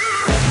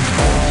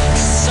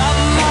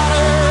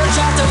 Somebody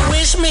tried to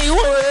wish me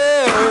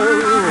well,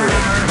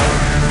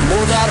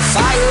 but that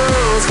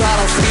fire's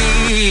gotta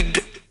feed.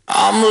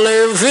 I'm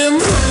living